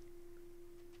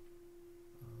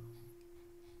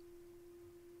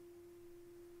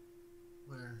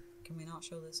 Where? Can we not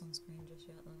show this on screen just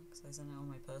yet, though? Because I sent it on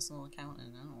my personal account,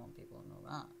 and I don't want people to know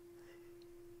that.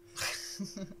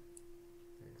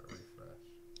 Refresh.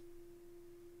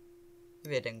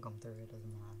 If it didn't come through, it doesn't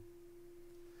matter.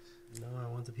 No, I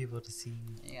want the people to see.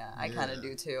 Yeah, I kind of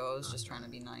do too. I was just trying to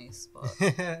be nice,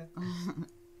 but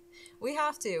we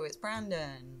have to. It's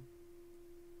Brandon.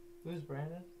 Who's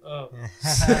Brandon? Oh.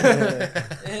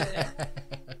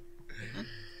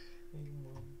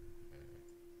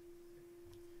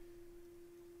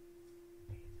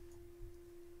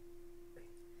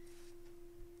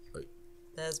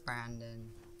 There's Brandon.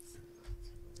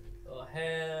 Oh,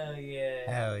 hell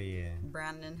yeah. Hell yeah.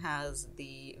 Brandon has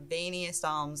the veiniest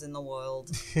arms in the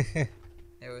world.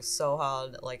 It was so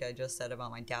hard, like I just said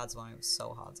about my dad's one, it was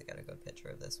so hard to get a good picture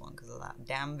of this one because of that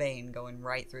damn vein going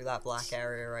right through that black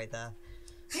area right there.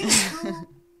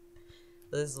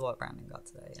 This is what Brandon got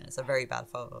today, and it's a very bad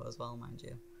photo as well, mind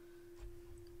you.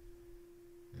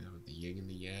 Yeah, with the yin and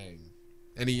the yang.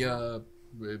 Any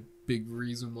big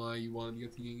reason why you wanted to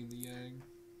get the yin and the yang?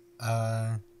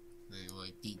 Any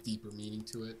like deeper meaning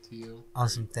to it to you? On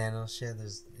some Thanos shit,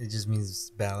 it just means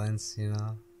balance, you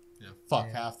know? Yeah, fuck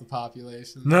half the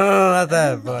population. No, not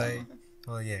that, but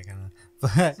well, yeah, kind of.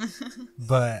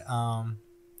 But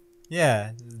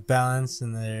yeah, balance,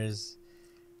 and there's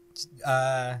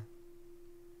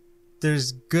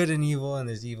good and evil, and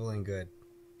there's evil and good.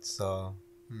 So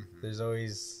there's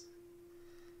always,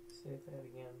 Say that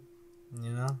again.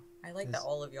 you know. I like that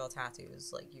all of your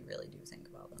tattoos, like, you really do think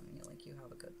about them, and you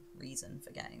have a good reason for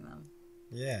getting them.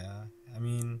 Yeah, I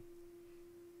mean,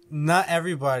 not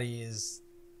everybody is,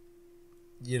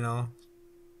 you know,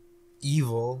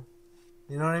 evil.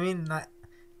 You know what I mean? I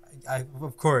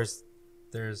of course,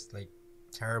 there's like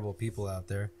terrible people out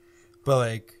there, but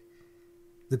like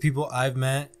the people I've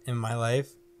met in my life,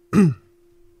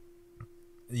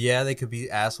 yeah, they could be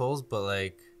assholes, but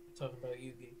like, Talking about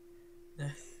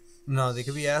Yugi. no, they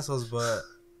could be assholes, but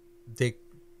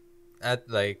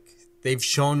they've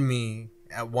shown me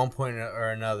at one point or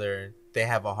another they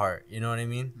have a heart. You know what I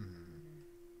mean?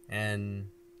 And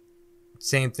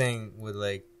same thing with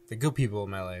like the good people in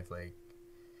my life. Like,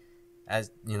 as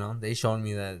you know, they shown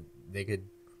me that they could,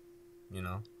 you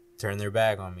know, turn their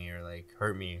back on me or like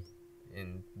hurt me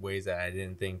in ways that I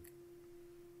didn't think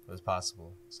was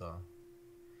possible. So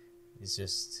it's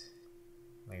just,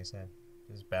 like I said,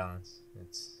 just balance.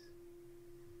 It's,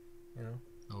 you know,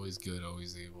 Always good,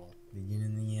 always evil. the yin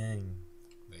and the yang.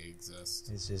 They exist.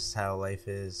 It's just how life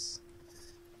is.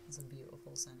 It's a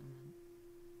beautiful sentiment.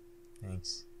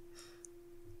 Thanks.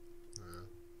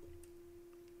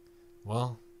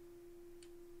 Well,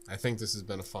 I think this has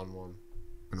been a fun one.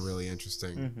 Been really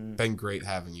interesting. Mm-hmm. Been great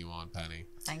having you on, Penny.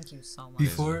 Thank you so much.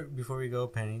 Before we go,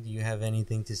 Penny, do you have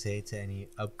anything to say to any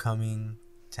upcoming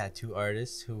tattoo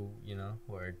artists who, you know,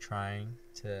 who are trying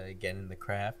to get in the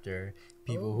craft, or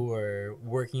people who are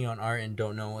working on art and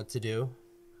don't know what to do?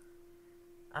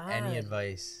 Any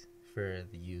advice for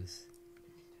the youth?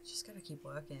 Just gotta keep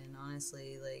working,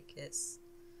 honestly. Like, it's,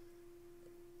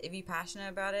 if you're passionate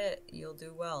about it, you'll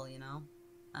do well, you know?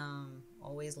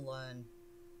 Always learn.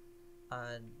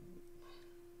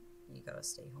 You gotta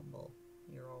stay humble.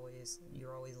 You're always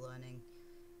learning,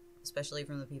 especially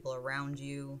from the people around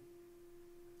you.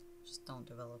 Just don't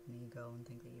develop an ego and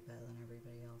think that you're better than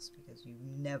everybody else, because you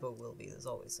never will be. There's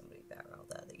always somebody better out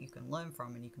there that you can learn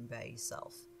from and you can better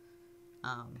yourself.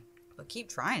 But keep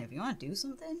trying. If you want to do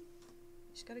something,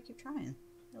 you just gotta keep trying.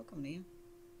 They'll come to you.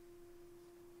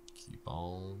 Keep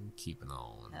on keeping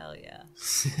on. Hell yeah.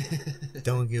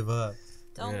 Don't give up.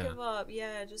 Don't Yeah. give up.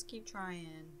 Yeah, just keep trying.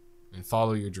 And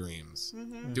follow your dreams.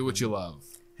 Mm-hmm. Do what you love.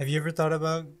 Have you ever thought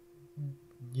about,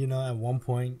 you know, at one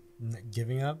point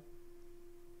Giving up?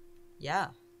 Yeah,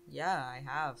 I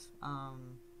have.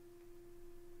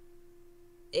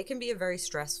 It can be a very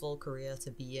stressful career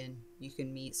to be in. You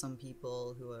can meet some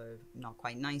people who are not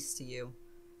quite nice to you,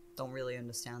 don't really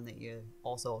understand that you're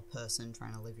also a person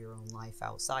trying to live your own life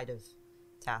outside of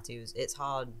tattoos. It's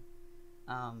hard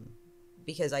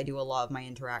because I do a lot of my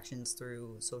interactions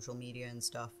through social media and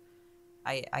stuff.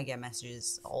 I get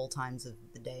messages all times of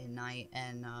the day and night,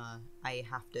 and I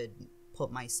have to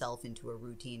put myself into a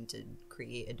routine to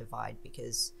create a divide,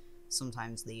 because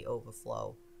sometimes the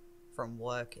overflow from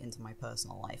work into my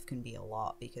personal life can be a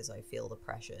lot, because I feel the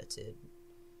pressure to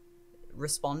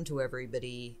respond to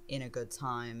everybody in a good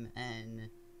time, and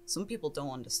some people don't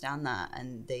understand that,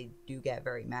 and they do get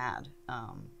very mad.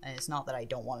 And it's not that I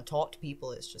don't want to talk to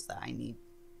people, it's just that I need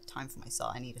time for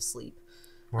myself. I need to sleep.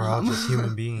 We're all just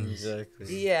human beings.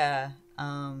 Exactly. Yeah.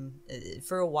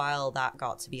 For a while that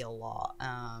got to be a lot.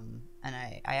 And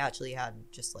I actually had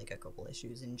just like a couple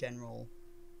issues in general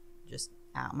just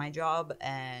at my job,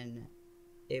 and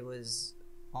it was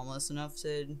almost enough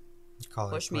to Call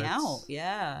it push me quits. out.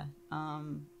 Yeah.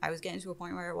 I was getting to a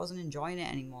point where I wasn't enjoying it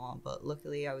anymore, but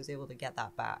luckily I was able to get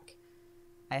that back.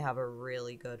 I have a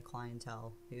really good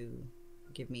clientele who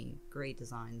give me great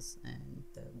designs, and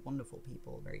they're wonderful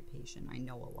people, very patient. I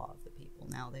know a lot of the people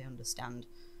now. They understand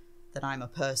that I'm a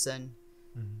person,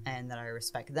 and that I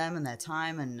respect them and their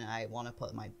time, and I want to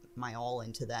put my all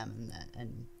into them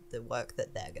and the work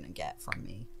that they're gonna get from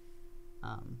me.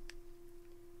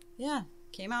 Yeah,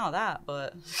 came out of that,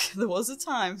 but there was a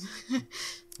time.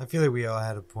 I feel like we all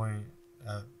had a point,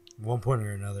 one point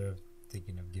or another, of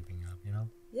thinking of giving up, you know?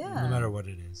 Yeah. No matter what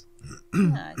it is.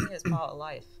 Yeah, I think it's part of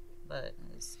life, but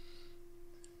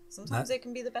sometimes it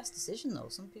can be the best decision though.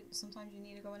 Sometimes you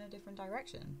need to go in a different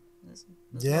direction. There's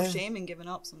Yeah. no shame in giving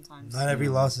up sometimes. Not every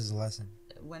loss is a lesson.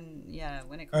 When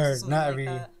it comes Or to something not like every-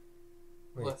 that.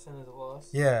 Wait. Lesson is a loss.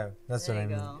 Yeah, that's There what I you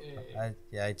mean.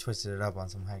 go. I twisted it up on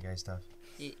some high guy stuff.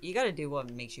 You got to do what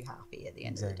makes you happy at the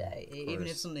end of the day. Exactly, Even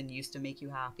if course. something used to make you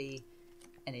happy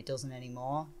and it doesn't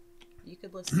anymore, you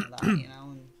could listen to that,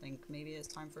 and think maybe it's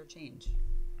time for a change.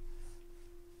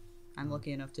 I'm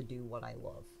lucky enough to do what I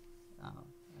love. I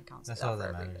can't say That's that all for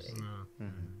that matters.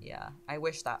 everybody. Yeah, I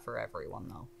wish that for everyone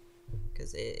though,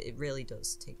 because it really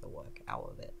does take the work out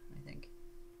of it, I think.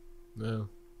 No.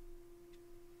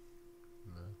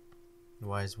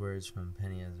 Wise words from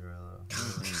Penny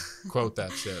Azzarello. Quote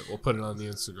that shit. We'll put it on the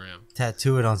Instagram.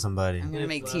 Tattoo it on somebody. I'm gonna It's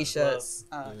make love, t-shirts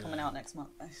coming out next month.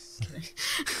 Just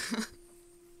kidding.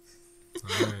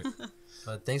 All right.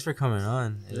 But thanks for coming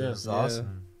on. It Yeah. was Yeah.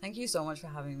 awesome. Thank you so much for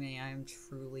having me. I am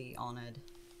truly honored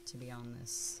to be on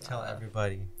this Tell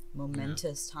everybody.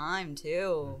 momentous time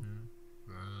too.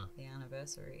 Uh, The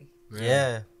anniversary.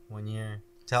 Yeah, 1 year.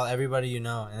 Tell everybody you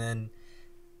know, and then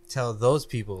tell those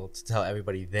people to tell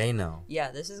everybody they know.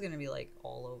 Yeah, this is gonna be like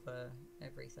all over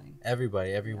everything.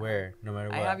 Everybody, everywhere, no matter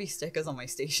what. I have these stickers on my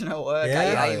station at work. Yeah?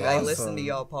 I Awesome. listen to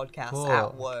your podcast Cool.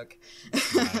 at work.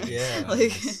 Yeah.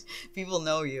 Like people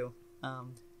know you.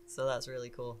 So that's really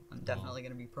cool. I'm definitely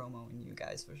gonna be promoting you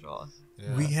guys for sure.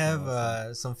 yeah. We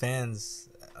have some fans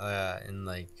in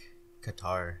like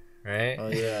Qatar, right? Oh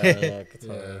yeah, Yeah.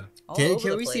 Qatar. All Can over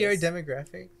the we see our place.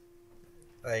 demographic,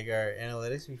 like our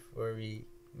analytics before we,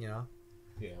 Yeah,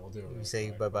 we'll do it. We real say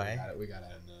quick. bye-bye. We got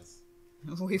to end this.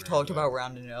 We've talked about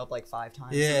rounding it up like 5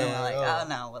 times. Yeah, And then we're like, oh. oh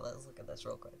no, well, let's look at this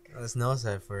real quick. let's know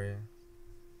that for you.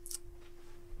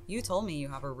 You told me you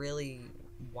have a really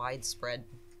widespread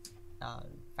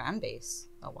fan base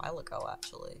a while ago,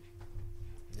 actually.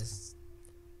 This,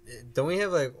 don't we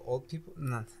have like old people?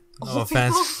 No Old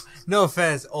offense. No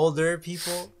offense. Older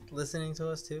people listening to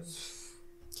us too.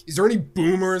 Is there any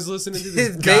boomers listening to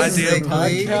this Basically. goddamn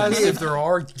podcast? If there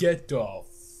are, get the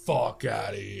fuck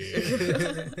out of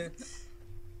here.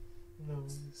 No,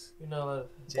 you're not allowed.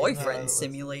 Boyfriend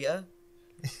simulator.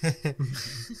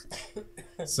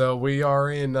 So we are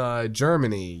in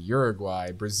Germany,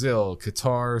 Uruguay, Brazil,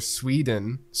 Qatar,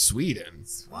 Sweden.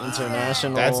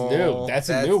 International. That's new. That's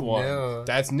a That's new one. new.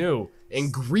 That's new.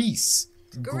 And Greece.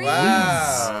 Greece.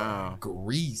 Wow.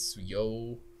 Greece,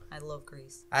 yo. I love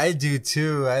Greece. I do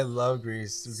too. I love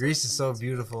Greece. Greece is so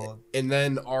beautiful. And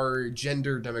then our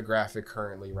gender demographic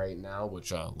currently right now,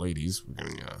 which ladies, we're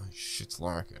getting shit's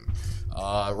lacking.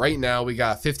 Right now we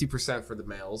got 50% for the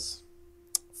males,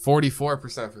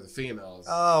 44% for the females,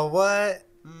 Oh, what?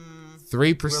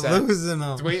 3%. We're losing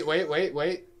them.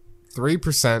 Wait.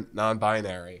 3%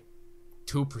 non-binary,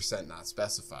 2% not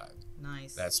specified.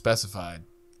 Nice. That's specified.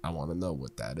 I want to know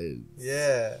what that is.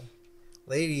 Yeah.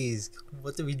 Ladies,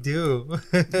 what do we do?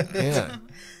 Yeah.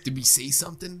 Did we say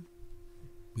something?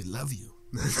 We love you.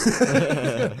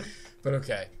 But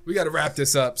okay, we got to wrap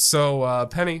this up. So,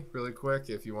 Penny, really quick,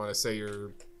 if you want to say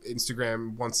your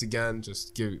Instagram once again,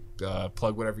 just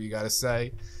plug whatever you got to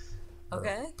say.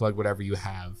 Okay. Plug whatever you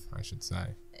have, I should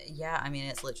say. Yeah, I mean,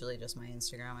 it's literally just my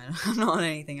Instagram. I'm not on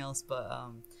anything else, but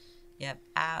yeah,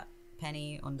 at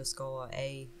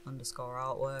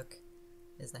Penny_A_artwork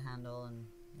is the handle, and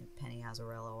Penny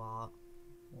Azzarello art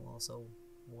will also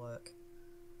work.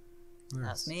 Nice.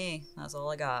 That's me. That's all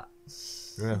I got.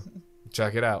 Yeah,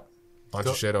 check it out. Bunch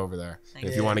of shit over there. Thank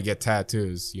If you. you want to get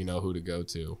tattoos, you know who to go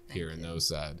to here in you. No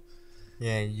Side.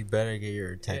 Yeah, you better get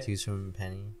your tattoos from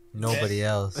Penny. Nobody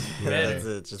else. That's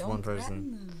it. Just Don't one threaten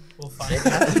person. them. We'll find you.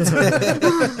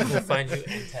 We'll find you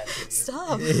and tattoo you.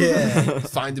 Stop. Yeah.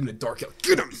 Find him in the dark alley.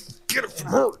 Get him from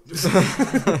her.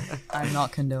 I'm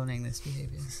not condoning this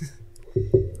behavior.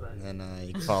 And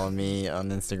you can follow me on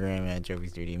Instagram at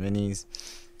Jovies3D Minis.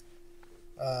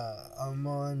 I'm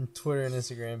on Twitter and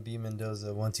Instagram,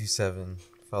 bmendoza127.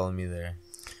 Follow me there.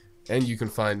 And you can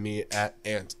find me at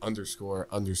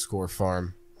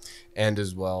ant__farm. And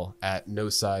as well at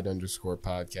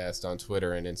noside_podcast on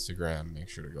Twitter and Instagram. Make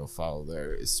sure to go follow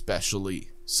there, especially.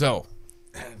 So,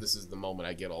 this is the moment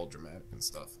I get all dramatic and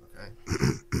stuff, okay?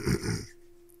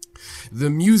 The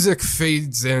music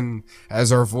fades in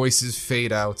as our voices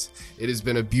fade out. It has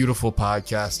been a beautiful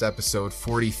podcast, episode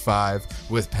 45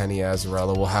 with Penny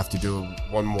Azzarello. We'll have to do it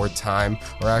one more time,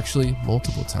 or actually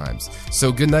multiple times.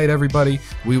 So good night, everybody.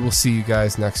 We will see you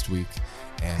guys next week.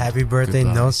 And Happy birthday,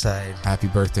 goodbye. No Side. Happy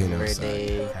birthday, No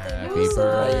Birthday. Side. Happy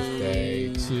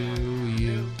birthday to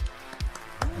you.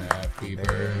 Happy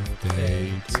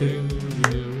birthday to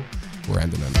you. We're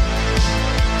ending it.